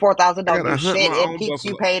 And 4,000 I don't gotta do hunt shit. my It own keeps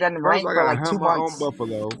you buffalo. paid on First, rent I for gotta like 2 hunt my own months.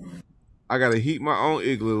 buffalo. I gotta heat my own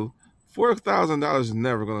igloo. $4,000 is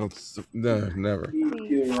never gonna. No, never.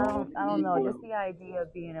 See, I don't know. Just the idea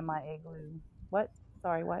of being in my igloo. What?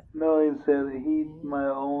 Sorry, what? No, he said heat my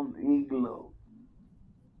own igloo.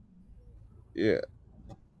 Yeah,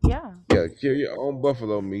 Yeah. yeah. Kill your own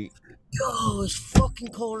buffalo meat. Yo, it's fucking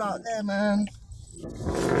cold out there, man.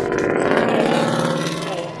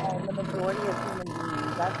 And the majority of human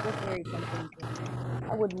beings, that's just very tempting to me.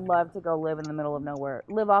 I would love to go live in the middle of nowhere.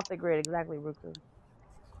 Live off the grid, exactly, Ruku.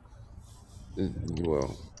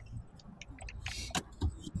 Well,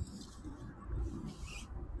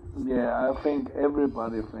 Yeah, I think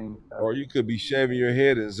everybody thinks that. or you could be shaving your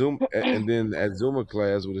head in Zoom, and then at Zuma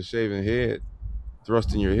class with a shaven head,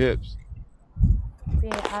 thrusting your hips. See,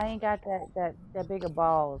 I ain't got that big of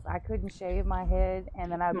balls. I couldn't shave my head,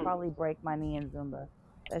 and then I'd probably break my knee in Zumba.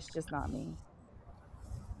 That's just not me.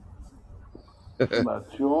 But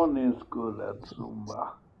Sean is good at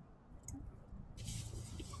Zumba.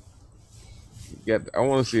 I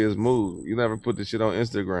want to see his move. You never put the shit on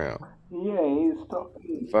Instagram. Yeah, he's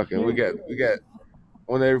talking. Fucking, we got.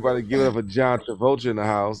 Want everybody giving up a John Travolta in the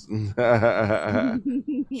house.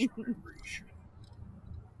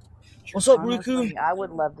 What's up, Honestly, Riku? I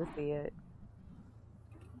would love to see it.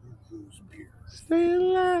 Stay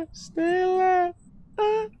alive, stay alive.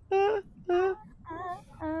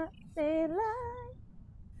 Stay alive.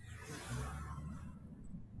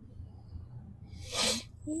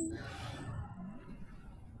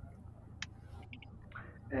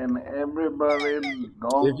 And everybody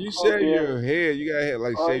don't If you shave forget. your head, you gotta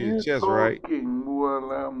like Are shave your you chest, right? talking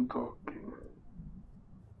while I'm talking?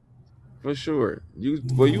 For sure. You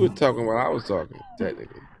were talking while I was talking,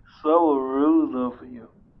 technically. So rude of you.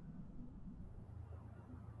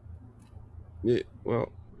 Yeah,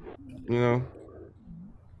 well, You know.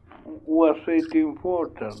 Was it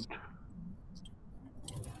important?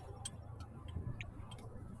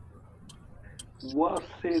 Was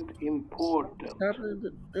it important?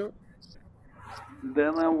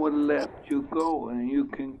 Then I will let you go and you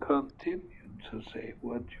can continue to say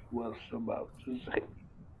what you was about to say.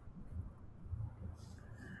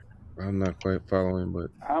 I'm not quite following, but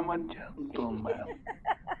I'm a gentleman.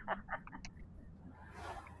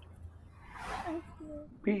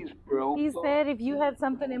 Peace, bro. He said if you had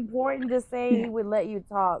something important to say, he would let you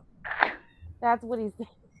talk. That's what he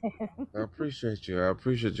said. I appreciate you. I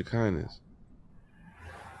appreciate your kindness.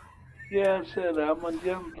 Yeah, I said I'm a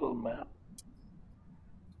gentleman.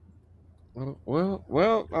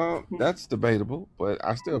 Well, that's debatable, but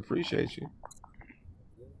I still appreciate you.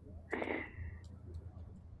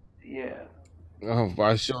 Yeah.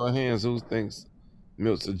 By show of hands, who thinks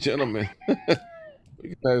Milt's a gentleman?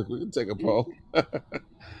 we can take a poll. I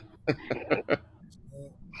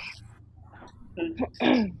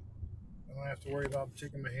don't have to worry about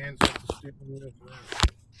taking my hands off the steering wheel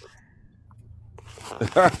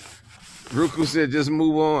forever. Ruku said, "Just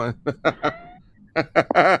move on."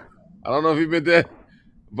 I don't know if you meant that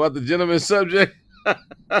about the gentleman subject.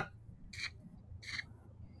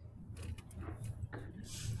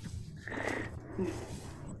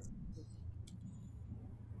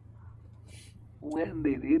 When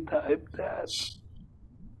did he type that?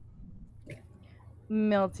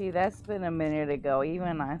 Milty, that's been a minute ago.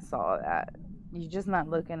 Even I saw that. You're just not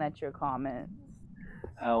looking at your comments.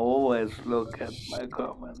 I always look at my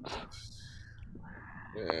comments.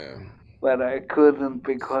 Yeah. But I couldn't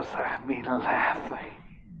because I've been laughing.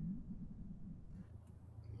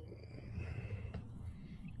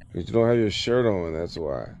 Because you don't have your shirt on, that's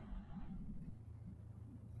why.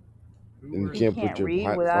 And you can't put your read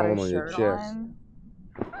hot without phone a on your shirt chest. on.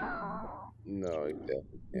 No, you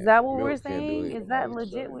definitely Is can't. that what we're Milk can't do saying? anything Is that without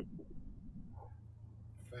his legit? shirt.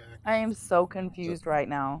 I am so confused right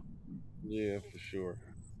now. Yeah, for sure.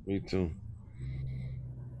 Me too.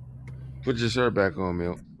 Put your shirt back on,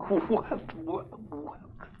 Milk. What?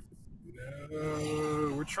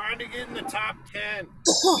 No, we're trying to get in the top 10.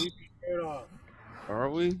 Keep your shirt off. Are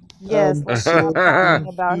we? Yes, let's stop talking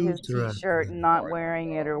about his Confused t-shirt and not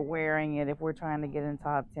wearing it or wearing it if we're trying to get in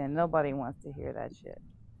top 10. Nobody wants to hear that shit.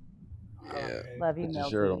 Yeah. Love you, Put your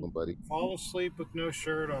Milky. shirt on, buddy. Fall asleep with no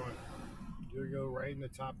shirt on. You'll go right in the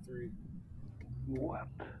top 3. What?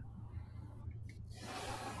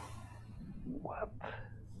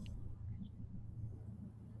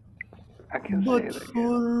 I can say But it again.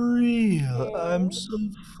 for real, I'm so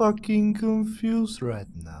fucking confused right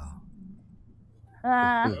now.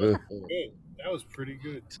 Good. That was pretty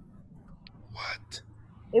good. What?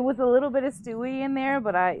 It was a little bit of Stewie in there,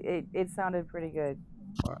 but it sounded pretty good.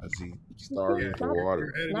 Why is he starving for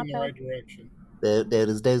water? You're headed in the right direction. There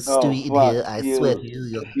is no Oh, Stewie in fuck here, I you. swear to you.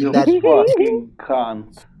 You're You imagining. fucking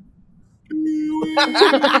cunt.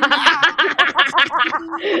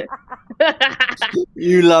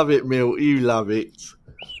 You love it, Milt. You love it.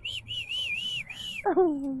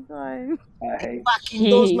 Oh my god. I hate Fucking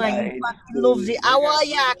does, I man. hate You fucking loves it. How are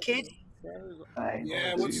ya, kid? I hate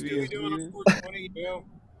Yeah, what's Stewie doing on 420, Bill?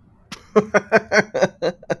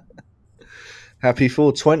 Happy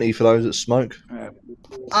 420 for those that smoke.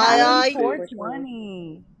 Aye,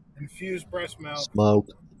 420. Infused breast milk. Smoke.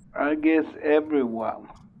 I guess everyone.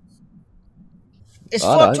 It's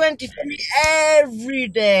I don't. 420 for me every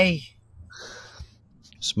day.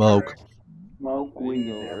 Smoke. Smoke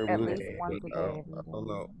weed At least once a day. I don't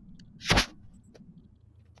know.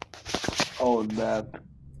 Oh, that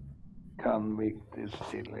convict is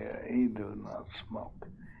still here. He do not smoke.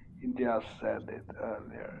 He just said it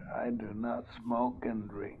earlier. I do not smoke and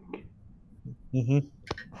drink.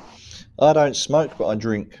 I don't smoke, but I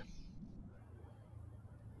drink.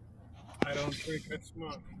 I don't drink, I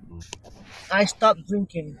smoke. I stopped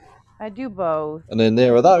drinking. I do both. And then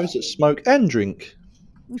there are those that smoke and drink.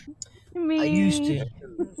 Me. I used to.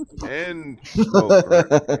 And smoke,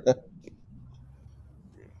 right?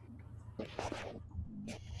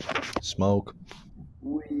 Smoke.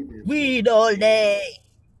 Weed all day.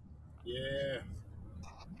 Yeah.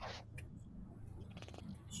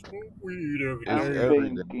 Smoke weed every It's day. every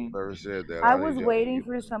day. Whoever said that. I need was y'all to waiting get-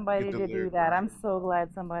 for somebody get the to do lyric that. right. I'm so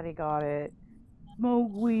glad somebody got it.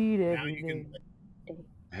 Smoke weed Now every you day. can.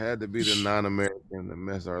 Had to be the non-American to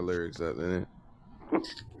mess our lyrics up, didn't it?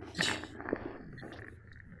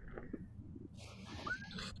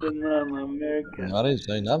 The non-American. I didn't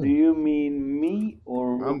say Do nothing. you mean me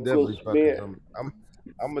or I'm definitely Ruckus fucking Bear? some.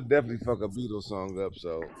 I'm gonna definitely fuck a Beatles song up,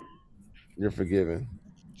 so you're forgiven.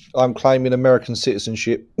 I'm claiming American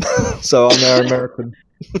citizenship, so I'm now American.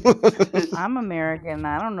 I'm American.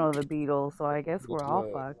 I don't know the Beatles, so I guess we're all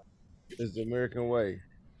fucked. It's the American way.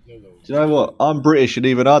 Do you know what? I'm British, and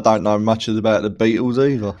even I don't know much about the Beatles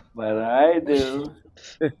either. But I do.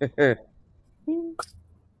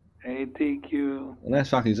 ATQ. And that's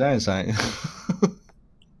fucking saying something.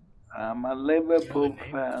 I'm a Liverpool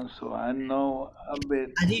fan, so I know a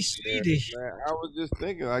bit. And he's Swedish. Man, I was just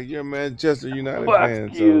thinking, like, you're a Manchester United Fuck fan,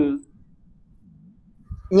 you.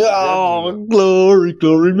 Oh, glory,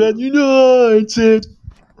 glory, Man United.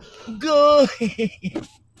 Go.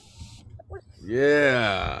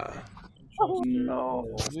 Yeah. No.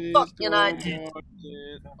 Fuck United.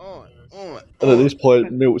 On. And at this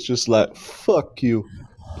point, Milt's just like, fuck you.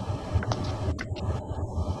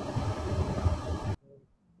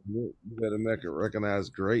 You better make it recognize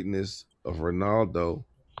greatness of Ronaldo.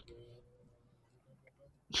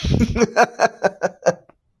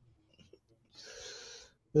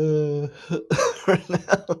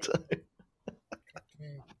 Ronaldo.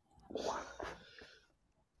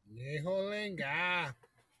 Viejo lenga.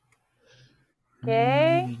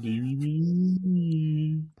 Okay.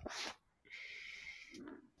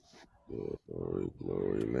 Glory,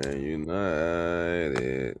 glory, Man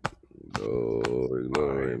United. Glory,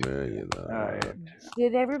 glory, Man United.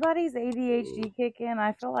 Did everybody's ADHD kick in?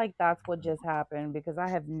 I feel like that's what just happened because I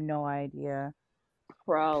have no idea.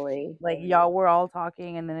 Probably. Like y'all were all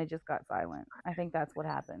talking and then it just got silent. I think that's what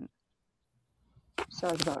happened.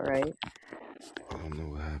 Sounds about right. I don't know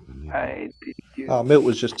what happened. Oh, Milt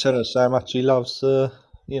was just telling us how much he loves,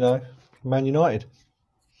 Man United.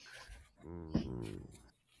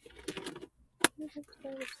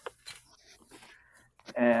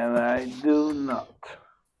 And I do not.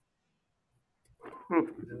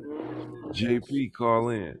 JP, call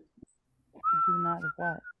in. Do not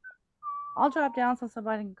what? I'll drop down so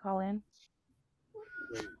somebody can call in.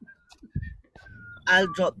 I'll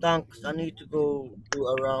drop down because I need to go do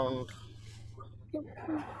a round.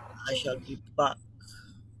 I shall be back.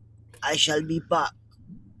 I shall be back.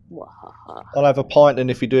 I'll have a pint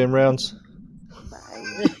and if you're doing rounds.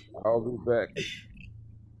 I'll be back.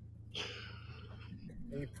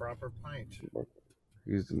 A proper pint.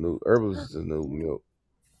 He's the new Herbals is the new Milk.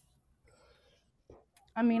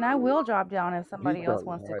 I mean, I will drop down if somebody He's else probably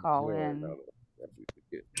wants to hiding call there in. now.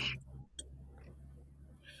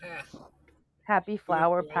 Happy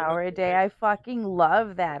Flower Power Day. I fucking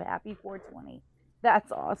love that. Happy 420.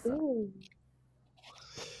 That's awesome.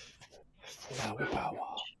 Flower power.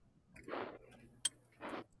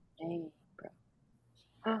 Dang,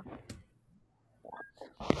 bro.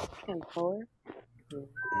 10-4.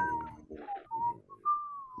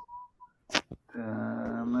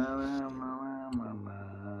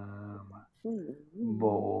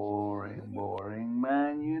 Boring, boring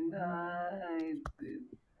Man United.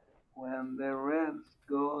 When the Reds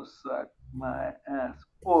go suck my ass.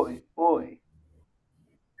 Oi, oi.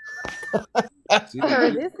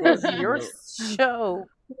 Sir, this is your show.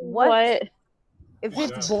 What? If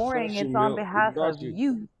it's boring, it's on behalf of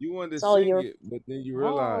you. You wanted to It's all sing your- it, but then you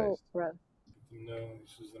realized. bro. No,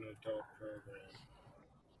 this is an adult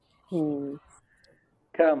program.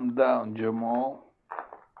 Calm down, Jamal.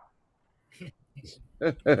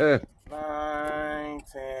 9,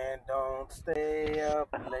 10, don't stay up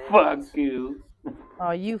late. Fuck you.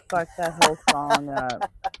 Oh, you fucked that whole song up.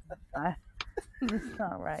 It's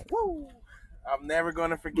not right. I'm never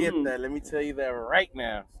gonna forget that. Let me tell you that right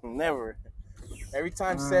now. Never. Every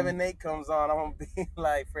time 7-8 comes on, I'm gonna be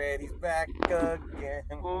like, Fred, he's back again.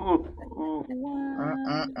 1,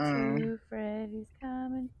 2, Freddy's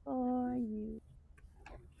coming for you.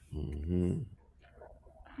 Mm-hmm.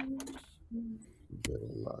 You better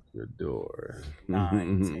lock your door.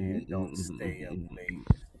 9, 10, don't stay up late.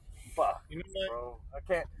 Fuck, bro.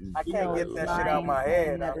 I can't get that shit out of my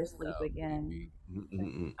head. Never sleep again.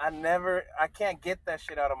 I can't get that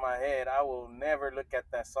shit out of my head. I will never look at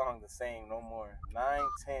that song the same no more. 9,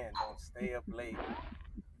 10, don't stay up late.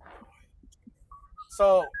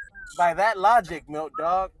 So, by that logic, Milk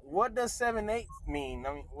Dog, what does 7-8 mean?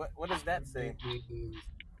 I mean, what does that say?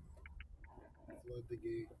 Flood the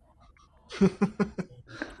gate.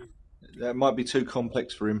 That might be too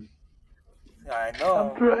complex for him. I know.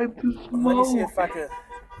 I'm trying to Let me smoke. see if I could.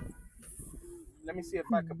 Let me see if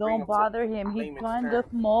I could. bring Don't bother him. He's trying to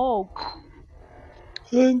smoke.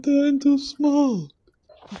 And then to smoke.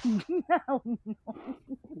 No.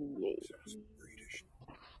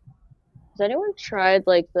 Has anyone tried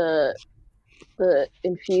like the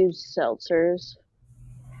infused seltzers?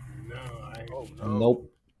 No,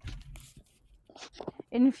 Nope.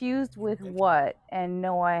 Infused with what? And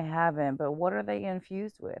no, I haven't. But what are they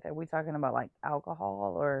infused with? Are we talking about like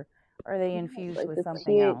alcohol, or are they infused Like with the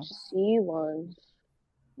something else? THC ones.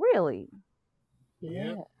 Really?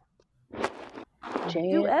 Yeah.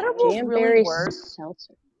 Do edibles really Jamberry work?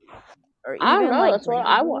 seltzer. Or I don't even know. like That's what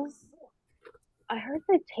I want. drinkables? I heard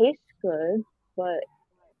they taste good, but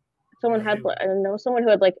someone had. I know someone who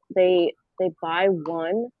had like they buy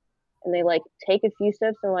one and they like take a few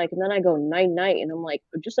sips and like, and then I go night night, and I'm like,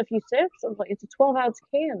 just a few sips. I'm like, it's a 12-ounce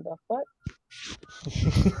can. The fuck?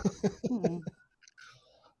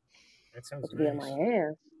 That sounds Be on my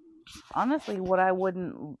ass. Honestly, what I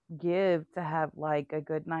wouldn't give to have like a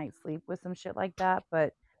good night's sleep with some shit like that, but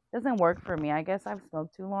it doesn't work for me. I guess I've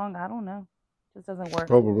smoked too long. I don't know. Just doesn't work.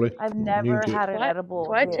 Probably. I've never had an edible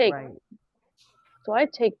So I hit take. right. So I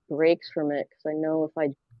take breaks from it because I know if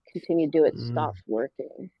I continue to do it, it stops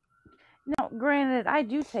working. No, granted, I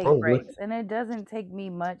do take Probably. breaks, and it doesn't take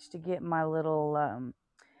me much to get my little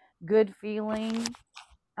good feeling.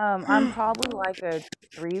 I'm probably like a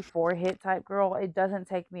 3-4 hit type girl. It doesn't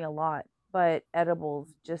take me a lot, but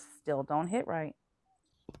edibles just still don't hit right.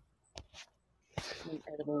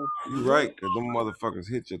 You right, cause them motherfuckers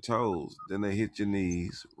hit your toes, then they hit your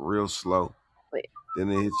knees real slow. Wait. Then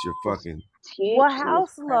they hit your fucking. Well, how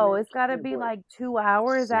slow? It's got to be like 2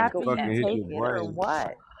 hours Then after it you fucking hit take your it, or brain.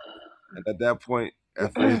 what? And at that point,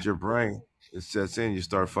 after it hits your brain, it sets in. You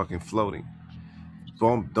start fucking floating.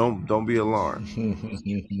 Don't be alarmed.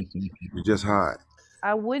 You're just high.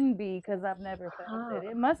 I wouldn't be, because I've never felt it.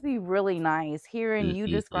 It must be really nice hearing you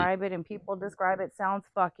describe it and people describe it. Sounds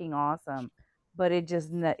fucking awesome, but it just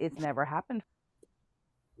it's never happened.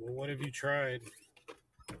 Well, what have you tried?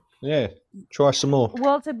 Yeah, try some more.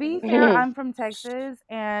 Well, to be fair, I'm from Texas,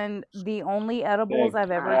 and the only edibles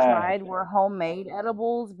I've ever tried were homemade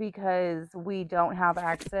edibles, because we don't have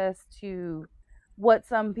access to what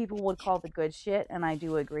some people would call the good shit, and I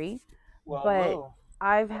do agree. But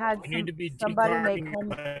I've had somebody make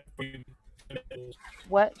home.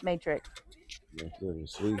 What? Matrix?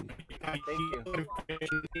 Sweet. Thank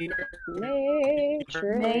you.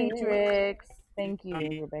 Matrix. Thank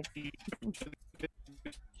you, Rebecca.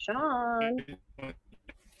 Sean.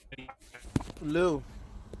 Lou.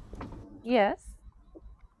 Yes.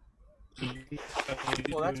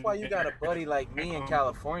 Well, that's why you got a buddy like me in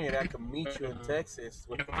California that can meet you in Texas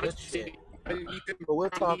with the good shit. But we'll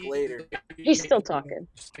talk later. He's still talking.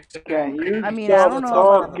 Can you I mean, I don't know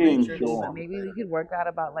talking, but Sean? maybe we could work out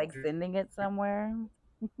about like sending it somewhere.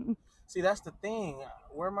 See, that's the thing.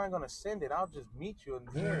 Where am I gonna send it? I'll just meet you in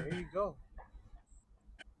here. Here you go.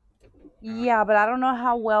 Yeah, but I don't know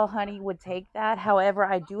how well Honey would take that. However,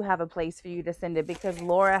 I do have a place for you to send it, because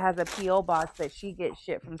Laura has a P.O. box that she gets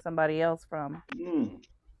shit from somebody else from.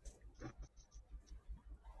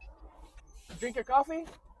 Drink your coffee?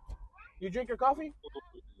 You drink your coffee?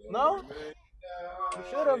 No? You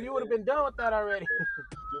should have. You would have been done with that already.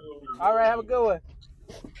 All right, have a good one.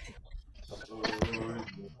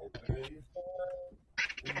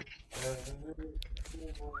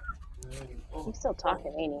 He's still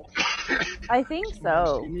talking, ain't he? I think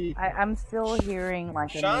so. I'm still hearing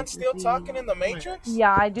like. Sean's still talking in the Matrix?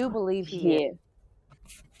 Yeah, I do believe he is.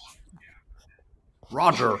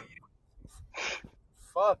 Roger.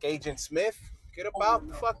 Fuck, Agent Smith. Get about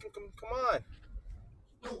the fucking. Come on.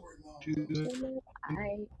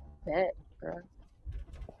 I bet, bro.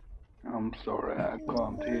 I'm sorry, I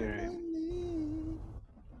can't hear him.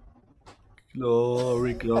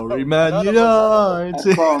 Glory, glory, Man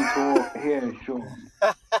United. I can't hear Sean.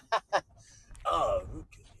 Oh, you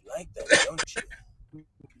like that, don't you?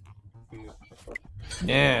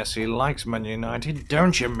 Yes, he likes Man United,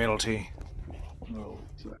 don't you, Milty?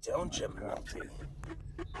 Don't you, Milty?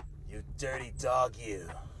 You dirty dog, you.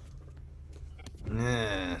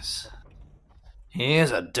 Yes. He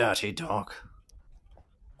is a dirty dog.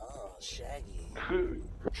 Oh, Shaggy.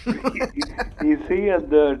 Is he a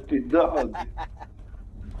dirty dog?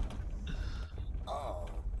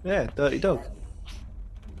 Yeah, dirty dog.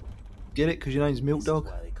 Get it? Because your name's Milk Dog?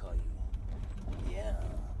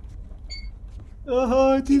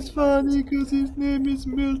 Oh, it is funny because his name is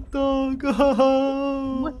Milk Dog.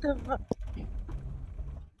 What the fuck?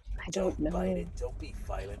 I don't know. Bite it. Don't be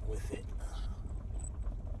violent with it.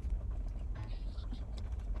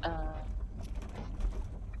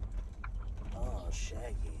 Oh,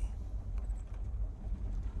 Shaggy.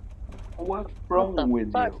 What's wrong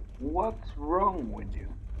with you? What's wrong with you?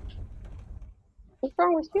 What's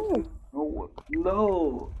wrong with you? Oh,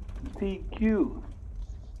 no, TQ.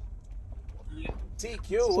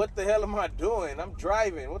 TQ, what the hell am I doing? I'm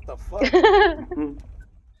driving. What the fuck?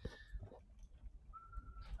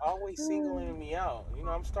 always singling me out. You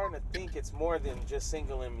know, I'm starting to think it's more than just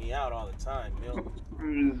singling me out all the time, Milk.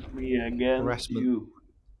 It's me against Harassment. you.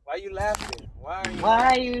 Why you laughing? Why are you Why are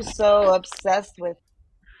laughing? you so obsessed with?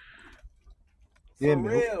 For Yeah,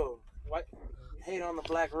 Milk. real. What? Hate on the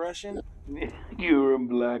Black Russian? You're a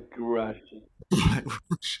black Russian. Everybody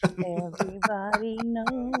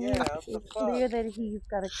knows Yeah, what the it's fuck? clear that he's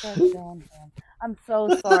got a crush on him. I'm so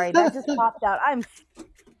sorry. That just popped out.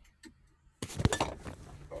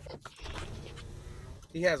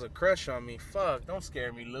 He has a crush on me. Fuck, don't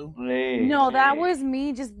scare me, Lou. No, that was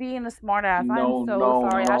me just being a smartass. I'm so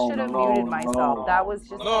sorry. I should have muted myself. That was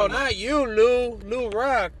just No, me. not you, Lou. Lou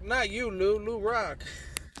Rock. Not you, Lou. Lou Rock.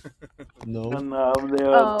 No. And now they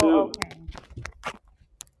are two. okay.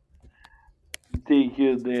 Think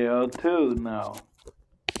you they are two now.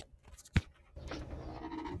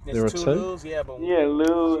 There are It's two two? Lou's? Yeah, but Yeah,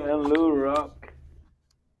 Lou and Lou Rock.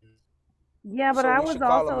 Yeah, but So I we was should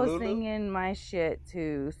call him also Lulu? singing my shit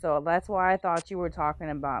too, so that's why I thought you were talking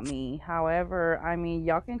about me. However, I mean,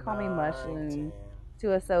 y'all can call me Mushroom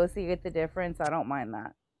to associate the difference. I don't mind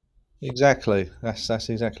that. Exactly. That's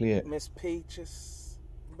exactly it. Miss Peaches,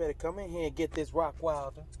 you better come in here and get this Rock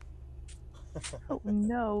Wilder. Oh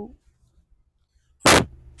no.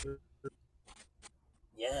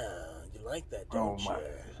 Yeah, you like that, Oh don't my. you?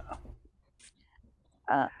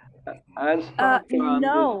 I start to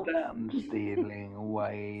no. understand stealing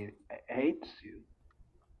why he hates you.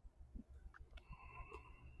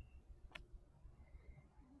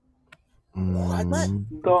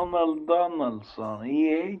 Donald Donaldson, he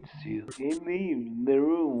hates you. He leaves the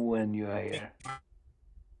room when you are here.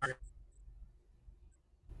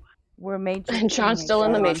 We're Matrix. And John's still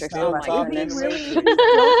in the Matrix. Oh my goodness. Really? He's still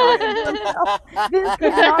talking to himself. This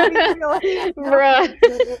could not be real. Bruh.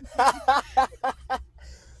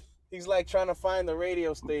 He's like trying to find the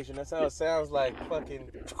radio station. That's how it sounds like. Fucking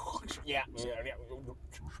yeah.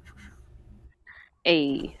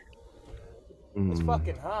 Hey. It's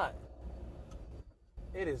fucking hot.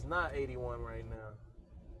 It is not 81 right now.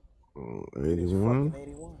 81? Fucking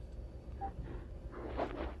 81.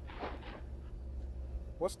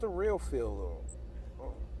 What's the real feel though?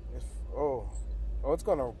 It's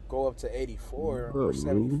gonna go up to 84 or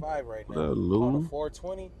 75 right now. On a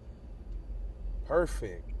 420.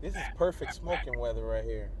 Perfect. This is perfect smoking weather right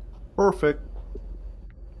here. Perfect.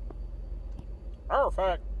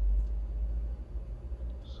 Perfect.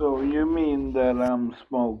 So you mean that I'm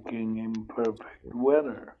smoking in perfect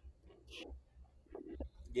weather?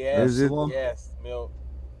 Yes, Is it? yes, Milk.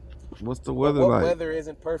 What's the But weather what like? weather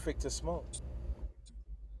isn't perfect to smoke?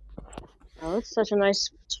 Oh, it's such a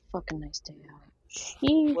fucking nice day out.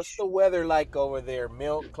 Sheesh. What's the weather like over there?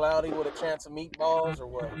 Milk, cloudy with a chance of meatballs, or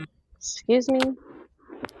what? Excuse me?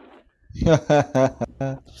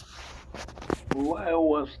 Why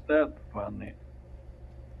was that funny?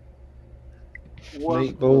 What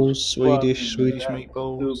Meatballs, was Swedish funny in that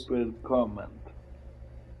meatballs. Stupid comment.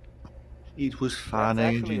 It was That's funny,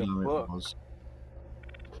 actually you a know book. it was.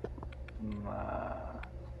 Nah.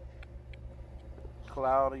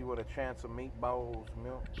 Cloudy with a chance of meatballs,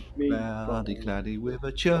 Milk. Cloudy, cloudy with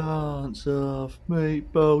a chance of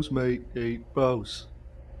meatballs, meatballs.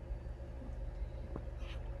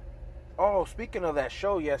 Oh, speaking of that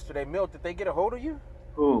show yesterday, Milk, did they get a hold of you?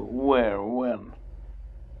 Who? Where? When?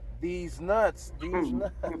 These nuts. These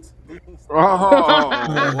nuts. Oh,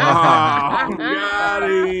 wow. Got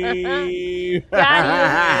him.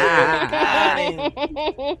 Got him.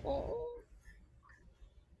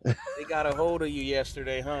 They got a hold of you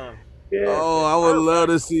yesterday, huh? Yeah. Oh, I would love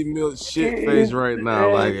to see Milk shit face right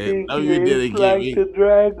now. Like, no, you didn't get me. the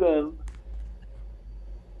dragon.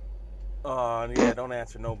 Oh, yeah, don't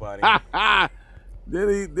answer nobody.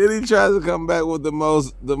 Did he try to come back with the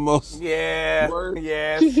most Yeah, worst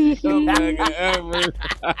yes. nigga ever?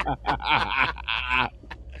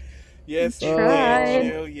 Yes, he tried. did,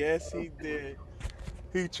 Jill. Yes, he did.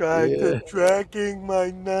 He tried to dragging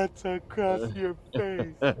my nuts across your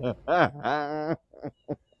face.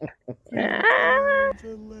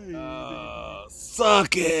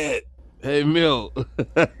 Suck it. Hey, Milk.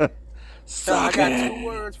 Suck I got it. 2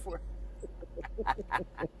 words for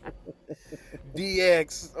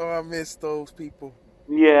DX. Oh, I miss those people.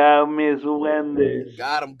 Yeah, Miss Wendy.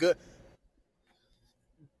 Got him good.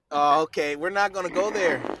 Oh, okay. We're not going to go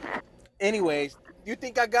there. Anyways, you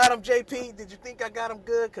think I got him, JP? Did you think I got him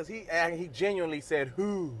good? Because he genuinely said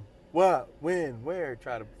who, what, when, where.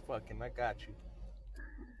 Try to fucking, I got you.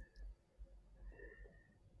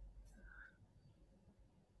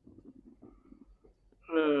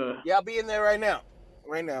 Yeah, I'll be in there right now.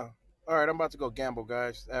 Right now. All right, I'm about to go gamble,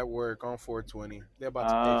 guys, at work on 420. They're about to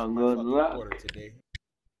pay for my Good fucking luck. quarter today.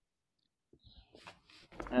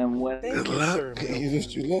 And when Thank you, sir.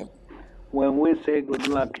 when we say good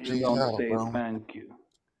luck, you Gee, don't hell, say bro. thank you.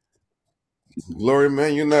 Glory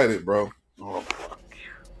Man United, bro. Oh,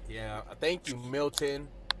 Yeah, thank you, Milton.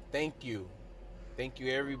 Thank you. Thank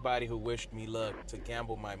you, everybody who wished me luck to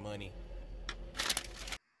gamble my money.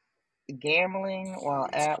 Gambling while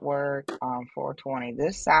at work on 420.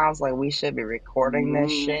 This sounds like we should be recording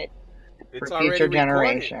this shit for It's already future recorded.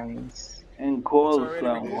 generations. and It's call already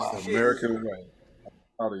recorded. It's the Shit. American way.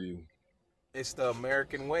 Proud of you. It's the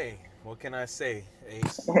American way. What can I say,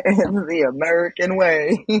 Ace? The American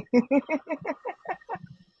way.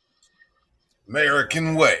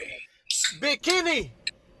 American way. Bikini.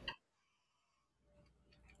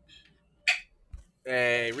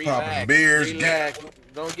 Hey, relax. Popping beers, Relax.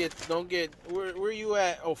 Don't get. Where you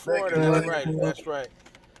at? Oh, Florida. That's right. That's right.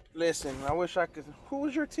 Listen, I wish I could. Who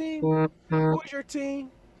was your team? Who was your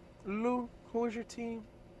team? Lou, who was your team?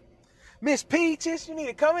 Miss Peaches, you need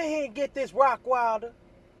to come in here and get this Rock Wilder.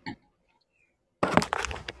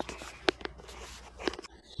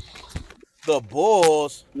 The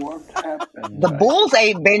Bulls. What happened? The Bulls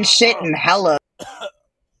ain't been shitting hella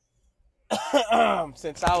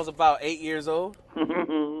since I was about 8 years old.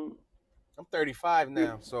 I'm 35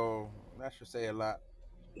 now, so that should say a lot.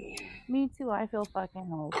 Me too. I feel fucking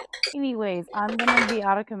old. Anyways, I'm gonna be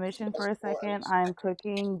out of commission for a second. I'm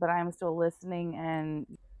cooking, but I'm still listening. And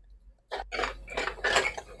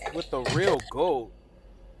with the real gold.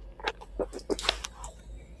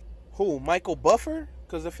 Who? Michael Buffer?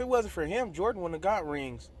 Because if it wasn't for him, Jordan wouldn't have got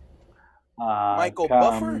rings. Michael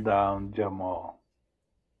Buffer? Calm down, Jamal.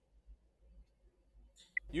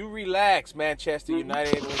 You relax, Manchester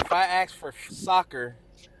United. If I ask for soccer,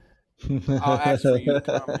 I'll ask for you to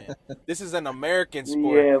comment. This is an American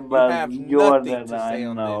sport. Yeah, but you have Jordan nothing to say I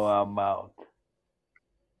on know this. about.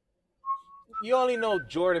 You only know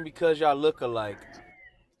Jordan because y'all look alike.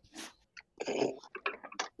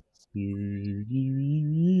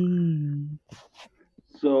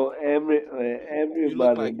 So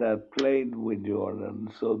everybody that played with Jordan,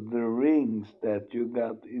 so the rings that you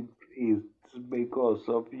got is because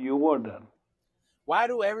of Jordan. Why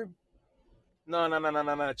do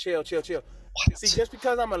No. Chill. See, just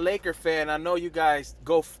because I'm a Laker fan, I know you guys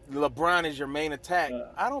go. LeBron is your main attack.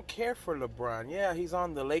 I don't care for LeBron. Yeah, he's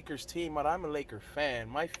on the Lakers team, but I'm a Laker fan.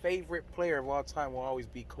 My favorite player of all time will always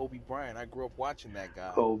be Kobe Bryant. I grew up watching that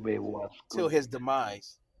guy. Kobe was till his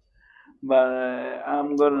demise. But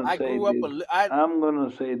I'm gonna I say grew up this. I'm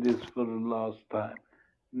gonna say this for the last time.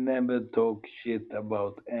 Never talk shit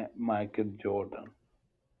about Michael Jordan.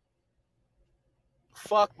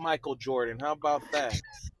 Fuck Michael Jordan. How about that?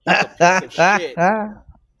 He's a piece of shit.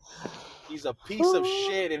 He's a piece of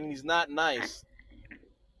shit, and he's not nice.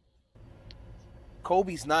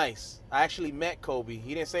 Kobe's nice. I actually met Kobe.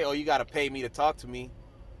 He didn't say, "Oh, you got to pay me to talk to me."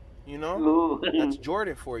 You know, that's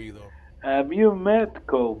Jordan for you, though. Have you met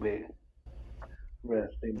Kobe?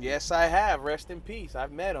 Rest in peace. Yes, I have. Rest in peace.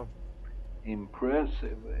 I've met him.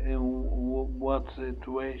 Impressive. In what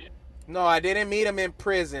situation? No, I didn't meet him in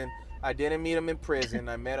prison. I met him in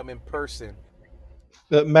person.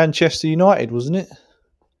 At Manchester United, wasn't it?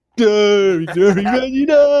 Glory, Man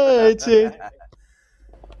United.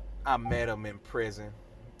 I met him in prison.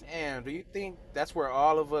 Damn, do you think that's where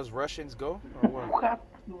all of us Russians go? Or what?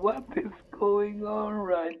 What is going on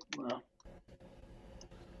right now?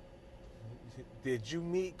 Did you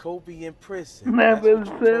meet Kobe in prison? Never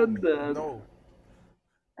said that. No.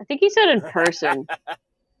 I think he said in person.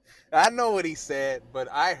 I know what he said, but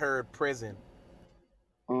I heard prison.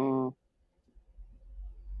 I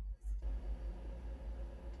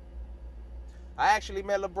actually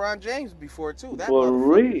met LeBron James before too. That For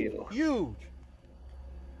real? Huge.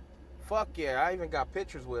 Fuck yeah! I even got a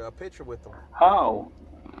picture with him. How?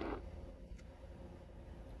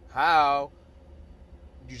 How?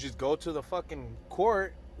 You just go to the fucking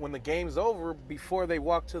court when the game's over before they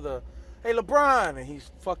walk to the, hey LeBron, and he's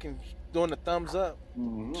fucking doing the thumbs up.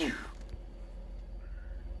 Mm-hmm.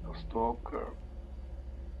 A stalker.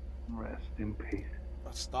 Rest in peace.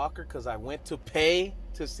 A stalker because I went to pay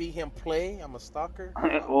to see him play. I'm a stalker.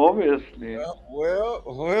 Obviously.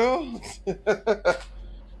 Well.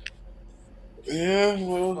 Yeah,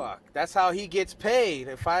 well. Fuck. That's how he gets paid.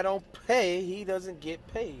 If I don't pay, he doesn't get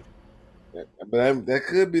paid. But that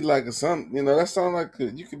could be like a something, you know. That sounds like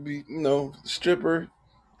you could be, you know, stripper,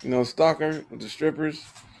 you know, stalker with the strippers.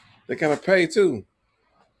 They kind of pay too.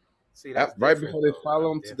 See, that's right before they follow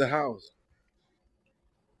them to the house.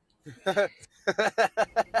 I'd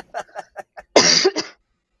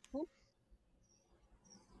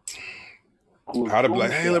be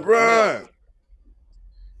like, hey LeBron.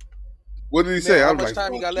 What did he say? How I'm much like,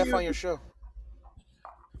 time you got left on your show?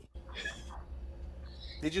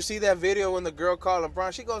 Did you see that video when the girl called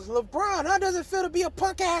LeBron? She goes, LeBron, how does it feel to be a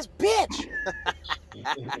punk ass bitch?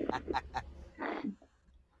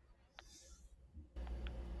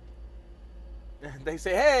 They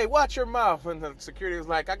say, hey, watch your mouth. And the security was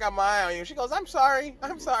like, I got my eye on you. She goes, I'm sorry.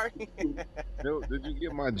 Yo, did you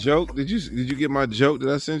get my joke? Did you get my joke that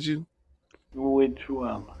I sent you? Which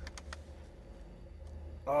one?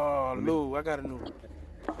 Oh, Lou, I got a new.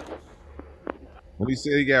 When he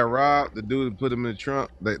said he got robbed, the dude put him in the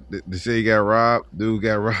trunk. They say he got robbed. Dude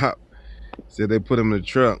got robbed. Said they put him in the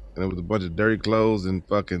trunk, and it was a bunch of dirty clothes and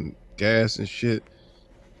fucking gas and shit.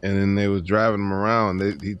 And then they was driving him around.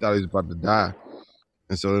 He thought he was about to die.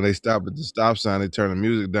 And so then they stopped at the stop sign. They turned the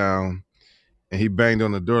music down, and he banged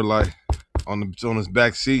on the door like on his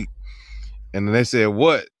back seat. And then they said,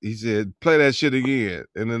 "What?" He said, "Play that shit again."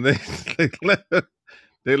 And then they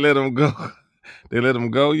let him go. They let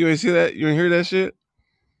him go. You ain't see that? You ain't hear that shit?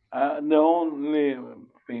 The only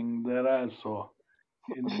thing that I saw,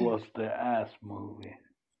 it was the ass movie.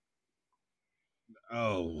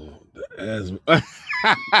 Oh, the ass.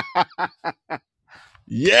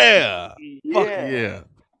 Yeah. Fuck yeah.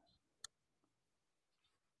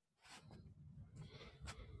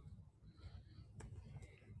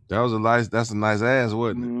 That's a nice ass,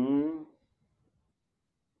 wasn't it? Mm-hmm.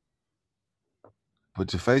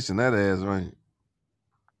 Put your face in that ass, right?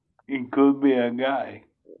 It could be a guy.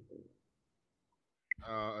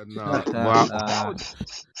 No.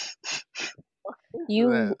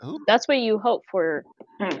 That's what you hope for.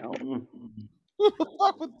 You know.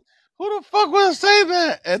 Who the fuck would say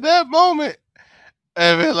that at that moment?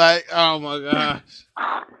 And be like, oh my gosh.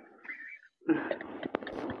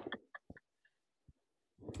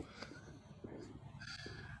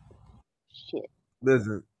 Shit.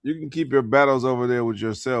 Listen, you can keep your battles over there with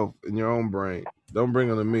yourself in your own brain. Don't bring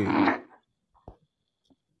them to me.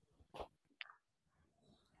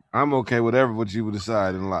 I'm okay with what you would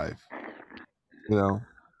decide in life. You know,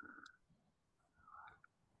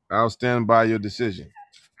 I'll stand by your decision.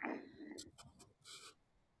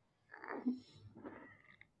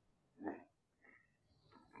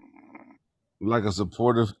 Like a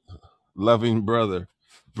supportive, loving brother.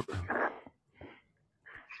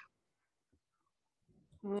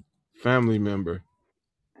 Family member.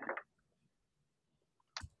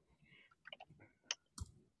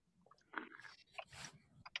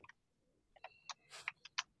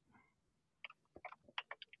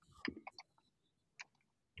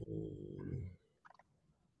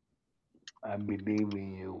 I believe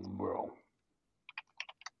in you, bro.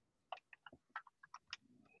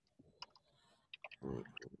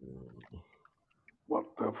 What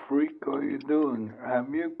the freak are you doing? Have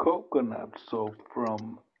you coconut soap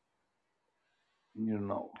from Goku?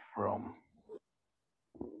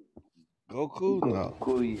 No.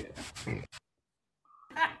 Goku, yeah.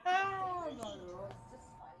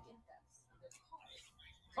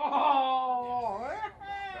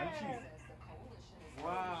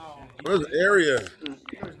 Wow. Where's Area?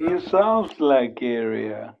 He sounds like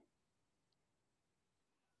Area.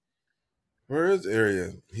 Where is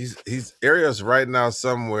Area? He's Area's right now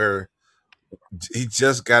somewhere. He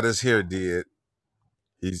just got his hair did.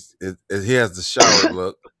 He has the shower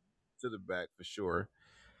look to the back for sure.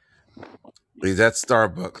 He's at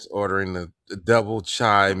Starbucks ordering the double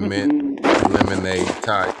chai mint lemonade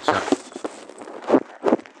Thai chai.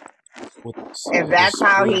 If that's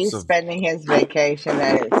how he's spending his vacation,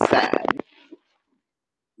 that is sad.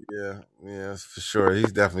 Yeah, for sure.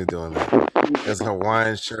 He's definitely doing that. He has a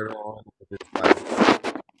Hawaiian shirt on with his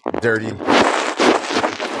like dirty,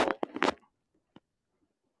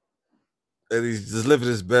 and he's just living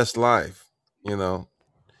his best life. You know,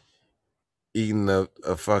 eating a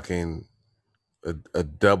fucking a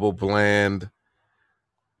double bland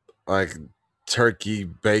like turkey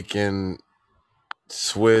bacon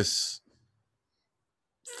Swiss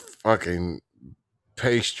fucking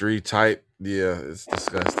pastry type. Yeah, it's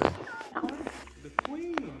disgusting. The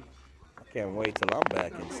queen. Can't wait till I'm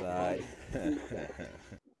back inside.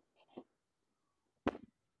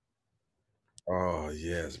 Oh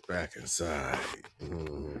yes, back inside.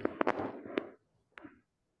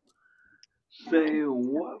 Say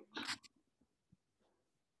what?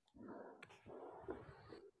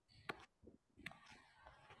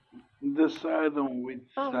 Decide on which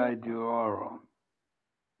side you are on.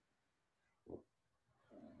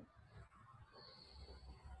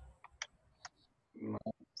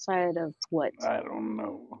 Side of what? I don't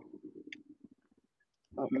know.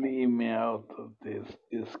 Okay. Leave me out of this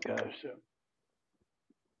discussion.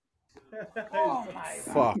 Oh my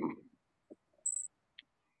fuck.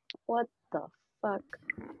 What the fuck?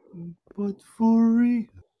 But for real.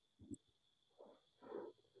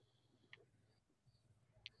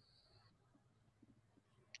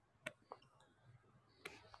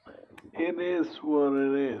 It is what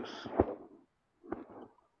it is.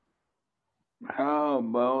 How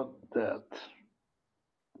about that?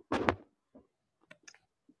 That's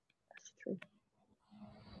true.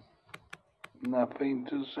 Nothing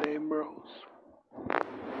to say, bros.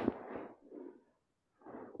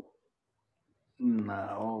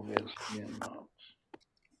 No, obviously not.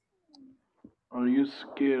 Are you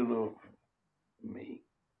scared of me?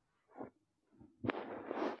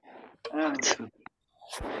 Answer.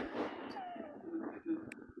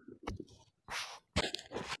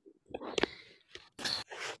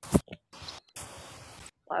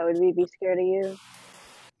 Why would we be scared of you?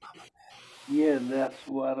 Yeah, that's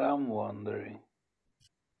what I'm wondering.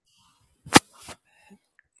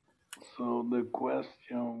 So the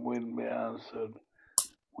question will be answered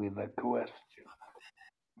with a question.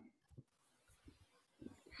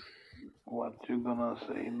 What you gonna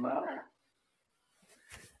say now?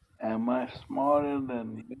 Am I smarter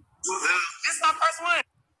than you? This is my first one.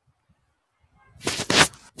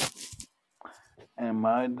 Am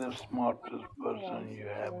I the smartest person you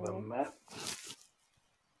ever met?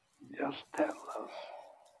 Just tell us.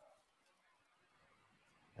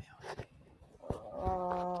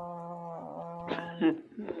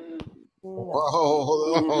 Whoa,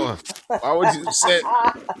 hold on. Why would you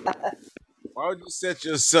set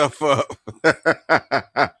yourself up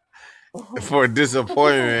for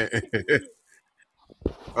disappointment?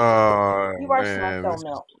 Oh You are smart man. though,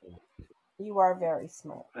 Milk. You are very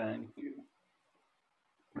smart. Thank you.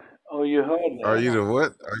 Oh, you heard that? Are you the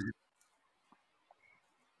what? Are you,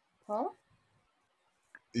 Huh?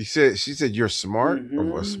 she said you're smart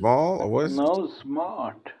or small or what? No,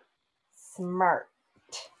 smart. Smart.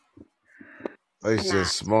 Oh, you said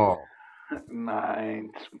small. No, I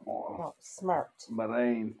ain't small. Oh, smart. But I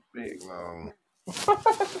ain't big. No.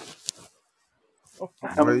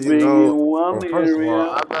 I'm But big in one first of area. all,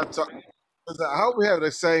 I'm not talking. I hope we have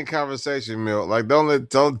the same conversation, Milk. Like, don't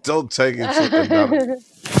take it down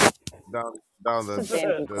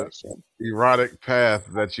the erotic path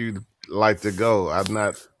that you like to go. I'm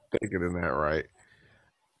not thinking in that right.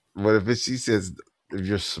 But she says if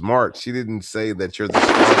you're smart, she didn't say that you're the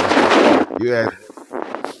smartest. You asked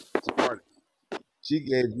smart. She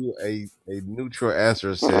gave you a neutral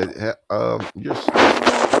answer. Said, you're smart.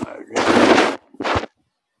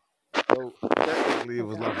 So technically, it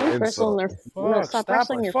was like an insult. Fuck, stop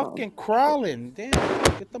fucking crawling. Damn,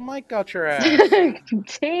 get the mic out your ass.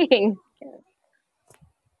 Dang.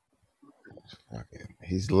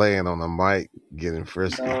 He's laying on the mic, getting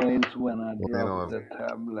frisky. No, it's when I drop the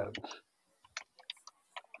tablet.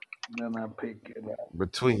 Then I pick it up.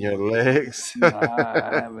 Between your legs. No,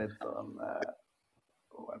 I have it on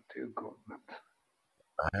what do you call it?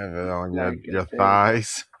 I have it on your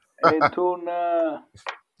thighs. Hey, Tuna.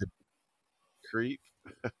 Creep.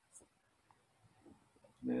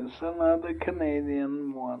 There's another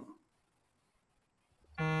Canadian one.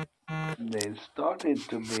 There started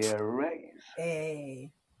to be a race.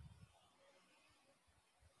 Hey.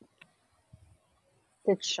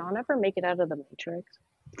 Did Sean ever make it out of the Matrix?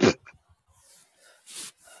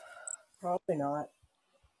 Probably not.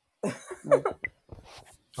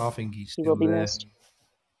 I think he's He will still be there. missed.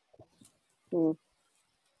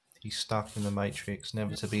 He's stuck in the Matrix,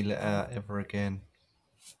 never to be let out ever again.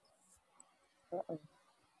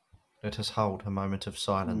 Let us hold a moment of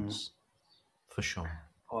silence for Sean.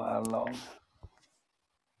 For how long?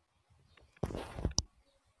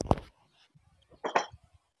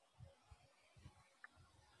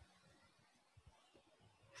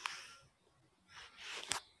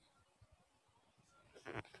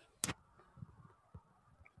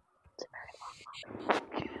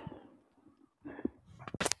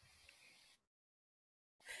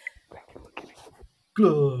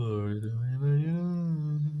 Glory.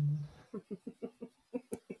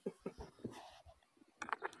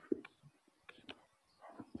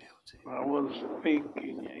 I was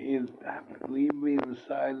thinking, we've been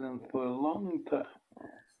silent for a long time.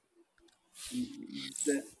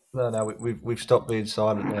 No, we've stopped being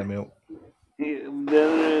silent now, Milk.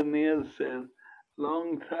 Then Neil said,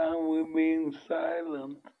 long time we've been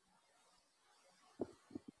silent.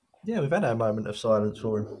 Yeah, we've had our moment of silence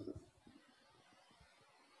for him.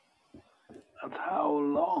 But how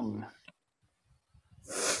long?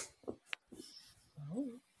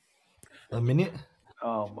 A minute?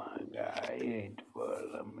 Oh my God, he ain't for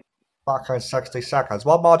a minute. Fucking 60 seconds.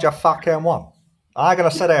 What more do you fucking want? I'm gonna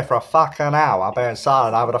sit here for a fucking hour being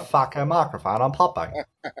silent over the fucking microphone on Poppy.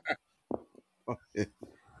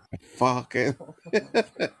 Fucking.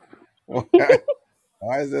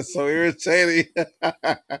 Why is that so irritating?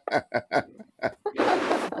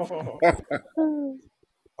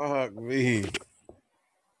 Fuck me.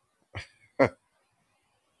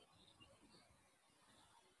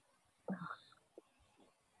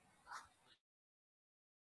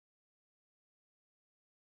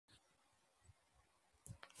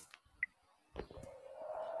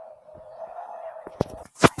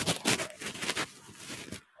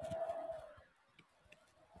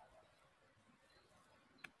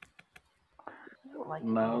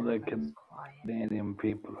 Now the Canadian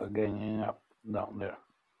people are ganging up down there.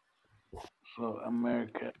 So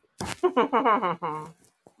America,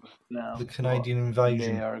 now The Canadian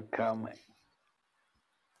invasion. they are coming,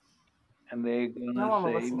 and they're No gonna one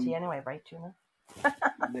will say, listen to you anyway, right, Tuna?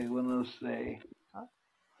 they're gonna say,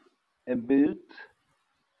 a boot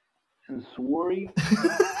and sorry.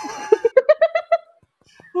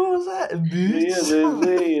 What was that? A boot? Yeah, they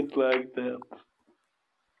say it like that.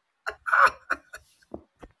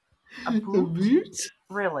 A boot?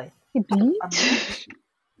 Really? A boot? A boot?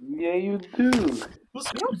 Yeah, you do. You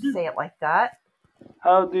don't say it like that.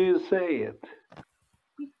 How do you say it?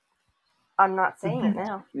 I'm not saying it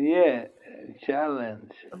now. Yeah,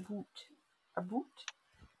 challenge. A boot. A boot.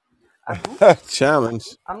 A boot.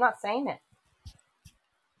 Challenge. I'm not saying it.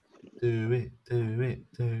 Do it, do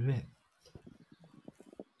it, do it.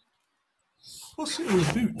 What's it with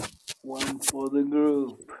a boot? One for the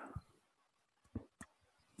group.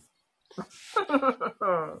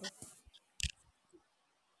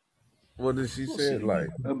 What did she say it like?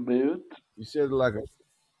 A boot. You said it like a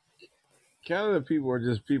Canada people are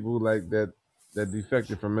just people like that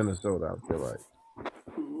defected from Minnesota, I feel like.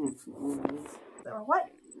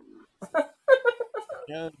 What?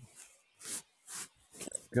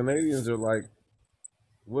 Canadians are like,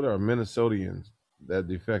 what are Minnesotians that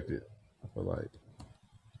defected? I feel like.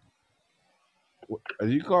 What do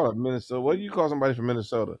you call a Minnesota? What do you call somebody from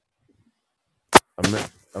Minnesota?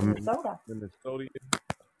 Minnesota. Minnesotian.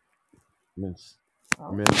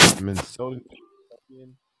 Oh. Minnesotian.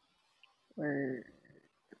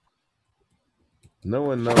 No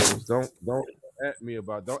one knows. Don't at me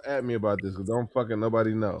about this because don't fucking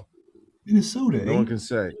nobody know. Minnesota, No one can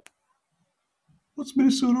say. What's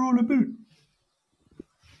Minnesota all about?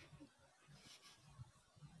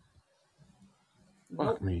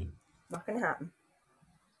 Fuck me. Not gonna happen.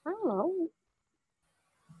 I don't know.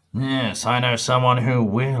 Yes, I know someone who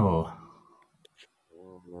will.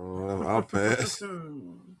 I'll pass.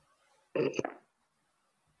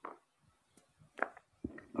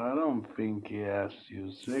 I don't think he asked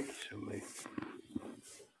you sexually.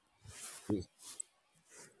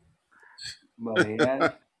 But he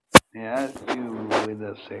asked you with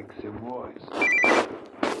a sexy voice.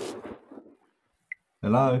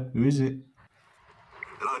 Hello, who is it?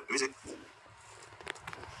 Hello, who is it?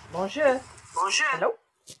 Bonjour. Bonjour. Hello.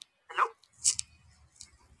 Hello.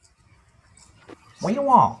 What you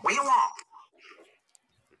want? What you want?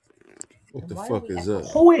 What the fuck is up?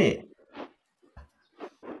 Who it?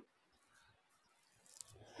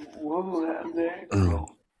 What was that there?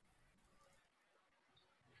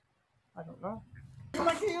 I don't know.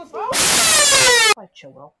 Hi,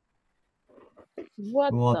 Joel.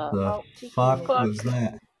 What the TQ. fuck was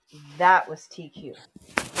that? That was TQ.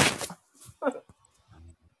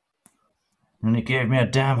 And it gave me a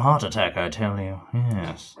damn heart attack, I tell you.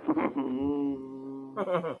 Yes.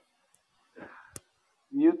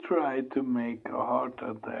 You tried to make a heart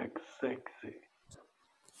attack sexy.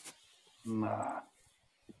 Nah.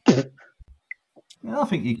 I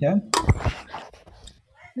think you can.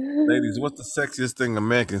 Ladies, what's the sexiest thing a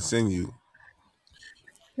man can send you?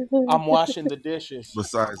 I'm washing the dishes.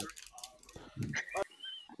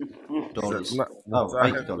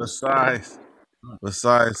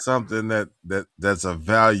 Besides something that's of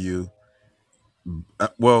value,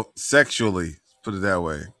 well, sexually, put it that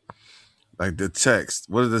way. Like the text.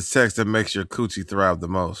 What is the text that makes your coochie thrive the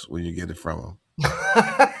most when you get it from him?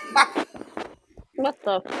 What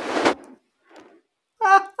the?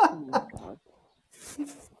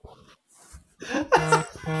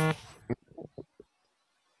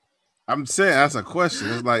 I'm saying that's a question.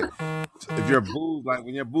 It's like if your booze, like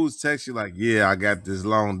when your booze text you, like, yeah, I got this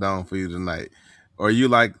long down for you tonight, or you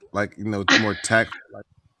like more tactful, like,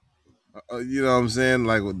 you know what I'm saying,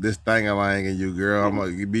 like with this thing I'm lying in you, girl. I'm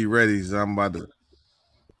like, you be ready, so I'm about to.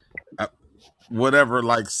 Whatever,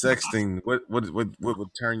 like sexting, what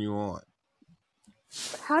would turn you on?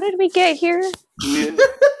 How did we get here?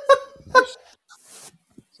 It's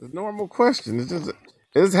a normal question. It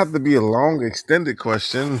doesn't have to be a long, extended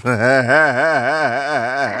question.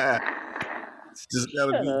 It's just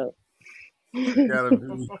gotta be. Gotta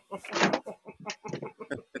be.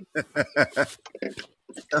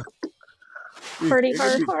 Pretty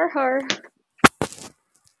hard.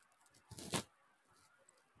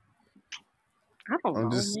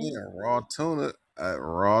 I'm just saying, raw tuna.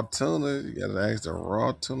 Raw tuna. You gotta ask the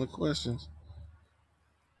raw tuna questions.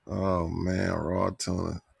 Oh man, raw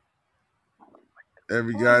tuna.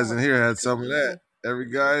 Every guy's in here had some of that. Every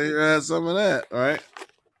guy here had some of that, right?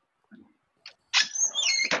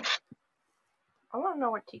 I want to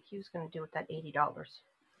know what TQ's going to do with that $80.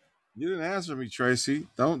 You didn't answer me, Tracy.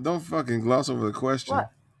 Don't fucking gloss over the question.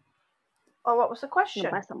 What? Oh, what was the question?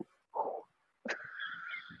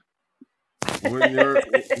 When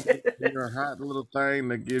your hot little thing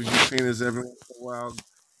that gives you penis every once in a while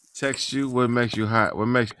text you, what makes you hot? What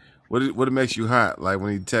makes you hot? Like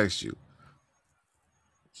when he texts you.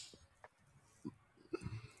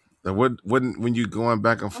 Like when you going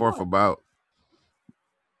back and forth about.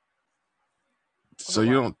 So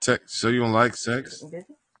you don't text. So you don't like sex?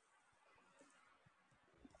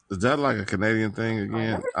 Is that like a Canadian thing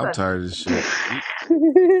again? I'm tired of this shit.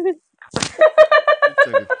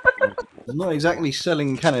 You're not exactly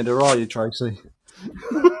selling Canada, are you, Tracy? He's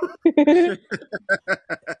not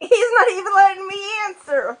even letting me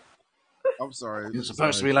answer. I'm sorry. You're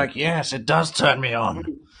supposed to be like, yes, it does turn me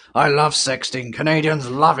on. I love sexting. Canadians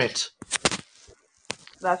love it.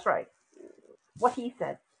 That's right. What he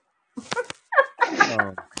said.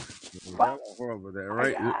 Oh, horrible that,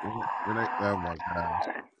 right? Oh my gosh.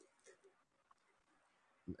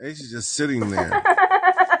 Ace is just sitting there.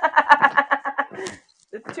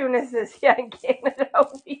 The tuna says, yeah, in Canada,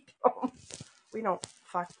 we don't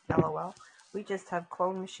fuck LOL. We just have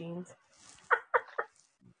clone machines.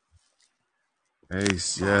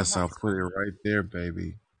 Ace, yes, I'll put it right there,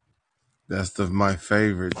 baby. That's my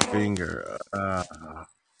favorite finger.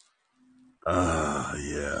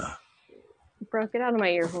 Yeah. Bro, get out of my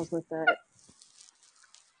ear holes with that.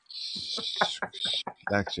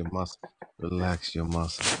 Relax your muscles. Relax your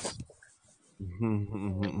muscles.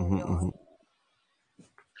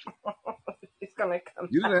 He's gonna come.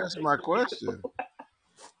 You didn't answer my question.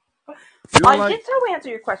 I did so answer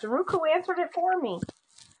your question. Ruku answered it for me.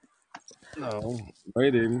 No, I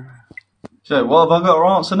didn't. So, what have I got to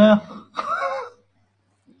answer now?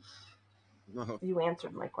 No. You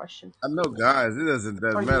answered my question. I know, guys. It doesn't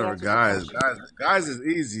matter for guys. Guys is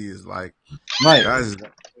easy. It's like, mate, guys is,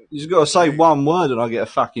 you just got to say one word and I get a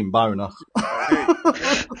fucking boner.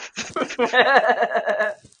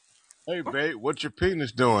 Hey, babe, what's your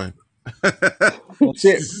penis doing? That's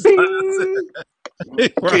it.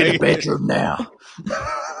 Get in the bedroom now.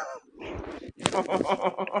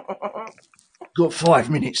 Got 5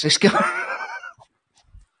 minutes. Let's go.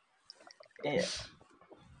 Yeah.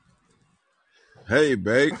 Hey,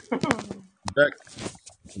 babe.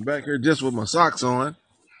 I'm back here just with my socks on.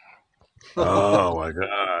 Oh my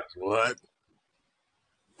gosh, what?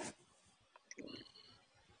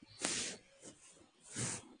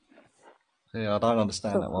 Yeah, I don't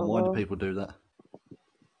understand that one. Why do people do that?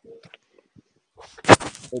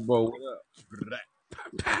 Oh, bro, what up?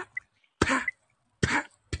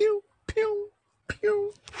 Pew, pew,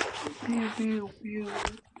 pew. Pew, pew, pew.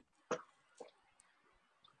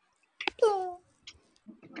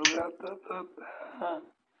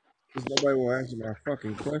 Because nobody will answer my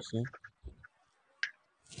fucking question.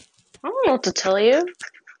 I don't know what to tell you. I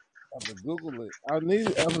have to Google it. I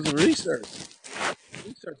was a research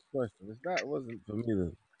question. It wasn't for me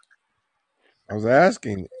to. I was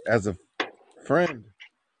asking as a friend.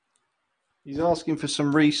 He's asking for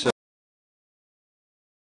some research.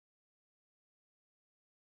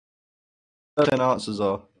 10 answers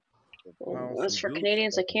are. As for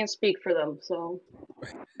Canadians, I can't speak for them, so.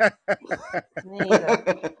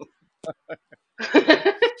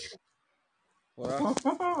 Well,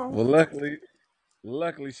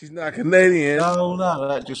 luckily, she's not Canadian. No,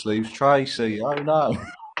 that just leaves Tracy. Oh no.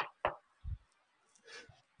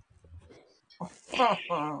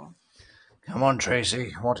 Come on,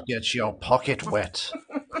 Tracy. What gets your pocket wet?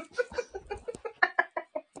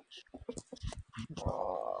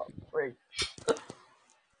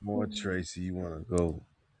 More Tracy, you want to go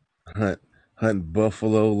hunt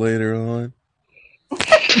buffalo later on? Oh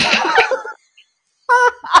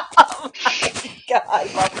my God,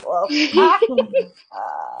 buffalo.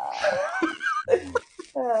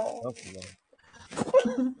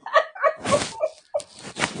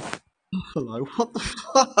 Buffalo, what the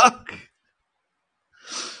fuck?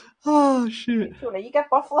 Oh shit. You got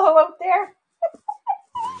buffalo out there?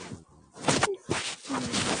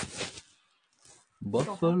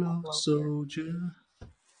 Buffalo soldier.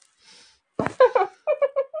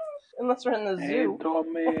 Unless we're in the zoo.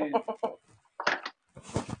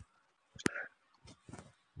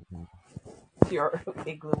 Your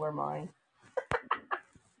igloo or mine.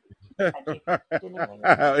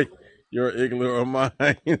 Your igloo or mine.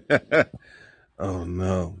 Oh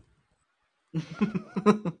no.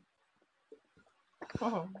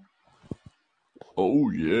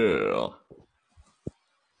 Oh yeah.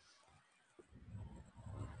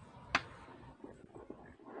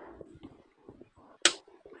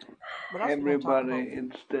 What else we gonna talk Everybody, about?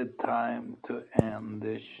 it's the time to end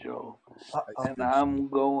this show. And I'm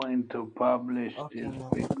going to publish this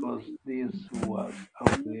because this was a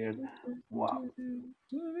weird one.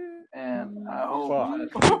 And I hope I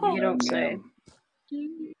see you You don't say. again.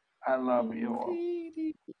 I love you all.